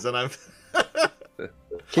 guys, and I'm.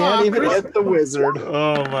 Can't even Chris- hit the wizard.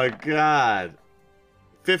 Oh my god.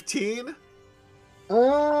 15?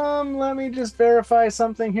 Let me just verify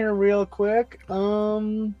something here real quick. I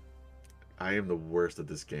am the worst at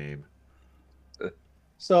this game.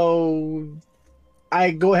 So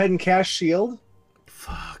I go ahead and cast shield.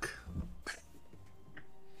 Fuck.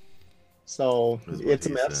 So Is what it's a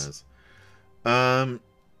he miss. says.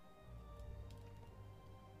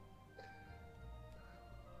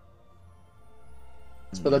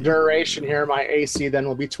 For the duration here, my AC then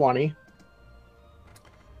will be 20.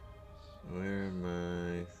 Where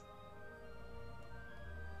am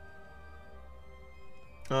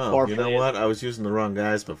I? Oh, Or you know for- what? I was using the wrong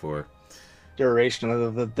guys before. Duration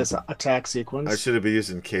of this attack sequence. I should have been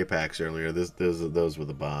using K-Pax earlier. Those were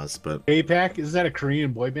the boss, but APAC, is that a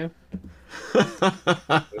Korean boy band?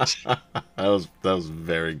 that was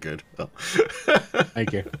very good.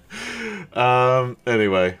 Thank you.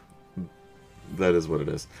 Anyway, that is what it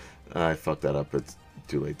is. I fucked that up. It's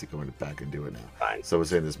too late to go back and do it now. Fine. So we're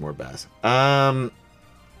saying there's more bass. All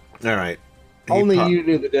right. Only pop- you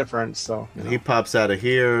do the difference. So He pops out of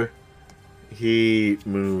here. He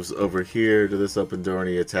moves over here to this open door and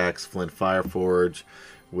he attacks Flint Fireforge,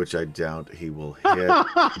 which I doubt he will hit.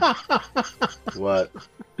 What?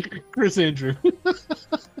 Chris Andrew.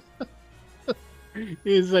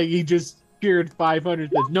 He's like, he just cured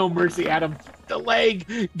 500. Says, no mercy, Adam. The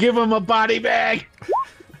leg. Give him a body bag.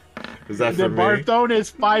 Is that The for me? Barthone is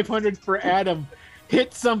 500 for Adam.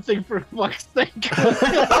 Hit something for fuck's sake.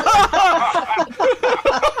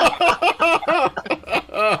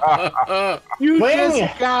 You Swing.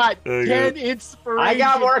 just got Okay. 10 inspiration. I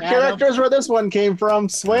got more Adam. characters where this one came from.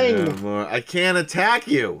 Swing. Yeah, more. I can't attack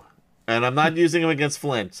you. And I'm not using him against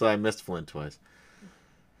Flint, so I missed Flint twice.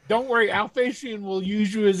 Don't worry, Alphasian will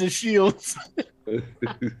use you as a shield. All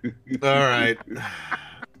right.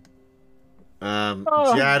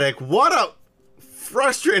 Oh. Jadek, what a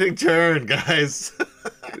frustrating turn, guys.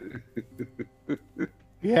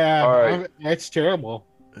 Yeah, All right. that's terrible.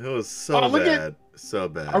 It was so Oh, look at- bad. So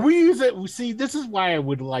bad. Are we using? See, this is why I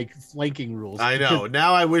would like flanking rules. I know.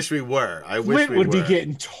 Now I wish we were. I wish Flint we would were. be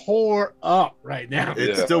getting tore up right now. It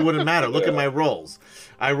Yeah. still wouldn't matter. Look at Yeah. my rolls.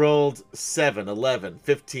 I rolled 7, 11,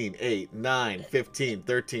 15, 8, 9, 15,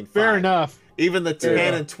 13, 5. Fair enough. Even the 10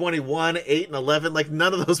 Yeah. and 21, 8 and 11, like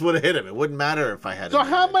none of those would have hit him. It wouldn't matter if I had So it.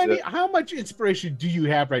 how much inspiration do you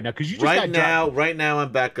have right now? Because you just Right got now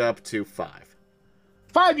I'm back up to 5.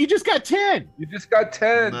 5. You just got 10. You just got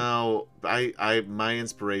 10. No, my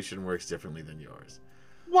inspiration works differently than yours.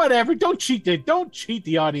 Whatever. Don't cheat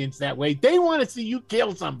the audience that way. They want to see you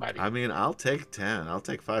kill somebody. I mean, I'll take 10. I'll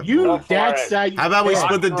take 5 You more. for that's it. How about we yeah.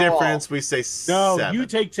 split the Rock and roll. difference? We say No, 7. you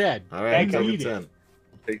take 10. All right, You I'll need take it. 10.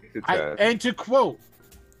 Take the 10. And to quote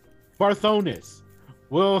Barthonis,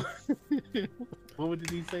 well, what did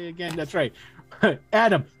he say again? That's right.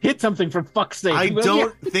 Adam, hit something for fuck's sake. I Will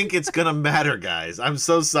don't think it's gonna matter, guys. I'm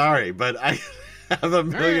so sorry, but I have a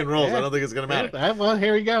million rolls. yeah. I don't think it's gonna matter. Yeah, well,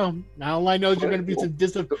 here we go. Now all I know is you're going to be some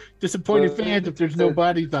disappointed fans if there's no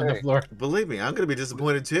bodies on the floor. Believe me, I'm gonna be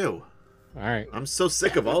disappointed too. All right. I'm so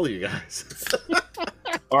sick of all of you guys.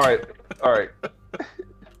 All right.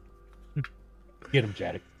 Get him,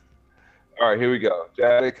 Jadek. All right, here we go.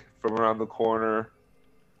 Jadek from around the corner.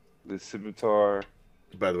 The scimitar.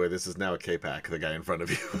 By the way, this is now a K-Pack, the guy in front of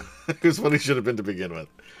you. Who's what he should have been to begin with.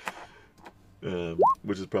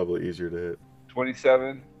 Which is probably easier to hit.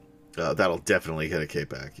 27. That'll definitely hit a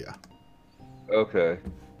K-Pack, yeah. Okay.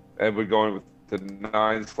 And we're going with the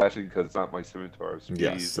 9 slashing because it's not my scimitar. Speed.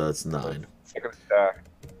 Yes, so that's 9. Second attack.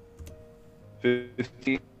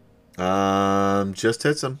 15. Just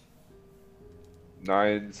hits him.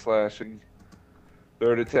 9 slashing.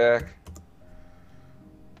 Third attack.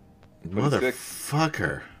 26.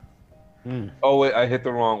 Motherfucker. Oh, wait, I hit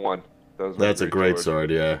the wrong one. That was my That's a great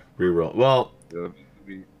sword, yeah. Reroll. Well, Yeah,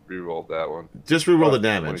 we re-rolled that one. just reroll the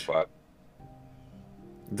damage. 25.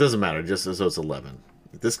 It doesn't matter, just so it's 11.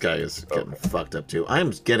 This guy is getting fucked up too. I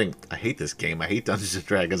hate this game. I hate Dungeons and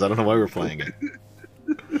Dragons. I don't know why we're playing it.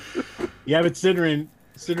 Yeah, but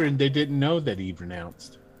considering they didn't know that he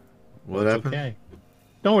renounced. What It's happened? okay.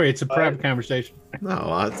 Don't worry, it's a private conversation.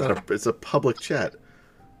 No, it's not it's a public chat.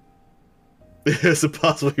 Is it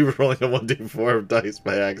possible you were rolling a 1d4 dice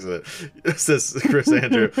by accident? Says Chris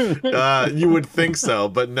Andrew. You would think so,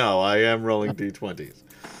 but no, I am rolling d20s.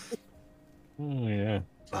 Oh, yeah.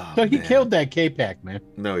 Oh, So he man. killed that K-Pack, man.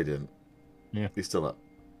 No, he didn't. Yeah. He's still up.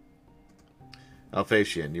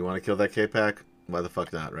 Alphasian, you want to kill that K-Pack? Why the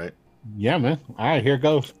fuck not, right? Yeah, man. All right, here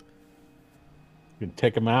goes. Gonna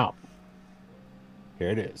take him out. Here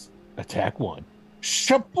it is. Attack 1.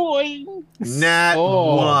 Shaboing! Nat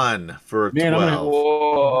Oh. 1 for a Man, 12.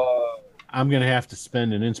 Whoa. I'm gonna have to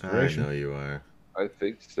spend an I inspiration. know you are. I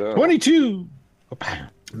think so. 22.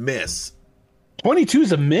 Miss. 22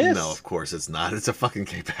 is a miss. No, of course it's not. It's a fucking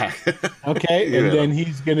K-Pack. Okay, Yeah. and then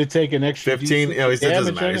he's gonna take an extra 15. D6 No, it doesn't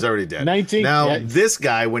damage matter. on He's it. already dead. 19. Now, yeah. this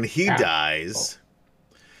guy, when he Ow. dies,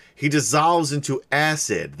 he dissolves into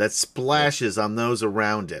acid that splashes on those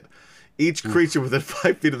around it. Each creature within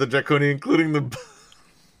 5 feet of the draconian, including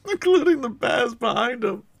the bass behind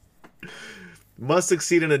him, must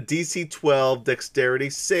succeed in a DC 12 dexterity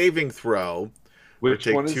saving throw or Which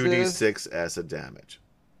take one is this? 2d6 acid damage.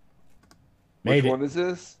 Made Which it. one is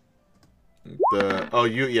this?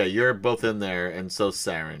 You're both in there, and so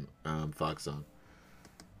Saren, Foxzone.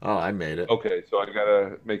 Oh, I made it. Okay, so I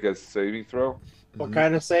gotta make a saving throw. What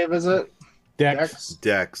kind of save is it? Dex.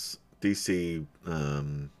 Dex DC.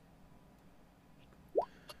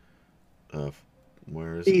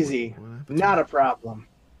 Where is Easy. What happened? Not a problem.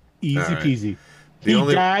 Easy All right. peasy. The He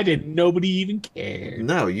only- died and nobody even cared.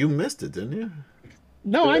 No, you missed it, didn't you?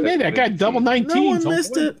 No, I made it. I got double 19. No one so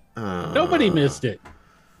missed what? it. Nobody missed it.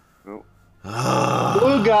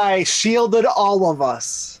 Blue guy shielded all of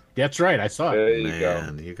us. That's right. I saw it. There you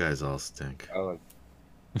Man, you guys all stink. go.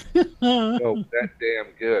 Oh, that damn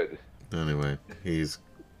good. Anyway,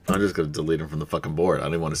 I'm just gonna delete him from the fucking board. I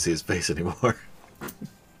don't even want to see his face anymore.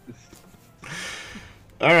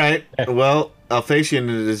 All right. Well, Alphasian,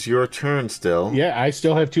 it is your turn still. Yeah, I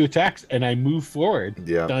still have 2 attacks and I move forward.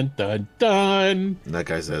 Yeah. Dun dun dun. And that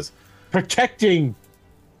guy says, Protecting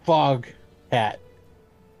Fog Hat.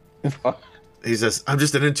 He says, "I'm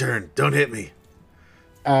just an intern. Don't hit me."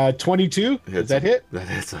 22. Does Hits that him. hit? That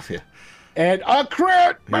hits him. Yeah. And a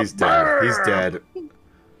crit. He's dead. He's dead.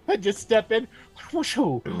 I just step in.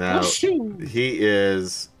 Whoosho. Now Whoosho. he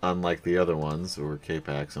is unlike the other ones who were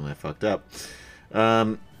K-Pax, and I fucked up.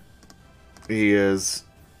 He is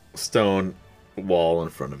stone wall in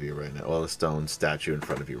front of you right now. Well, a stone statue in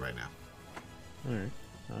front of you right now. All right.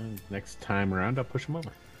 Next time around, I'll push him over.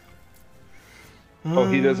 Oh,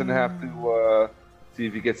 he doesn't have to see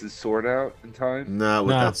if he gets his sword out in time? No,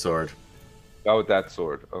 with that sword. Not with that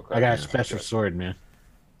sword. Okay. I got a special sword, man.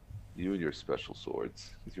 You and your special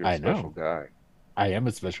swords. You're I a special know. guy. I am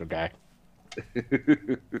a special guy.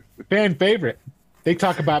 Fan favorite. They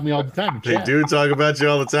talk about me all the time. in They chat. do talk about you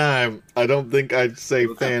all the time. I don't think I'd say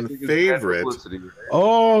fan favorite.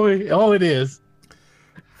 Oh, it is.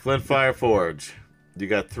 Flint Fire Forge. You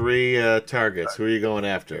got 3 targets. Who are you going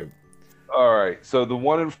after? All right. So the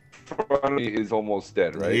one in front of me is almost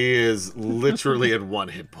dead, right? He is literally at 1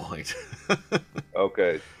 hit point.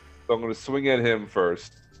 Okay. So I'm going to swing at him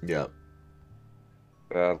first. Yep.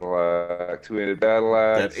 Battle axe, two-handed battle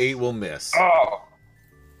axe. That 8 will miss. Oh!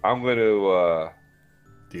 I'm going to...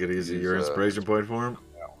 You gotta use your inspiration point for him?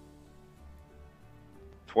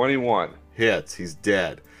 21. Hits. He's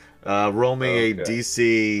dead. Roll me a Okay.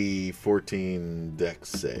 DC 14 Dex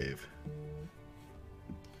save.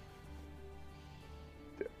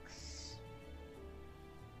 Dex.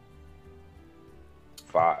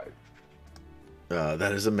 5.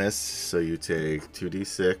 That is a miss, so you take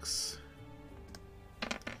 2d6.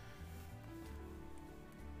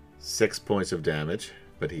 6 points of damage,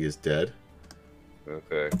 but he is dead.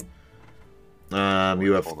 Okay.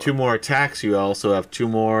 You have 2 more attacks. You also have 2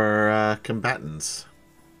 more combatants.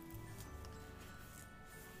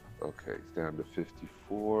 Okay, it's down to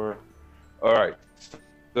 54. All right.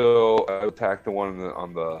 So I attack the one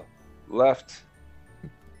on the left.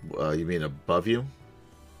 You mean above you?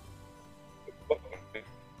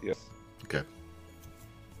 Yes. Okay.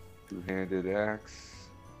 Two-handed axe.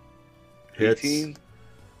 Hits 18.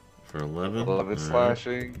 for 11. 11 All right.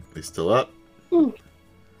 slashing. He's still up.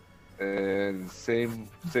 And same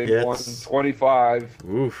Hits. one. 25.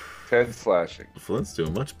 Oof. 10 slashing. Flint's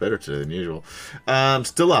doing much better today than usual.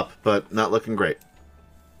 Still up, but not looking great.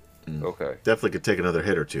 Okay. Definitely could take another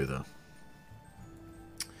hit or 2, though.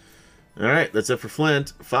 All right, that's it for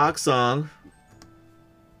Flint. Fox Song.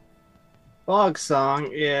 Fog Song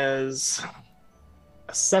is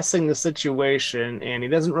assessing the situation, and he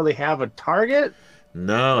doesn't really have a target.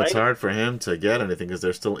 No, it's Right? hard for him to get anything because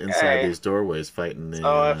they're still inside Okay. these doorways fighting.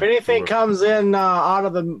 So if anything dwarf. comes in out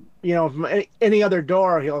of the, from any other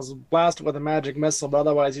door, he'll blast it with a magic missile. But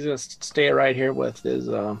otherwise, he's just stay right here with his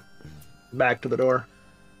back to the door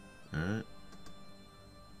All right,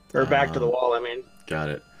 or back to the wall. I mean, got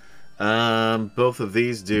it. Both of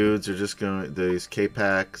these dudes are just going. These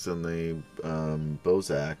K-Pax and the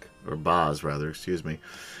Bozak or Boz rather, excuse me,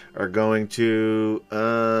 are going to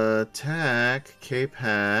attack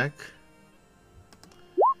K-Pack.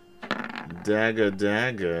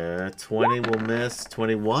 Dagger. 20 will miss.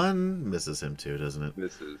 21 misses him too, doesn't it?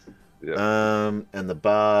 Misses. Yeah. And the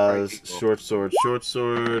Boz, Right. short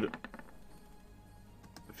sword.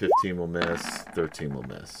 15 will miss. 13 will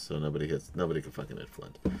miss. So nobody can fucking hit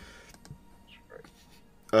Flint.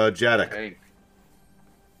 Jadek. Hank.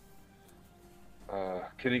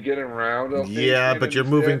 Can you get him around? Okay, Yeah, Get but him you're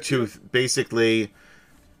moving statue? to basically.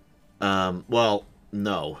 Well,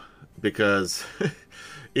 no, because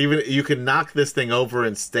even you can knock this thing over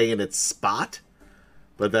and stay in its spot,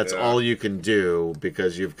 but that's Yeah. all you can do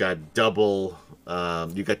because you've got double.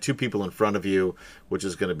 You've got 2 people in front of you, which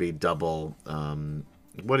is going to be double.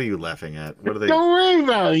 What are you laughing at? What are they? Don't worry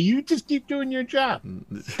about it. You just keep doing your job.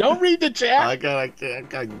 Don't read the chat. I got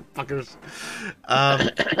you fuckers.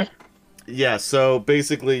 Yeah, so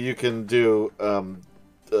basically you can do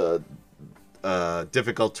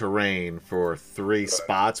difficult terrain for 3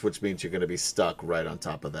 spots, which means you're going to be stuck right on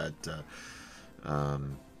top of that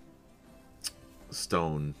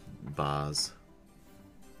stone vase.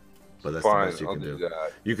 But that's the Fine, best you I'll can do do.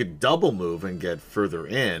 that. You could double move and get further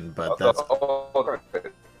in, but that's all Okay.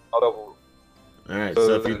 I'll double. right.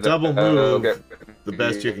 So if you double move, okay. the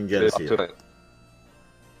best you can get is here.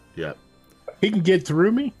 Yep. He can get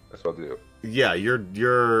through me. That's what I'll do. Yeah,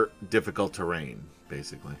 you're difficult terrain,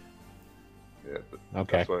 basically. Yeah.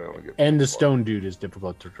 Okay. That's why I only get And the 4. stone dude is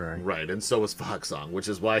difficult to train. Right, and so was Foxsong, which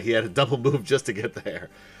is why he had a double move just to get there.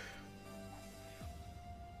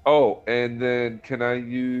 Oh, and then can I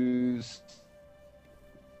use?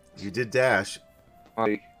 You did dash.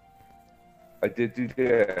 I did do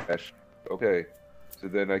dash. Okay. So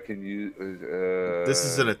then I can use. This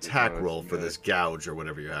is an attack roll for this gouge or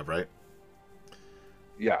whatever you have, right?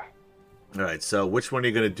 Yeah. All right. So which one are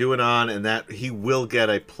you going to do it on? And that he will get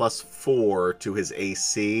a +4 to his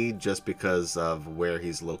AC just because of where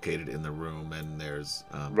he's located in the room, and there's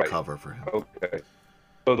cover for him. Okay.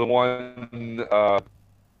 So the one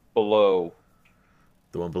below.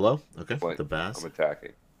 The one below? Okay. Like, the bass. I'm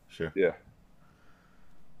attacking. Sure. Yeah.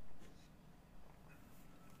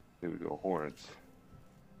 Here we go. Horns.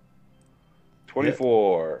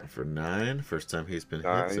 24. Yep. For 9. First time he's been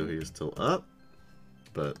 9. hit, so he is still up.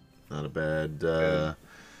 But not a bad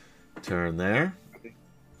turn there.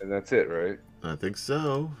 And that's it, right? I think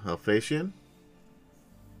so. Alphasian?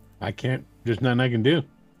 I can't. There's nothing I can do.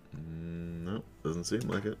 No, doesn't seem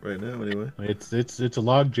like it right now anyway. It's a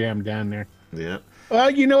log jam down there. Yeah.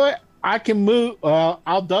 Well, you know what? I can move.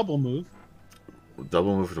 I'll double move.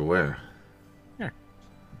 Double move to where? Here.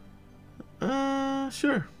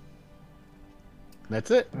 Sure. That's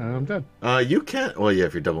it. I'm done. You can't. Well, yeah,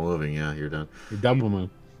 if you're double moving, yeah, you're done. You double move.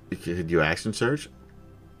 Could you action surge?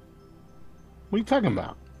 What are you talking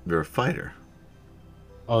about? You're a fighter.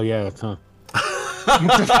 Oh yeah, that's huh.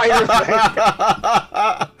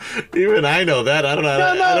 Even I know that. I don't know.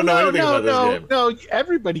 I don't know anything about this game. No,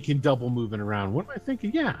 everybody can double moving around. What am I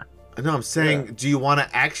thinking? Yeah. No, I'm saying, do you want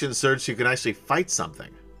to action surge so you can actually fight something?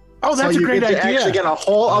 Oh, that's a great idea. Actually, get a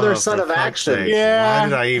whole other set of actions. Yeah. Why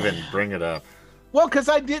did I even bring it up? Well, because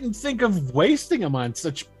I didn't think of wasting them on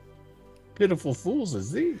such pitiful fools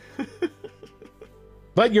as these.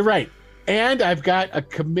 But you're right. And I've got a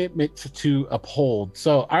commitment to uphold.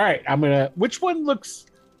 So, all right, which one looks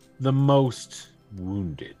the most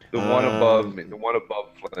wounded? The one above me. The one above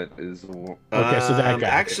Flint is. Okay, so that guy.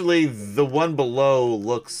 Actually, the one below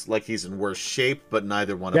looks like he's in worse shape, but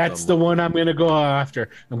neither one of them. That's the one I'm going to go after.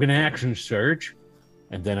 I'm going to action surge,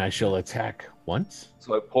 and then I shall attack once.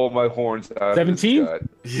 So I pull my horns out. 17?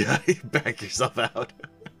 Yeah, you back yourself out.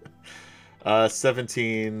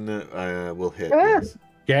 17 will hit. Yes.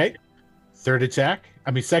 Okay. Second attack.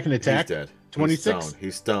 He's dead. 26.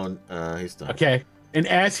 He's stoned. He's stoned. Okay. And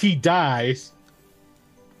as he dies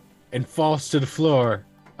and falls to the floor,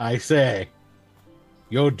 I say,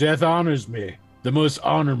 your death honors me, the most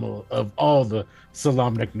honorable of all the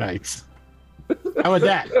Solemnic Knights. How about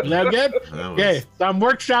that? Is that good? Okay, so I'm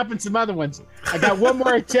workshopping some other ones. I got one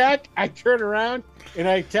more attack. I turn around and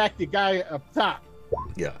I attack the guy up top.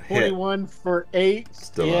 Yeah, 21 for 8.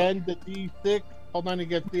 Still and the D6. Hold on to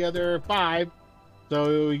get the other 5.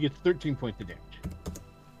 So he gets 13 points of damage.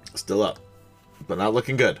 Still up. But not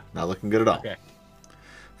looking good. Not looking good at all. Okay.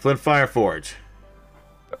 Flint Fireforge.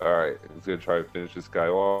 All right, he's gonna try to finish this guy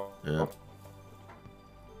off. Yeah.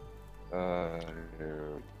 Here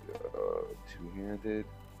we go. Two-handed.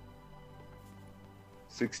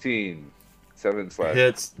 16. 7 slash.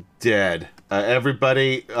 Hits dead.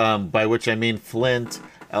 Everybody, by which I mean Flint,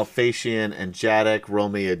 Alphasian, and Jadek, roll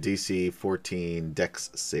me a DC 14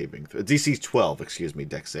 Dex saving throw. DC 12, excuse me,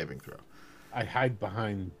 Dex saving throw. I hide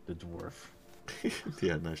behind the dwarf.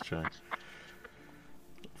 Yeah, nice try.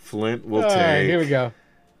 Flint will All take. right, here we go.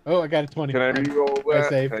 Oh, I got a 20. Can I reroll I that?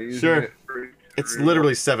 save. Can I use Sure. it for- It's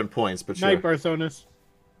literally 7 points, but sure. Night, Barthonas.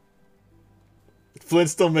 Flint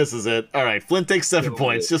still misses it. All right, Flint takes 7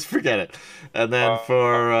 points. Just forget it. And then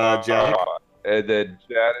for Jadek? And then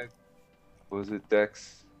Jadek, what was it,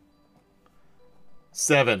 Dex?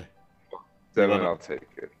 7. 7, I'll take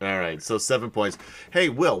it. All right, so 7 points. Hey,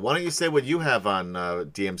 Will, why don't you say what you have on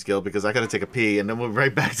DM's Guild, because I got to take a pee, and then we'll be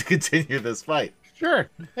right back to continue this fight. Sure.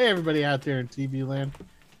 Hey, everybody out there in TV land.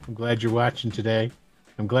 I'm glad you're watching today.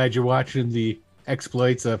 I'm glad you're watching the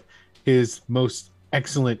exploits of His Most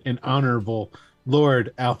Excellent and Honorable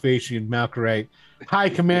Lord Alphasian Malkarite, High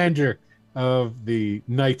Commander of the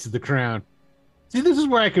Knights of the Crown. See, this is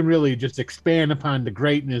where I can really just expand upon the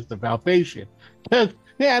greatness of Alphasian. Because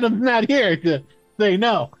Adam's not here to say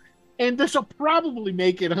no. And this will probably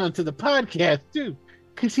make it onto the podcast, too.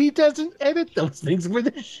 Because he doesn't edit those things for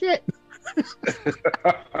this shit.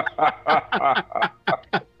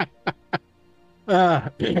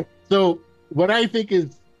 So what I think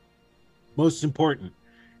is most important,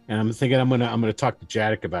 and I'm thinking I'm gonna talk to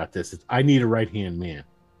Jadek about this, is I need a right-hand man.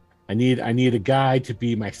 I need a guy to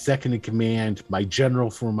be my second in command, my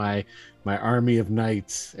general for my army of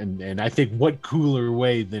knights, and I think what cooler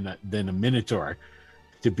way than a Minotaur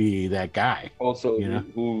to be that guy. Also, you know?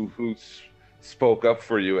 who spoke up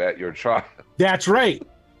for you at your trial. That's right.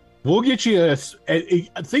 We'll get you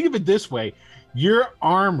think of it this way: your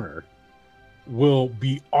armor will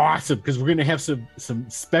be awesome because we're gonna have some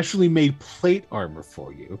specially made plate armor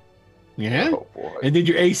for you. Yeah, Oh boy. and then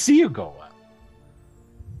your AC will go up.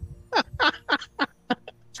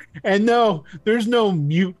 And no, there's no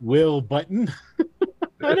mute will button. I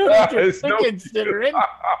don't know what you're There's no- considering.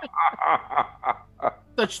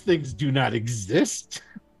 Such things do not exist.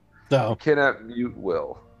 So Cannot mute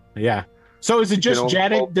Will. yeah. So is it You just can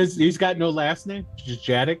Jaddick? only- He's got no last name? Just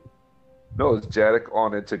Jaddick? No, it's Jaddick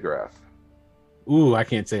on Integrath. Ooh, I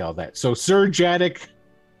can't say all that. So Sir Jaddick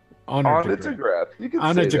On Integrath. You can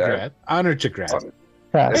Honor say to that. Grath. Honor to Grath. On-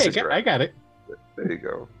 Pass. Hey, I got it. There you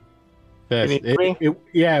go. Yes, Can you hear me?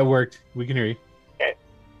 yeah, it worked. We can hear you. Okay.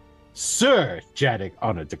 Sir Jaddick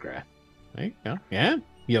Honor to Grath. There you go. Yeah?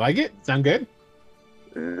 You like it? Sound good?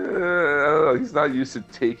 I don't know, he's not used to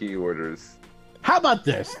taking orders. How about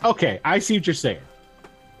this? Okay, I see what you're saying.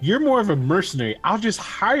 You're more of a mercenary. I'll just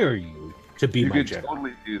hire you to be You my could general.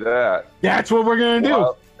 totally do that. That's what we're gonna do.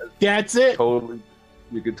 Well, That's it. totally.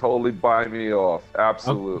 You could totally buy me off.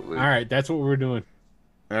 Absolutely. All right, that's what we're doing.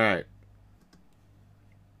 All right.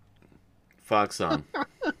 Fox on. I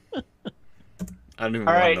don't even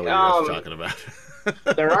All want right, to know what you guys are talking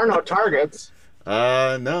about. There are no targets,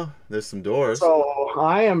 No. There's some doors. so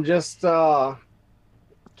I am just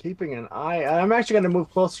keeping an eye. I'm actually going to move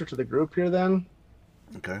closer to the group here then.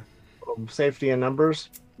 Okay. Safety in numbers,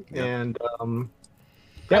 Yeah. and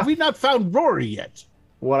Have we not found Rory yet?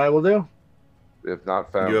 what I will do. We have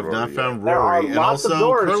not found. You have Rory not yet. found There are Rory, and lots of also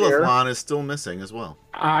doors here. Kurlithlon is still missing as well.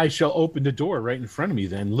 I shall open the door right in front of me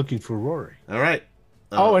then, looking for Rory. All right.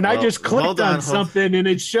 Oh, and I well, just clicked hold on hold- something and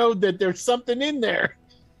it showed that there's something in there.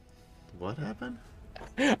 What happened?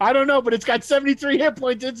 I don't know, but it's got 73 hit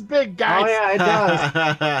points. It's big, guys. Oh yeah, it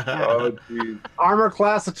does. Oh, geez. Armor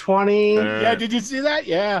class of 20. Yeah, did you see that?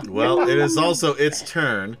 Yeah. Well, it is also its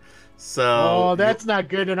turn. So. Oh, that's not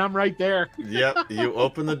good, and I'm right there. Yep. You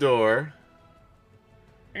open the door,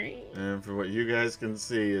 and for what you guys can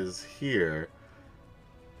see is here.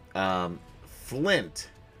 Flint,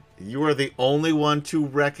 you are the only one to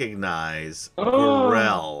recognize Oh.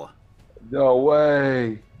 Gorell. No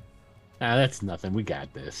way. That's nothing. We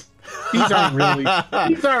got this. These aren't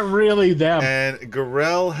really them. And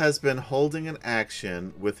Gorell has been holding an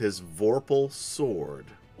action with his Vorpal sword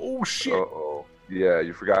Oh shit. Uh-oh. Yeah,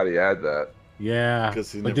 you forgot he had that. Yeah.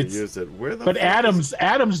 because he But never it's- used it. Where the But fuck is-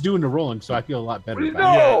 Adam's doing the rolling, so I feel a lot better about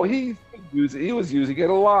No, he was using it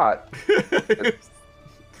a lot.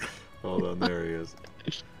 Hold on, there he is.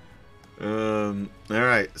 All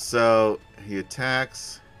right, so he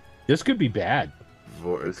attacks. it. This could be bad.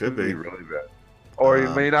 It This could be. really bad. Or he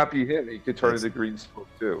Um, may not be him. He could turn it's- into green smoke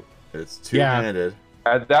too. It's two-handed.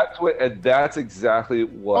 And that's exactly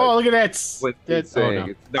what Oh, look at that. Flint's saying. Oh,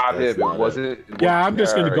 no. It's not That's him. not It wasn't. Yeah, I'm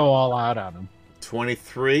just going to Eric. go all out on him.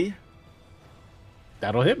 23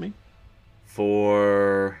 That'll hit me.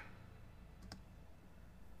 for.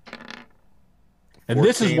 And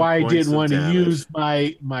this is 14 why I points didn't of want to damage. use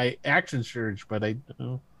my action surge, but I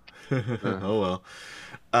oh, Oh well.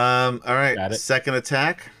 All right. Got it. Second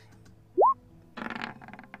attack.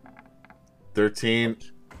 13.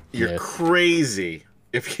 You're Yes. crazy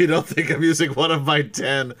if you don't think I'm using one of my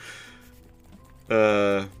 10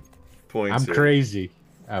 points. I'm here. crazy.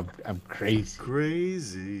 I'm crazy.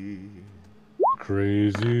 Crazy.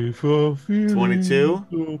 Crazy for feeling 22?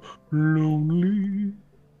 so lonely.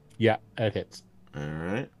 Yeah, that hits. All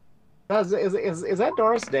right. Is that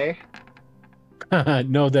Doris Day?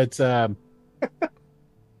 No, that's oh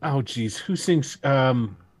geez, who sings I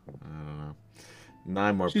don't know.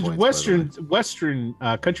 9 more she's points. by the western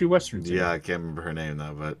country western way. singer. Yeah, I can't remember her name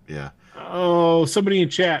though, but yeah. Oh, somebody in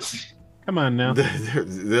chat. Come on now.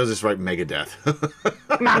 They'll just write Megadeth.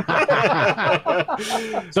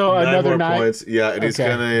 So another more 9 points. Yeah, and he's Okay.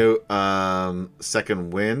 gonna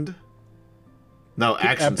second wind. No,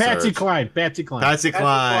 action Patsy surge. Cline. Patsy Cline. Patsy Cline.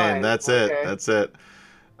 Cline. That's Okay. it. That's it.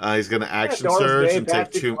 He's gonna action Doris surge Day, and take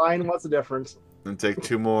Patsy two Cline, what's the difference?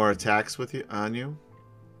 more attacks with you on you.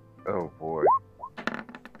 Oh boy.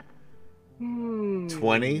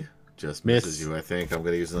 20 just misses Miss. you. I think I'm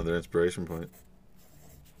gonna use another inspiration point.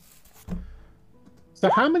 So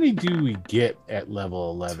how many do we get at level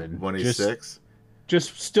 11? 26.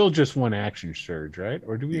 Just one action surge, right?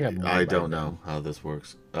 Or do we have more? I by don't then? know how this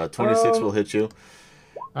works. 26 will hit you.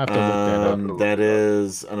 I have to look that up. That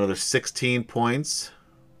is another 16 points.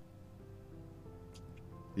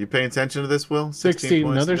 You paying attention to this, Will? 16,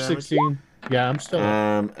 points another of damage? 16. Yeah, I'm still.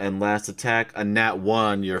 And last attack, a nat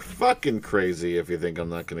 1. You're fucking crazy if you think I'm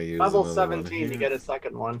not going to use Level another one 17, you here. get a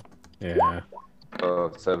second one. Yeah.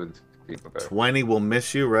 17. Okay. 20 will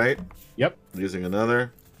miss you, right? Yep. Using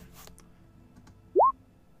another.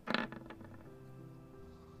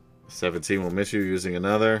 17 will miss you using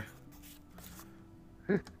another.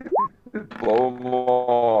 Blow them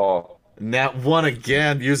all. Nat 1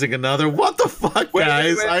 again, using another. What the fuck,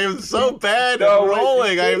 guys? Wait. I am so bad No, at wait,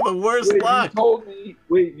 rolling. I have the worst luck.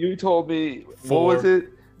 You told me. Four. What was it?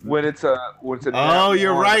 When it's a Oh,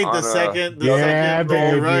 you're right. The second roll.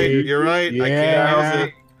 You're right. You're right. I can't use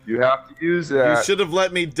it. You have to use that. You should have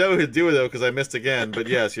let me do it though, because I missed again. But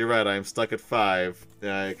yes, you're right. I am stuck at 5.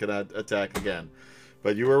 I cannot attack again.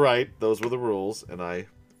 But you were right. Those were the rules, and I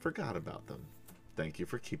forgot about them. Thank you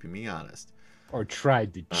for keeping me honest. Or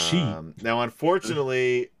tried to cheat. Now,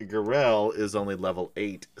 unfortunately, Garel is only level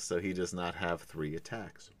 8, so he does not have 3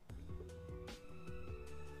 attacks.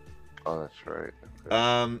 Oh, that's right.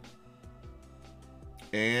 Okay.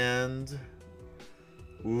 And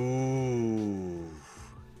ooh,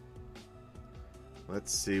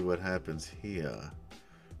 let's see what happens here.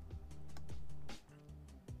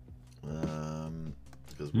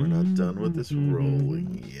 Because we're not done with this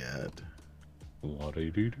rolling yet.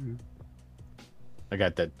 I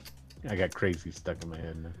got that. I got crazy stuck in my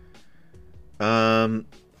head now.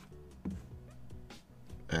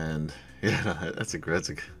 And yeah, that's a good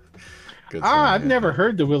song, I've yeah. never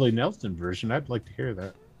heard the Willie Nelson version. I'd like to hear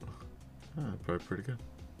that. Probably pretty good.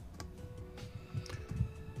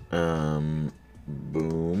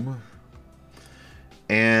 Boom.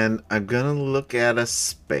 And I'm gonna look at a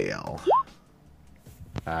spell.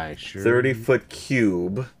 I sure. 30-foot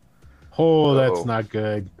cube. Oh, that's not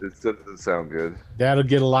good. It doesn't sound good. That'll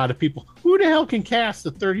get a lot of people. Who the hell can cast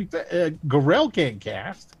a 30? Garel can't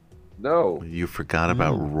cast. No. You forgot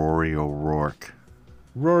about Rory O'Rourke.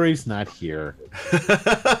 Rory's not here.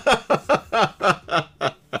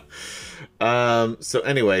 So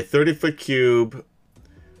anyway, 30-foot cube.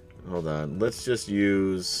 Hold on. Let's just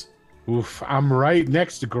use... Oof, I'm right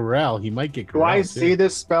next to Garel. He might get Garel. Do I too. see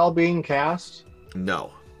this spell being cast?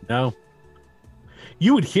 No. No.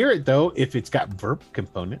 You would hear it, though, if it's got verb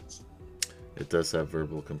components. It does have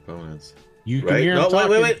verbal components. You can Right? hear him No,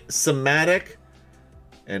 talking. wait. Somatic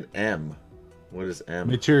and M. What is M?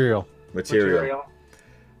 Material. Material.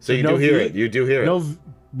 So you no do hear V? it. You do hear it.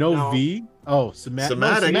 No V? Oh, somatic.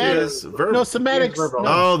 Somatic is verbal. No, somatic. It's verbal.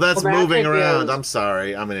 Oh, that's Somatic moving around. is- I'm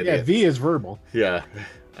sorry. I'm an idiot. Yeah, V is verbal. Yeah.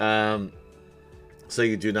 So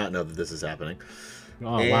you do not know that this is happening.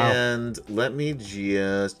 Oh, wow. And let me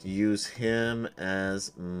just use him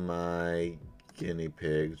as my guinea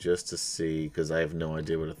pig just to see, because I have no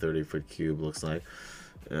idea what a 30-foot cube looks like.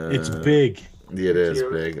 It's big. Yeah, it is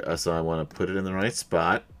Cute. big. So I want to put it in the right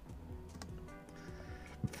spot.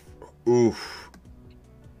 Oof.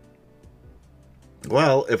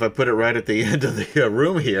 Well, if I put it right at the end of the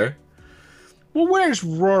room here. Well, where's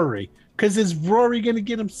Rory? Because is Rory going to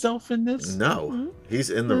get himself in this? No, he's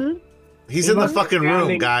in the he's He in the must be fucking room,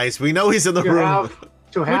 standing- guys. We know he's in the To room.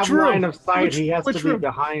 have Which room? line of sight, he has to Which be room?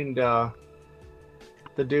 behind the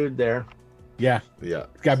dude there. Yeah, Yeah,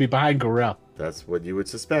 got to be behind Garel. that's what you would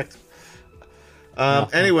suspect. Oh,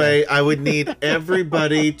 Anyway, I would need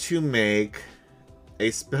everybody to make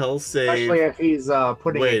a spell Especially save. if he's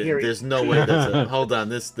putting Wait, it here. there's no way that's a, hold on.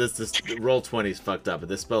 This roll 20 is fucked up, but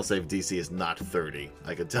this spell save DC is not 30.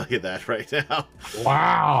 I can tell you that right now.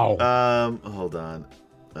 Wow. Hold on.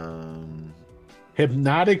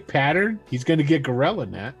 Hypnotic pattern. He's going to get Garel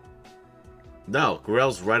in that. No,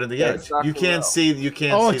 Garel's right on the Yeah, edge. it's not You can't Garel. see. You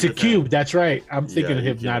can't. Oh, see it's a the thing. cube. That's right. I'm thinking Yeah, of you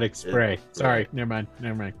hypnotic can't. spray. It- Sorry. right. Never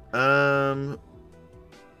mind.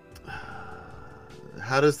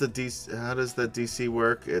 How does the DC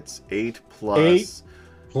work? It's 8 plus 8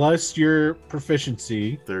 plus your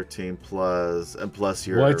proficiency. 13 plus and plus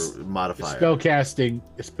your What's modifier.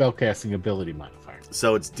 Spellcasting ability modifier.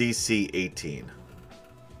 So it's DC 18.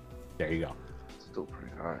 There you go. Still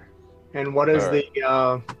pretty high. And what is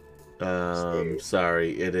Alright. the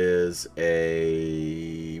Sorry, it is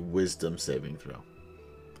a wisdom saving throw.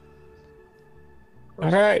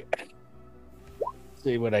 All right.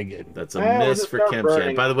 See what I get. That's a Well, miss just for start Kemp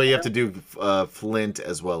burning By the way, you have it. to do Flint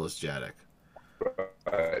as well as Jadek.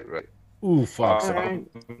 Right. Ooh, fuck.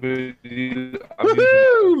 Alright.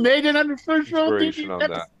 Woohoo! Made it under first roll. Inspiration Didn't on have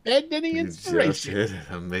to that. spend any You just inspiration. hit it.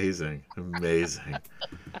 Amazing. Amazing.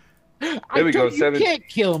 I we go, told you 7. can't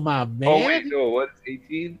kill my man. Oh wait, no. What is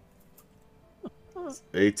 18?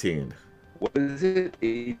 18. What is it?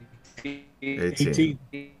 18. 18.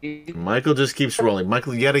 18. Michael just keeps rolling.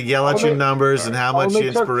 Michael, you gotta yell out your Only- numbers and how much only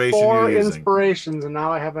took inspiration 4 you're using. inspirations, and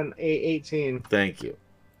now I have an 18. Thank you.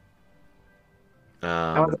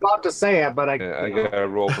 I was about to say it, but Yeah, I gotta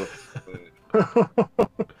roll. For...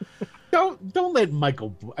 Don't let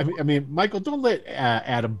Michael. I mean, Michael. Don't let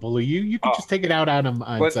Adam bully you. You can just take it out on him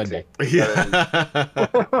on Sunday. Yeah,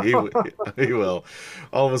 he will.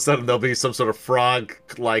 All of a sudden, there'll be some sort of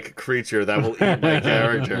frog-like creature that will eat my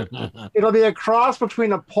character. It'll be a cross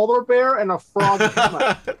between a polar bear and a frog.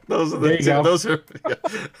 Those are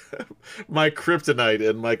my kryptonite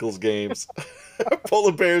in Michael's games.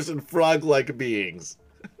 Polar bears and frog-like beings.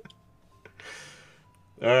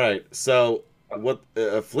 All right, so what?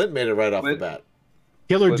 Flint made it right off the bat.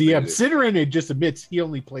 Killer DM. Ciderin just admits he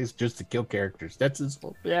only plays just to kill characters. That's his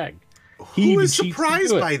whole bag. Who is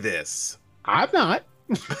surprised by this? I'm not.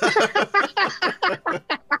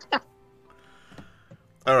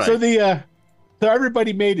 All right. So so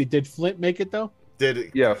everybody made it. Did Flint make it though?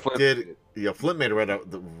 Yeah, Flint. Flint made it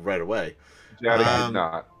right away. Jadik did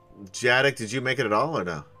not. Jadik, did you make it at all or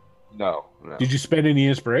no? No. Did you spend any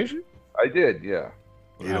inspiration? I did, yeah.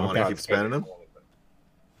 You don't want to keep spending them?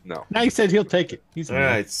 No. No, he said he'll take it. He's all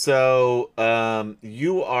right. So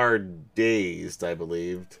you are dazed, I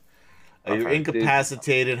believed. You're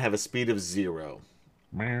incapacitated, have a speed of 0.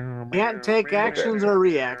 Can't take actions or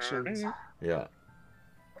reactions. Yeah.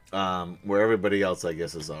 Where everybody else, I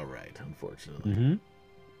guess, is all right, unfortunately. Mm-hmm.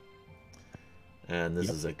 And this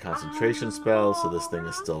is a concentration spell, so this thing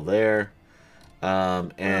is still there.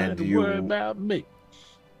 And Don't worry about me.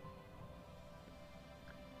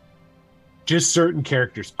 Just certain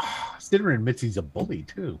characters. Oh, Ciderin admits he's a bully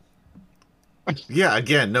too. Yeah,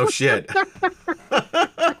 again, no shit. All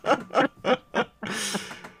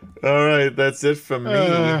right, that's it from me.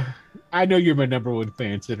 I know you're my #1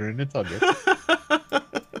 fan, Ciderin. It's all good.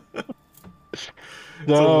 It's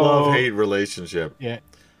a love-hate relationship. Yeah.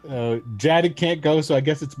 Jadik can't go, so I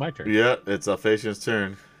guess it's my turn. Yeah, it's Alphasian's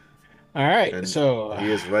turn. All right, And so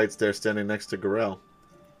he is right there standing next to Gorell.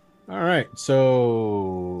 all right,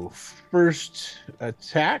 so first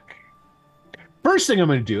attack. First thing I'm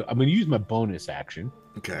going to do, I'm going to use my bonus action.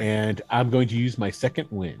 Okay. And I'm going to use my second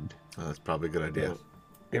wind. Oh, that's probably a good idea.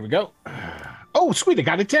 There we go. Oh, sweet. I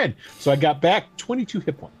got a 10. So I got back 22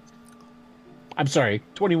 hit points. I'm sorry,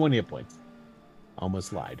 21 hit points.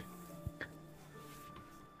 Almost lied.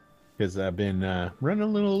 Because I've been running a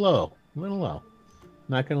little low. Not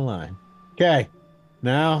going to lie. Okay.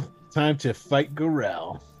 Now, time to fight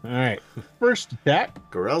Gorell. All right. First attack.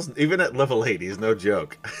 Gorell's, even at level 8, he's no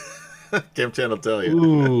joke. Kim Chan will tell you.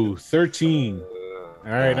 Ooh, 13.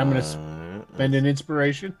 All right, I'm going to spend an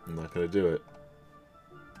inspiration. I'm not going to do it.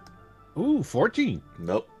 Ooh, 14.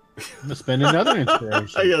 Nope. I'm going to spend another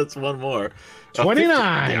inspiration. Yeah, that's one more.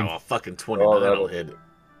 29. Yeah, fucking 29 that'll hit.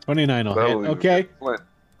 29 will hit. Okay.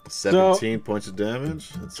 17 points of damage.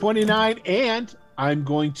 That's 29, and I'm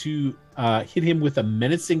going to hit him with a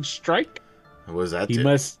menacing strike. What was that? He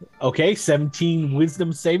must, 17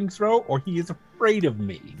 wisdom saving throw, or he is afraid of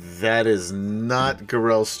me. That is not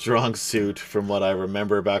Gorell's strong suit from what I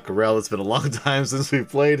remember about Gorell. It's been a long time since we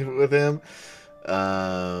played with him.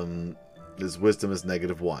 His wisdom is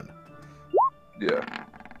 -1. Yeah.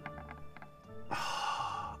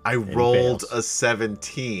 I rolled a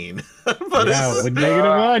 17. But with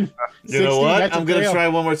 -1. You know what? I'm going to try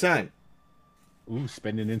one more time. Ooh,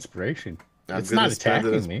 spend an inspiration. It's gonna not spend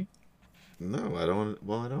attacking me. No, I don't.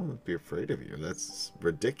 Well, I don't want to be afraid of you. That's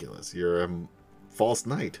ridiculous. You're a false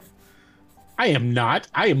knight. I am not.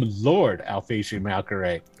 I am Lord Alphasian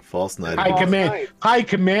Malcaray. False knight. High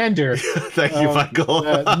Commander. Thank you, Michael.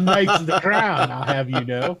 Knights of the Crown, I'll have you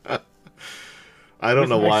know. I don't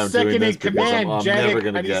know why I'm doing this because I'm Jadik, never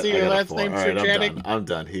going to how do you get. say your last name, All right, Sir Jadik? I'm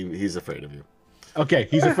done. He's afraid of you. Okay,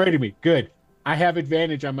 he's afraid of me. Good. I have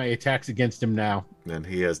advantage on my attacks against him now. And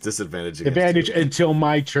he has disadvantage. Advantage until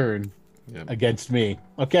my turn against me.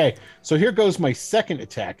 Okay, so here goes my second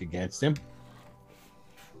attack against him.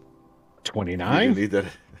 29. You need that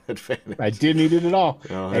advantage. I didn't need it at all.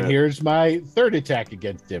 Oh, and here's my third attack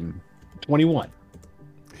against him. 21.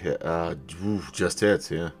 Just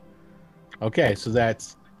hits, yeah. Okay, so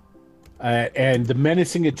that's... and the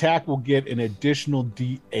menacing attack will get an additional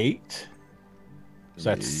D8. So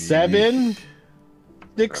that's 7,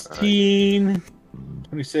 16,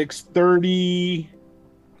 26, 30,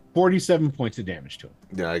 47 points of damage to him.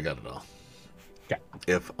 Yeah, I got it all. Okay.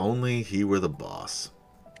 If only he were the boss.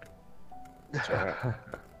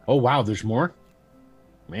 Oh, wow, there's more?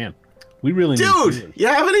 Man, we really need... Dude, you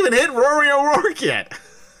haven't even hit Rory O'Rourke yet.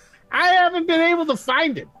 I haven't been able to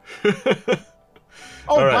find it.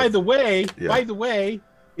 Oh, right. by the way,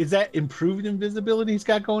 Is that improved invisibility he's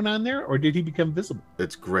got going on there, or did he become visible?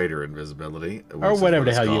 It's greater invisibility, Or whatever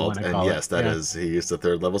the hell you want to and call it. yes, that Yeah. is he used a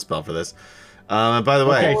 3rd level spell for this. And by the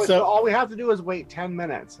way, Okay, So all we have to do is wait 10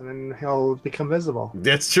 minutes, and then he'll become visible.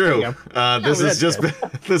 that's true. This has that's just been,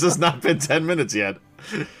 this has not been 10 minutes yet.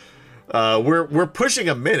 We're pushing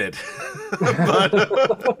a minute. But,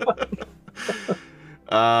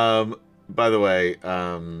 by the way,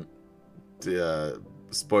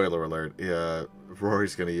 spoiler alert.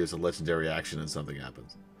 Rory's going to use a legendary action and something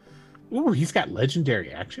happens. Ooh, he's got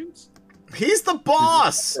legendary actions. He's the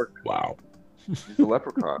boss. Wow. He's a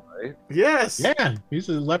leprechaun, right? Yes. Yeah, he's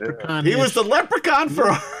a leprechaun. He was the leprechaun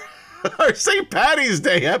for our St. Patty's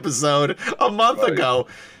Day episode a month ago.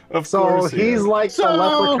 Of So course, he's like the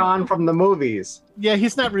leprechaun from the movies. Yeah,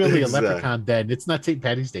 he's not really Exactly. a leprechaun then. It's not St.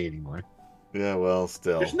 Patty's Day anymore. Yeah, well,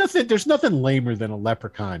 still. There's nothing lamer than a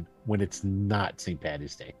leprechaun when it's not St.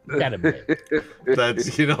 Patty's Day. You gotta admit.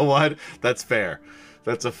 That's, you know what? That's fair.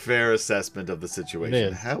 That's a fair assessment of the situation.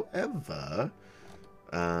 It is. However,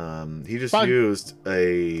 he just Fog- used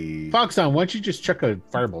a. Foxon, why don't you just chuck a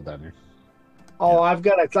fireball down there? Oh, I've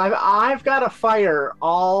got a fire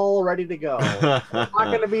all ready to go. It's not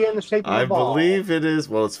going to be in the shape of I a ball. believe it is.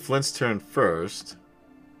 Well, it's Flint's turn first.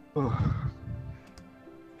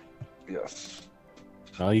 Yes.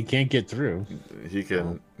 Well, you can't get through. He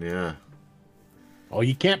can, yeah. Oh,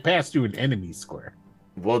 you can't pass through an enemy square.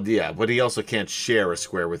 Well, yeah, but he also can't share a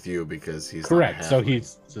square with you because he's Correct. Not a So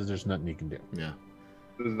halfling. there's nothing he can do. Yeah.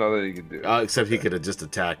 There's nothing you can do. Except he could have just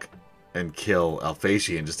attack and kill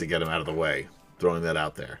Alphasian just to get him out of the way. Throwing that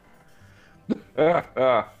out there.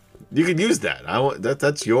 You can use that.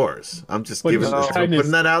 That's yours. I'm just What, giving he's trying to-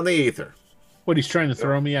 putting that out in the ether. What, he's trying to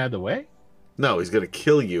throw me out of the way? No, he's gonna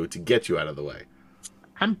kill you to get you out of the way.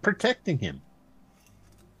 I'm protecting him.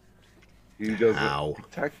 He doesn't Ow.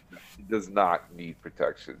 protect. He does not need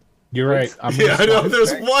protection. You're right. I'm Yeah, I gonna know.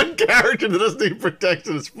 There's one character that doesn't need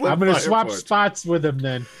protection. It's Flint I'm gonna swap Fireforge. spots with him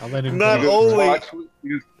then. I'll let him Not go. only- Watch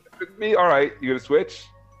with me. All right, you gonna switch?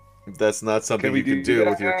 That's not something Can we you can do do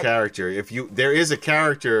with your that? character. If you, there is a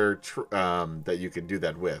character that you can do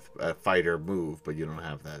that with, a fighter move, but you don't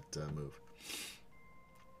have that move.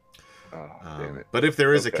 Oh, damn it. But if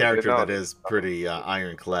there is a Okay, character no. that is pretty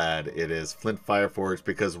ironclad, it is Flint Fireforge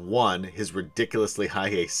because 1, his ridiculously high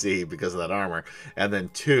AC because of that armor, and then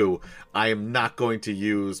 2, I am not going to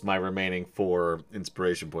use my remaining 4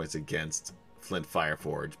 inspiration points against Flint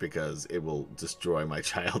Fireforge because it will destroy my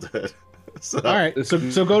childhood. So, All right.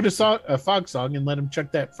 So go to Fog Song and let him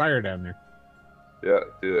chuck that fire down there. Yeah,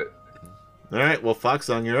 do it. all right, well,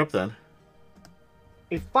 Foxsong, you're up then.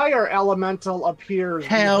 A fire elemental appears.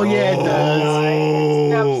 Hell yeah, it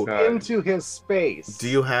does. Oh. Steps into his space. Do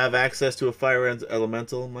you have access to a fire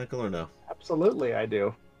elemental, Michael, or no? Absolutely, I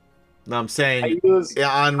do. No, I'm I saying use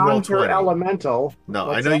on roll counter 20. elemental. No,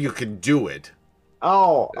 What's I know that? you can do it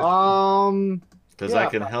Oh, because I Yeah,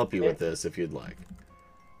 can help you with this if you'd like.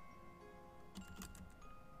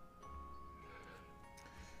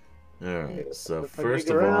 All right. So if I first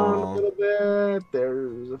dig of around a all, little bit,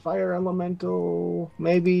 there's a fire elemental.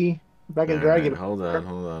 Maybe if I can all drag right, it. hold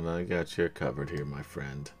on. I got you covered here, my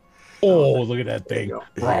friend. Oh, look at that thing. There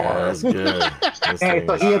you Yeah, that's good. This Okay, thing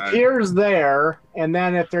so is- he appears there, and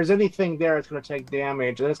then if there's anything there, it's going to take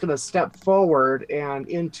damage, and it's going to step forward and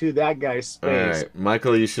into that guy's all space. right,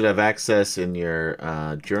 Michael, you should have access in your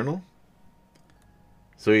journal.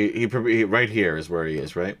 So he right here is where he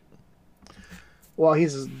is, right? Well,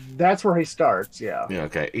 that's where he starts. Yeah. Yeah,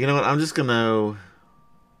 okay. You know what? I'm just gonna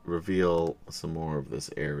reveal some more of this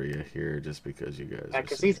area here, just because you guys.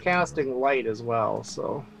 Because he's casting light as well.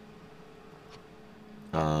 So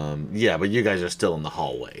Yeah, but you guys are still in the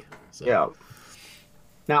hallway. So. yeah.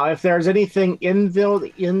 Now, if there's anything in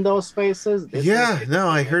those spaces, Yeah, no,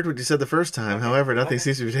 I heard what you said the first time. However, nothing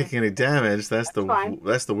seems to be taking any damage. That's fine.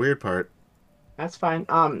 the weird part. that's fine.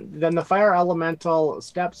 Then the fire elemental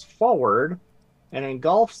steps forward and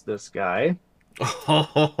engulfs this guy. Oh,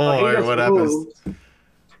 He just what happens?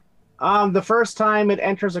 moves. The first time it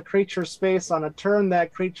enters a creature space on a turn,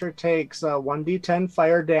 that creature takes 1d10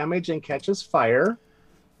 fire damage and catches fire.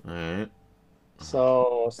 All right.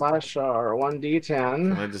 So slash or Can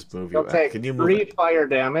 1d10. I just move you He'll out? take Can you move 3 it? fire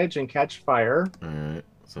damage and catch fire. All right.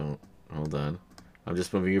 So hold on. I'm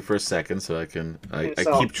just moving you for a second so I can. I And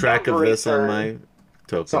so keep track of every this on turn- my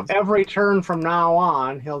tokens. So every turn from now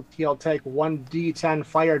on, he'll take 1d10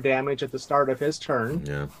 fire damage at the start of his turn.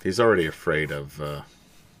 Yeah, he's already afraid of.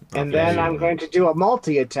 And then I'm going to do a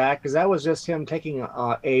multi-attack because that was just him taking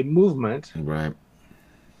a movement. Right.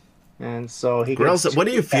 And so he Grells, gets what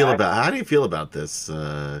do you feel attack. about? How do you feel about this,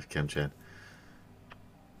 Kemchan?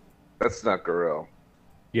 That's not Gorel.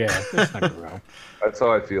 Yeah, that's not Gorel. That's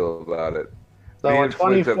how I feel about it. So Me a and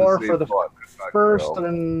Flint have 24 same for the thought. It's not first Gorel.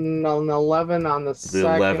 and an 11 on the The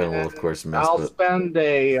second. 11 will, of course, miss. I'll But spend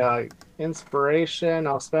a inspiration.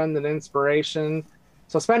 I'll spend an inspiration.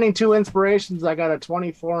 So spending 2 inspirations, I got a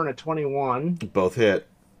 24 and a 21 both hit.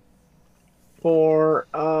 for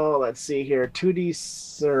let's see here,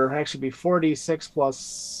 2d or actually be 4d6 plus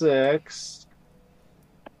 6.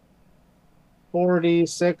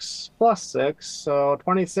 4d6 plus 6, so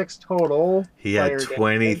 26 total. He had fire damage.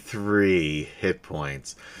 23 hit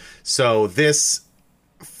points. So this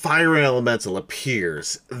fire elemental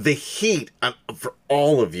appears. The heat for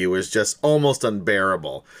all of you is just almost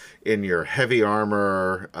unbearable. In your heavy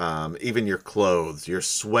armor, even your clothes, you're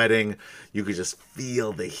sweating. You could just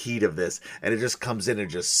feel the heat of this, and it just comes in and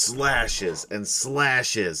just slashes and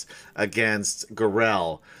slashes against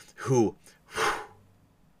Gorel, who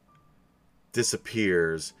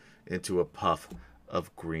disappears into a puff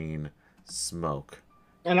of green smoke.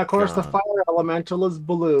 And of course, the Gone. fire elemental is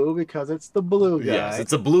blue because it's the blue guy. Yes,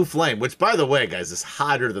 it's a blue flame, which, by the way, guys, is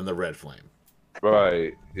hotter than the red flame.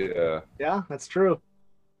 Right. Yeah. Yeah, that's true.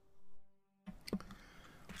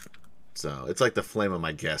 So it's like the flame of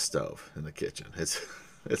my gas stove in the kitchen.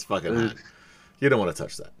 It's fucking hot. You don't want to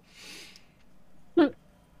touch that.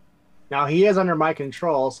 Now he is under my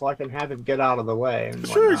control, so I can have him get out of the way. And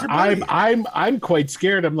Sure, whatnot. it's your buddy. I'm quite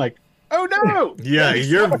scared. I'm like, oh no! Yeah,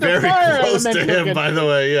 you're The very fire close to elemental him, gets by me. the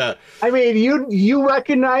way. Yeah, I mean, you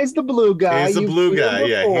recognize the blue guy. He's the You've blue seen him guy,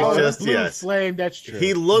 yeah, he's before. Oh, just- blue yes. flame. That's true.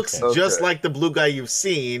 he looks Okay. just like the blue guy you've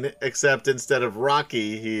seen, except instead of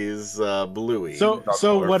Rocky, he's bluey. So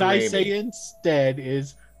Or what I flamey. say instead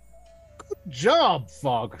is, good job,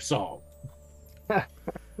 Fog Song.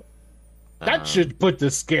 That should put the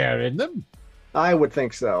scare in them. I would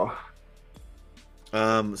think so.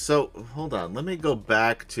 So hold on, let me go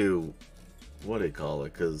back to what do you call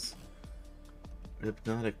it? Because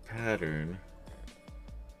hypnotic pattern.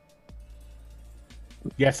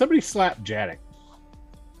 Yeah, somebody slap Jadek.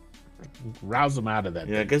 Rouse him out of that.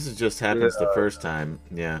 Yeah, I thing. guess it just happens the first time.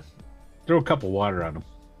 Yeah. Throw a cup of water on him.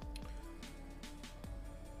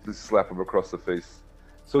 Just slap him across the face.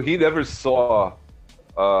 So he never saw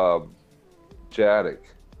Jadek.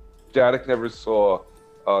 Jadek never saw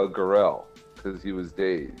Gorel because he was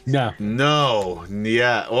dazed. No, No.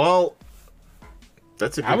 Yeah. Well,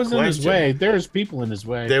 that's a good I was question. in his way. There's people in his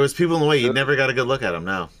way. There was people in the way. You never got a good look at him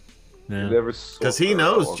now. He Yeah. never saw Because he Gorel.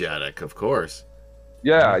 knows Jadek, of course.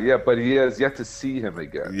 Yeah, but he has yet to see him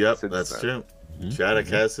again. Yep, since that's then. true. Mhm. Jadek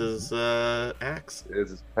has his axe. It's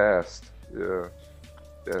his past. Yeah.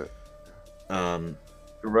 Um,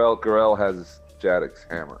 Gorel has Jadek's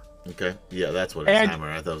hammer. okay. Yeah, that's what it's And- hammer.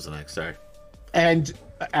 I thought it was an axe. Sorry. And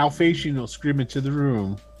Alphatian will scream into the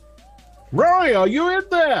room, Roy, are you in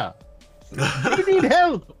there? We need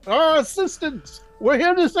help or assistance. We're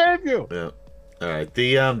here to save you. Yeah. All right.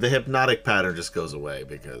 The hypnotic pattern just goes away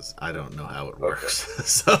because I don't know how it works.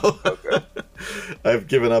 So I've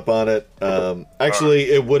given up on it.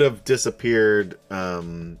 Actually, it would have disappeared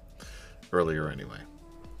earlier anyway.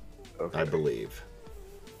 Okay. I believe.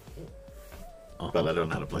 But I don't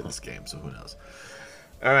know how to play this game, so who knows?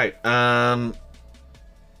 All right. I'm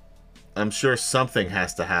sure something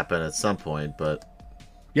has to happen at some point, but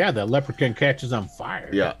Yeah, the leprechaun catches on fire.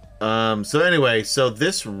 yeah. So anyway, so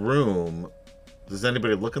this room. Does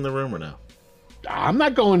anybody look in the room or no? I'm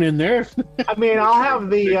not going in there. I mean, I'll have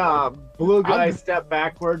the blue guy I'm- step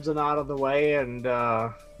backwards and out of the way, and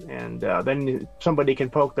then somebody can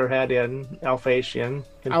poke their head in. Alphatian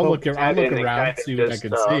can I'll poke look, his I'll head look in and around, kinda see what I just,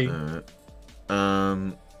 can see. All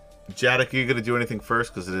right. Jadek, are you gonna do anything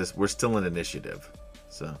first? Because we're still in initiative.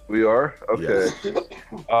 So We are? Okay.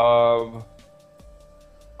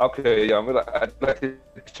 Okay, yeah, I'd like to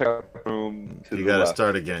check out the room to you the got to left.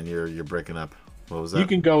 start again. You're breaking up. What was that? You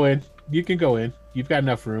can go in. You can go in. You've got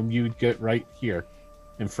enough room. You get right here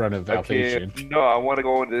in front of Okay, Alphatian. no, I want to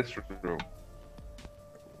go in this room.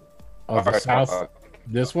 Oh, the Alright, south.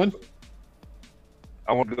 This one?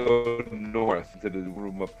 I want to go north to the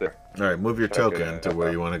room up there. All right, move your Okay, token to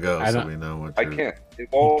where you want to go, I so don't- we know what. I you're- can't. It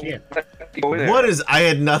won't can't. let me go in there. What is? I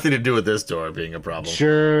had nothing to do with this door being a problem.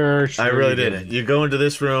 Sure. I really you didn't. You go into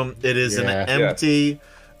this room. It is an Yeah. empty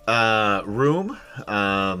room.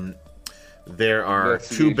 There are That's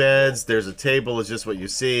two usual. beds. There's a table. It's just what you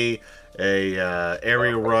see. A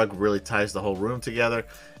area rug really ties the whole room together.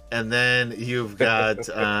 And then you've got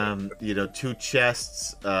two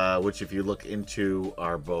chests, which if you look into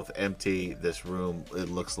are both empty. This room, it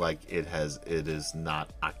looks like it is not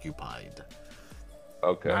occupied.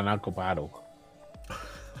 Okay. Non-occupied.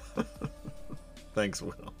 Thanks,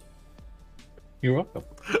 Will. You're welcome.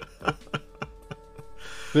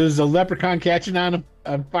 There's a leprechaun catching on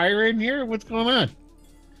fire in here. What's going on?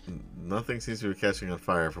 Nothing seems to be catching on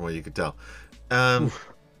fire from what you could tell.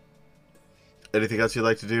 Anything else you'd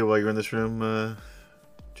like to do while you're in this room,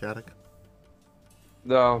 Chaddock?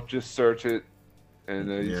 No, just search it, and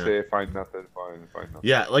you say find nothing, find nothing.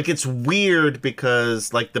 Yeah, like it's weird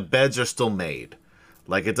because like the beds are still made.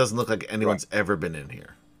 Like it doesn't look like anyone's ever been in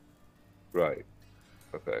here. Right.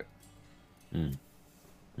 Okay.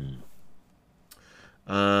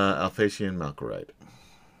 Alphasian Malkorite.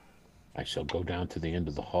 I shall go down to the end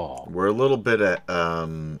of the hall. We're a little bit at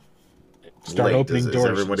Start late. opening Is doors.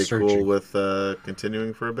 everybody searching. cool with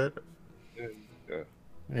continuing for a bit? Yeah.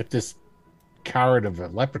 If this coward of a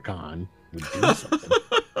leprechaun would do something.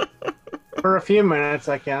 For a few minutes,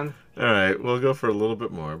 I can. All right, we'll go for a little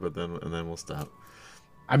bit more, but then we'll stop.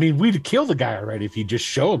 I mean, we'd kill the guy already if he'd just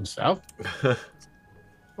show himself.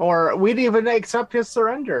 Or we'd even accept his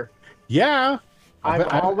surrender. Yeah. I've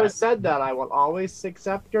always said that. I will always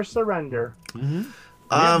accept your surrender. We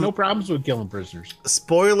have no problems with killing prisoners.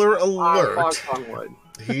 Spoiler I alert: would.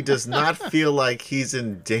 he does not feel like he's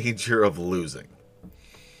in danger of losing.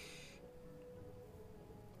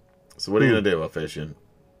 So what are you gonna do, Alphasian?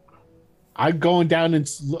 I'm going down and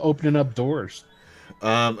opening up doors.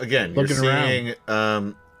 Again, you're Looking seeing.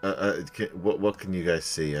 What can you guys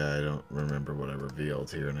see? I don't remember what I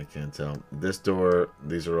revealed here, and I can't tell. This door,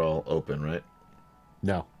 these are all open, right?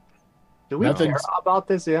 No. Do we care Nothing's- about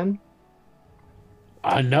this inn?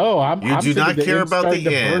 No, I'm. You I'm do not thinking care inn's about starting the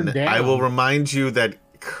to burn inn. down. I will remind you that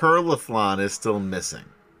Curlithlon is still missing.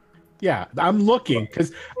 Yeah, I'm looking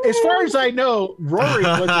because, as far as I know, Rory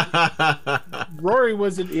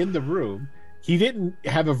wasn't in the room. He didn't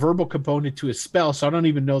have a verbal component to his spell, so I don't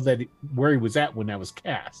even know where he was at when that was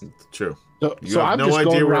cast. True. So, You have I'm no just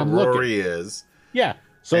idea going where around Rory looking. is. Yeah.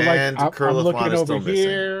 So And like I'm Curlithlon looking is over still missing.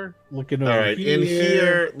 here, looking over All right, here. in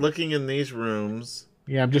here, looking in these rooms,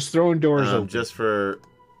 Yeah, I'm just throwing doors open. just for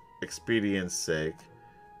expedience sake,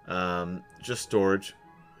 just storage.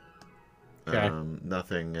 Okay.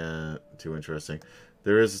 Nothing too interesting.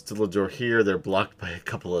 There is still a door here. They're blocked by a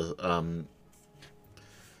couple of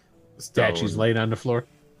Statues laid on the floor.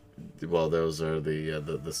 Well, those are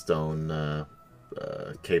the stone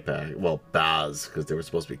K-Pack. Well, Baz, because they were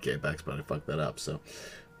supposed to be K-Packs, but I fucked that up. So,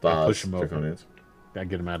 Baz, push 'em over. Draconians. Gotta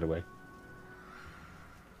get them out of the way.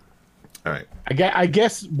 All right. I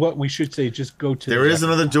guess what we should say is just go to. There is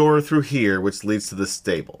another door through here, which leads to the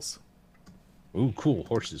stables. Ooh, cool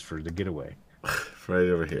horses for the getaway. Right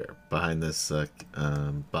over here, behind this Baz.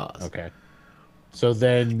 Okay. So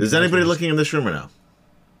then, Is anybody looking in this room or no?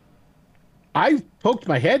 I poked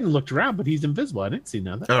my head and looked around, but he's invisible. I didn't see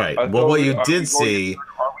nothing. All right. I Well, thought what we- you are we did going see,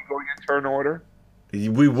 Are we going in turn order?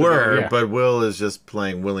 we were, yeah. but Will is just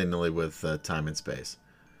playing willy-nilly with time and space.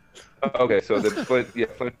 Okay, so then Flint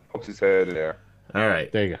pokes his head in there. All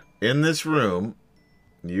right. There you go. In this room,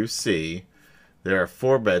 you see there are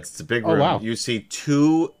 4 beds. It's a big Oh, room. wow. You see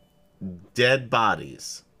 2 dead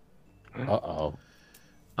bodies Uh-oh.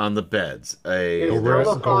 on the beds. Is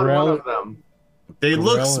Gorilla- Curlithlon one of them? They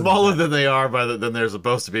look Gorilla- smaller than they are than they're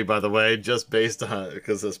supposed to be, by the way, just based on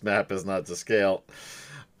because this map is not to scale.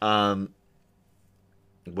 What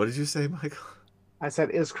did you say, Michael? I said,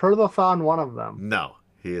 is Curlithlon one of them? No,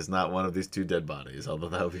 he is not one of these 2 dead bodies. Although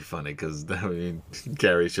that would be funny because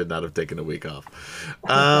Gary should not have taken a week off.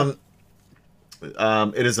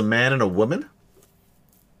 It is a man and a woman,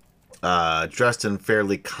 dressed in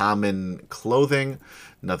fairly common clothing,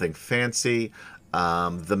 nothing fancy.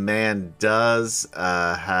 The man does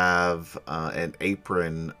have an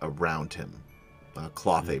apron around him, a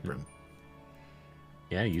cloth apron.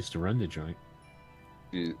 Yeah, he used to run the joint.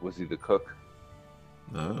 Was he the cook?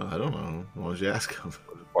 No, I don't know. Why don't you ask him?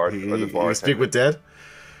 Or the You bartender? speak with dead?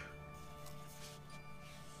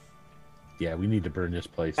 Yeah, we need to burn this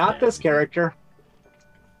place Not down. this character.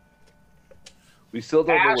 We still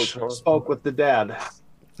don't know Ash what's spoke with the dead.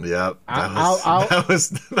 Yep. I'll- That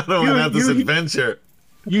was not only not this adventure,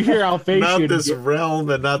 You hear Alphasian not this realm,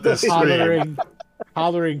 and not this stream.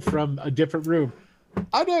 hollering from a different room.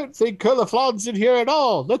 I don't think Curlithlon's in here at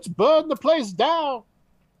all. Let's burn the place down.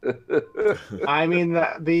 I mean,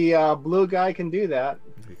 the blue guy can do that.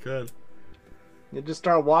 You could. You just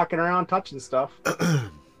start walking around touching stuff.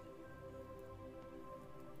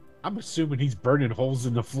 I'm assuming he's burning holes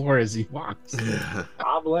in the floor as he walks.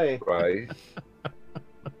 Probably. right.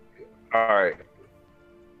 All right.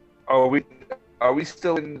 Are we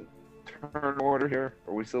still in turn order here?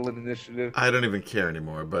 Are we still in initiative? I don't even care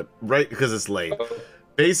anymore, but right because it's late.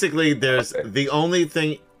 Basically, there's the only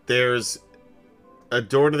thing. There's a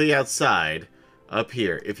door to the outside up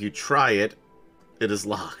here. If you try it, it is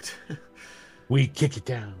locked. We kick it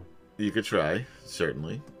down. You could try,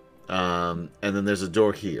 certainly. And then there's a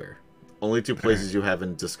door here. Only two places you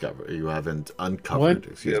haven't discovered. You haven't uncovered.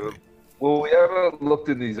 Excuse me. Well, we haven't looked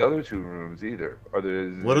in these other two rooms either.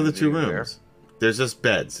 What are the two rooms? There's just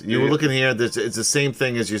beds. You were looking here. It's the same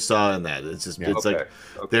thing as you saw in that. It's just it's like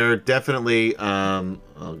they're definitely.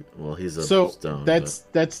 Well, he's a stone. That's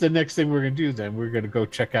the next thing we're gonna do. Then we're gonna go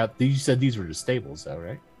check out. You said these were the stables, though,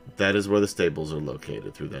 right? That is where the stables are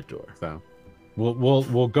located through that door. So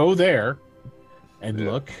we'll go there and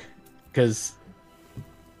look, because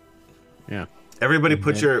Everybody,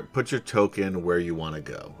 put your token where you want to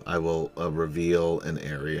go. I will reveal an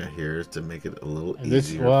area here to make it a little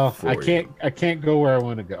easier. I can't go where I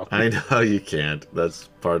want to go. I know you can't. That's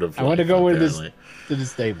part of. I want to go to the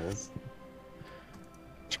stables.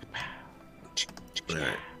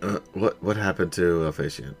 What happened to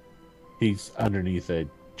Alphasian? He's underneath a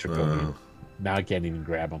draconian. Now I can't even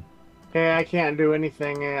grab him. Okay, I can't do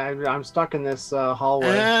anything. I'm stuck in this hallway.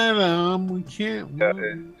 Adam, we can't.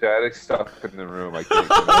 Jadek's stuck in the room. I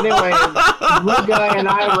can't. Anyway, Blue Guy and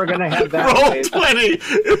I were gonna head that Roll way. 20.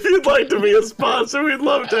 If you'd like to be a sponsor, we'd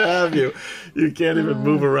love to have you. You can't even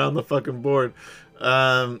move around the fucking board.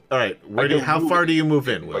 All right, how far do you move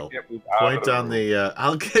in, Will? Point on the.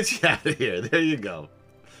 I'll get you out of here. There you go.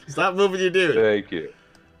 Stop moving your dude. Thank you.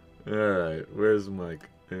 All right, where's Mike?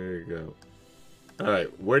 There you go. All right,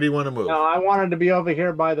 where do you want to move? No, I wanted to be over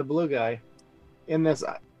here by the Blue Guy, in this.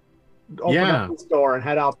 Open up this door and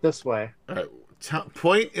head out this way. All right,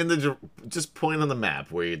 point in the. Just point on the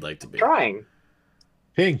map where you'd like to be. Trying.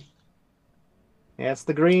 Ping. Yeah, it's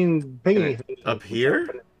the green pingy thing. Up here?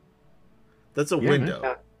 That's a window.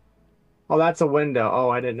 Yeah. Oh, that's a window.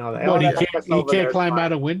 Oh, I didn't know that. What, Oh, he can't climb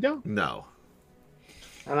out a window? No.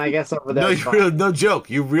 And I guess over there. No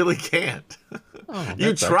joke. You really can't. Oh,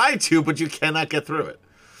 you try to, but you cannot get through it.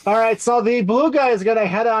 All right, so the blue guy is going to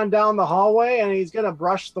head on down the hallway, and he's going to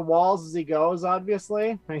brush the walls as he goes,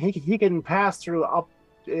 obviously. And he can pass through up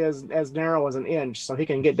as narrow as an inch, so he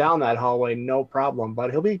can get down that hallway, no problem.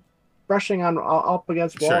 But he'll be brushing on up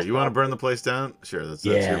against walls. Sure, you want to burn the place down? Sure, that's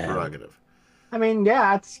your prerogative. I mean,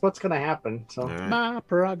 yeah, that's what's going to happen. So right. My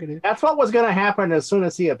prerogative. That's what was going to happen as soon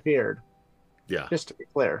as he appeared. Yeah. Just to be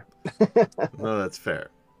clear. No, that's fair.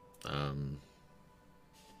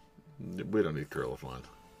 We don't need Girl of One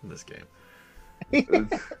in this game.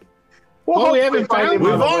 Well, we haven't found him.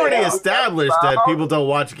 We've already established that people don't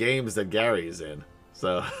watch games that Gary is in.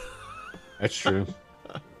 So that's true.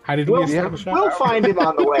 How did we establish that? We'll find him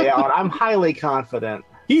on the way out. I'm highly confident.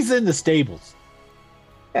 He's in the stables.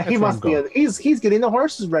 Yeah, he must be. He's getting the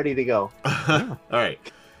horses ready to go. All right.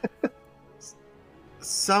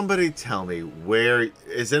 Somebody tell me, where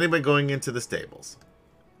is anybody going into the stables?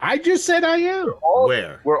 I just said I am.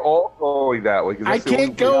 Where? We're all going that way. I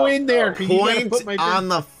can't go in there. Point on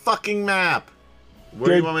the fucking map. Where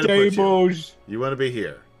do you want me to put you? You want to be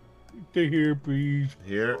here. To here, please.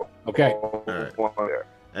 Here? Okay. All right.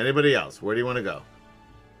 Anybody else? Where do you want to go?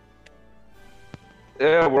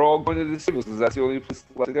 Yeah, we're all going to the stables because that's the only place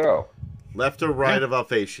left to go. Left or right of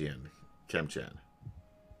Alphasian, Kemchan?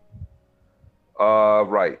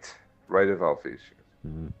 Right. Right of Alphasian.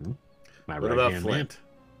 Mm-hmm. What about Flint?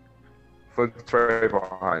 Flint's right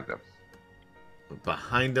behind him.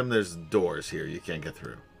 Behind him, there's doors here. You can't get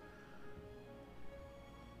through.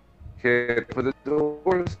 Can't put the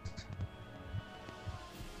doors.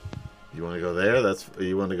 You want to go there?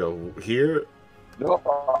 You want to go here? No,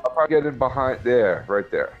 I'll probably get in behind there, right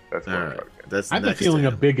there. That's all right. That's. I have a feeling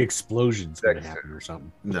a big explosion's going to happen or something.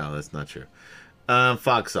 No, that's not true.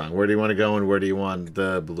 Fox Song, where do you want to go, and where do you want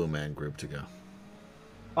the Blue Man group to go?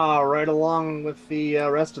 Right along with the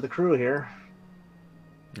rest of the crew here.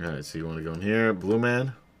 All right, so you want to go in here, Blue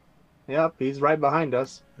Man? Yep, he's right behind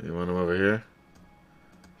us. You want him over here?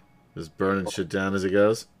 Just burning shit down as he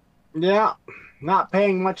goes? Yeah, not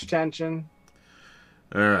paying much attention.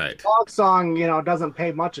 All right. Dog Song, doesn't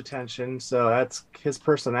pay much attention, so that's his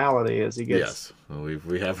personality as he gets. Yes, well,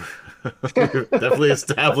 we have we've definitely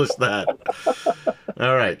established that.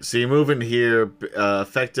 All right, so you move in here,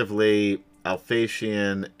 effectively.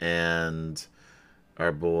 Alphasian and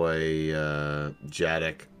our boy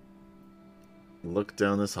Jadek look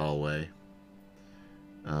down this hallway.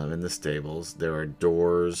 In the stables, there are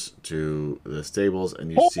doors to the stables,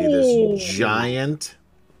 and you see this giant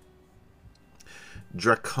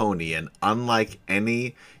draconian, unlike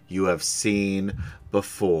any you have seen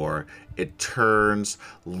before. It turns,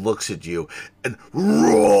 looks at you, and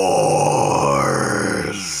roars.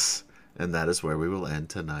 And that is where we will end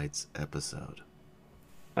tonight's episode.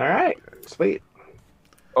 All right, sweet.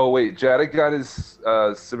 Oh wait, Jadek got his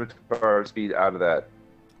scimitar speed out of that.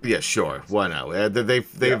 Yeah, sure. Why not? They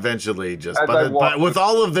eventually just with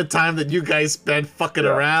all of the time that you guys spent fucking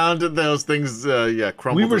around, those things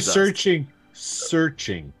crumbled. We were to dust.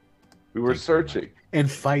 searching. We were searching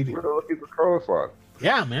and fighting. We were looking for Curlifon.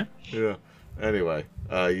 Yeah, man. Yeah. Anyway,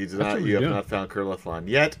 you have not found Curlifon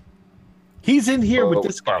yet. He's in here with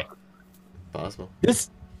this guy. Possible. This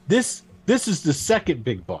is the second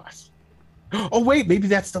big boss. Oh wait, maybe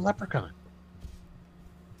that's the leprechaun.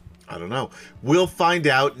 I don't know. We'll find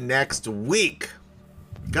out next week.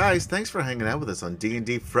 Guys, thanks for hanging out with us on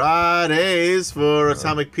D&D Fridays for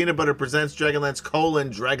Atomic Peanut Butter Presents Dragonlance: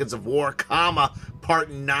 Dragons of War,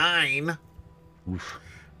 Part 9. Oof.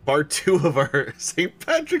 Part 2 of our St.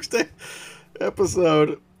 Patrick's Day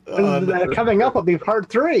episode. Coming up will be Part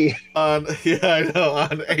 3. On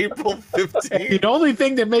April 15th. The only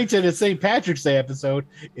thing that makes it a St. Patrick's Day episode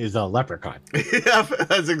is a leprechaun. Yeah,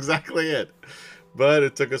 that's exactly it. But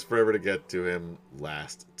it took us forever to get to him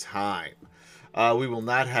last time. We will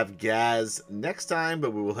not have Gaz next time,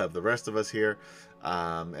 but we will have the rest of us here.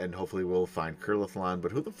 And hopefully we'll find Curlifon.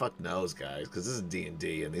 But who the fuck knows, guys? Because this is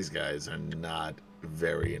D&D, and these guys are not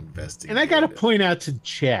very invested. And I got to point out to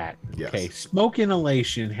chat, yes. Okay, smoke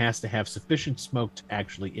inhalation has to have sufficient smoke to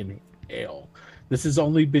actually inhale. This has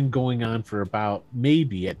only been going on for about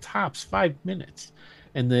maybe at tops 5 minutes.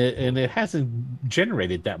 And it hasn't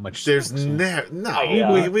generated that much. There's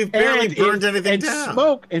we've barely burned anything down.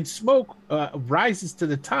 Smoke rises to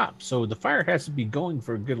the top, so the fire has to be going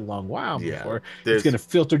for a good long while before it's going to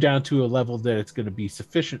filter down to a level that it's going to be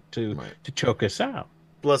sufficient to choke us out.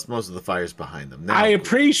 Plus, most of the fire's behind them. Now, I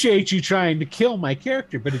appreciate you trying to kill my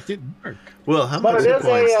character, but it didn't work. Well, how much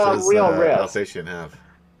points does real risk. Alsatian have?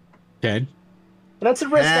 10. That's a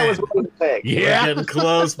risk I was willing to take. Yeah. We're getting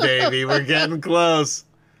close, baby. We're getting close.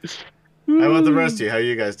 How about the rest of you? How are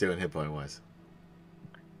you guys doing hit point wise?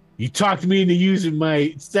 You talked me into using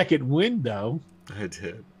my second window. I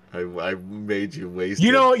did. I made you waste it.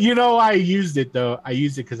 You know I used it though. I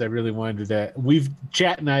used it because I really wanted to.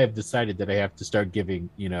 Chat and I have decided that I have to start giving,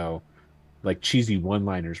 like cheesy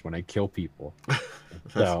one-liners when I kill people.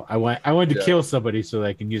 So I wanted to kill somebody so that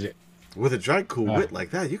I can use it. With a dry, cool wit like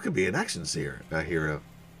that, you could be an action hero.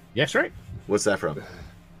 Yes, right. What's that from?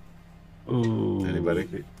 Ooh.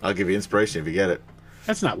 Anybody? I'll give you inspiration if you get it.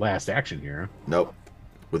 That's not Last Action Hero. Nope.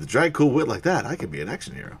 With a dry, cool wit like that, I could be an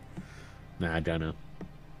action hero. Nah, I don't know.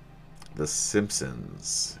 The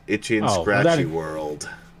Simpsons. Itchy and Scratchy World.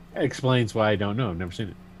 That explains why I don't know. I've never seen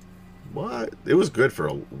it. What? It was good for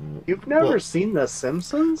a... You've never seen The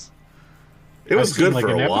Simpsons? It was good for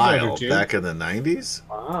a while, back in the 90s.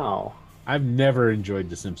 Wow. I've never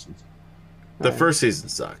enjoyed The Simpsons. The first season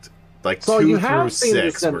sucked. Like so 2 you through have 6 seen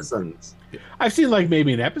The Simpsons. I've seen like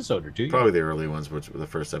maybe an episode or two. Probably the early ones, which were the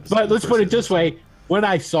first episode. But let's put it this way. When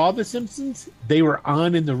I saw The Simpsons, they were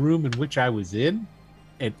on in the room in which I was in,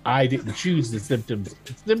 and I didn't choose the Simpsons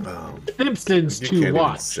to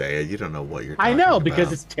watch. Say it. You don't know what you're talking I know, about.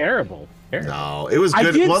 Because it's terrible. No, it was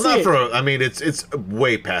good. Well, not for... I mean, it's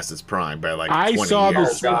way past its prime by like 20 years. I saw The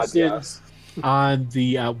Simpsons on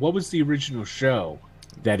the... what was the original show?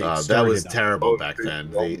 That was terrible back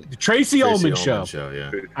then. The Tracy Ullman show.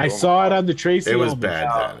 Yeah, I saw it on the Tracy. It was Ullman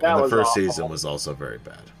bad then. And the first season was also very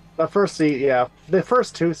bad. The first season, the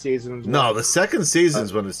first 2 seasons. No, the second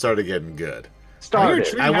season's when it started getting good.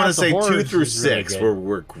 I want to say 2 through 6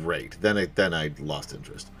 were great. Then I lost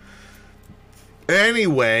interest.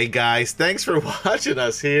 Anyway, guys, thanks for watching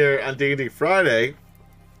us here on D&D Friday.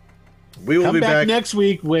 We will be back next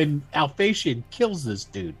week when Alphasian kills this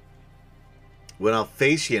dude. When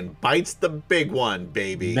Alphasian bites the big one,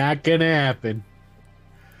 baby. Not gonna happen.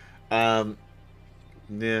 Yeah,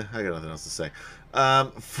 I got nothing else to say.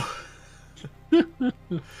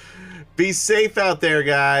 Be safe out there,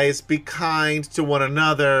 guys. Be kind to one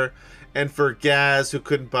another. And for Gaz, who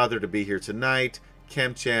couldn't bother to be here tonight,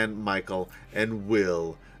 Kemchan, Michael, and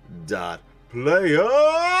Will. Player.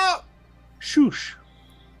 Shoosh.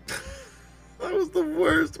 That was the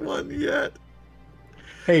worst one yet.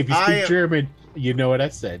 Hey, if you speak German, you know what I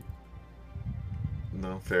said.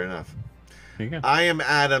 No, fair enough. There you go. I am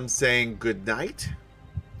Adam saying good night,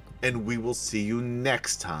 and we will see you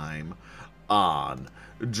next time on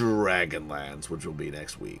Dragonlance, which will be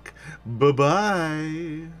next week.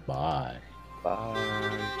 Bye-bye. Bye. Bye.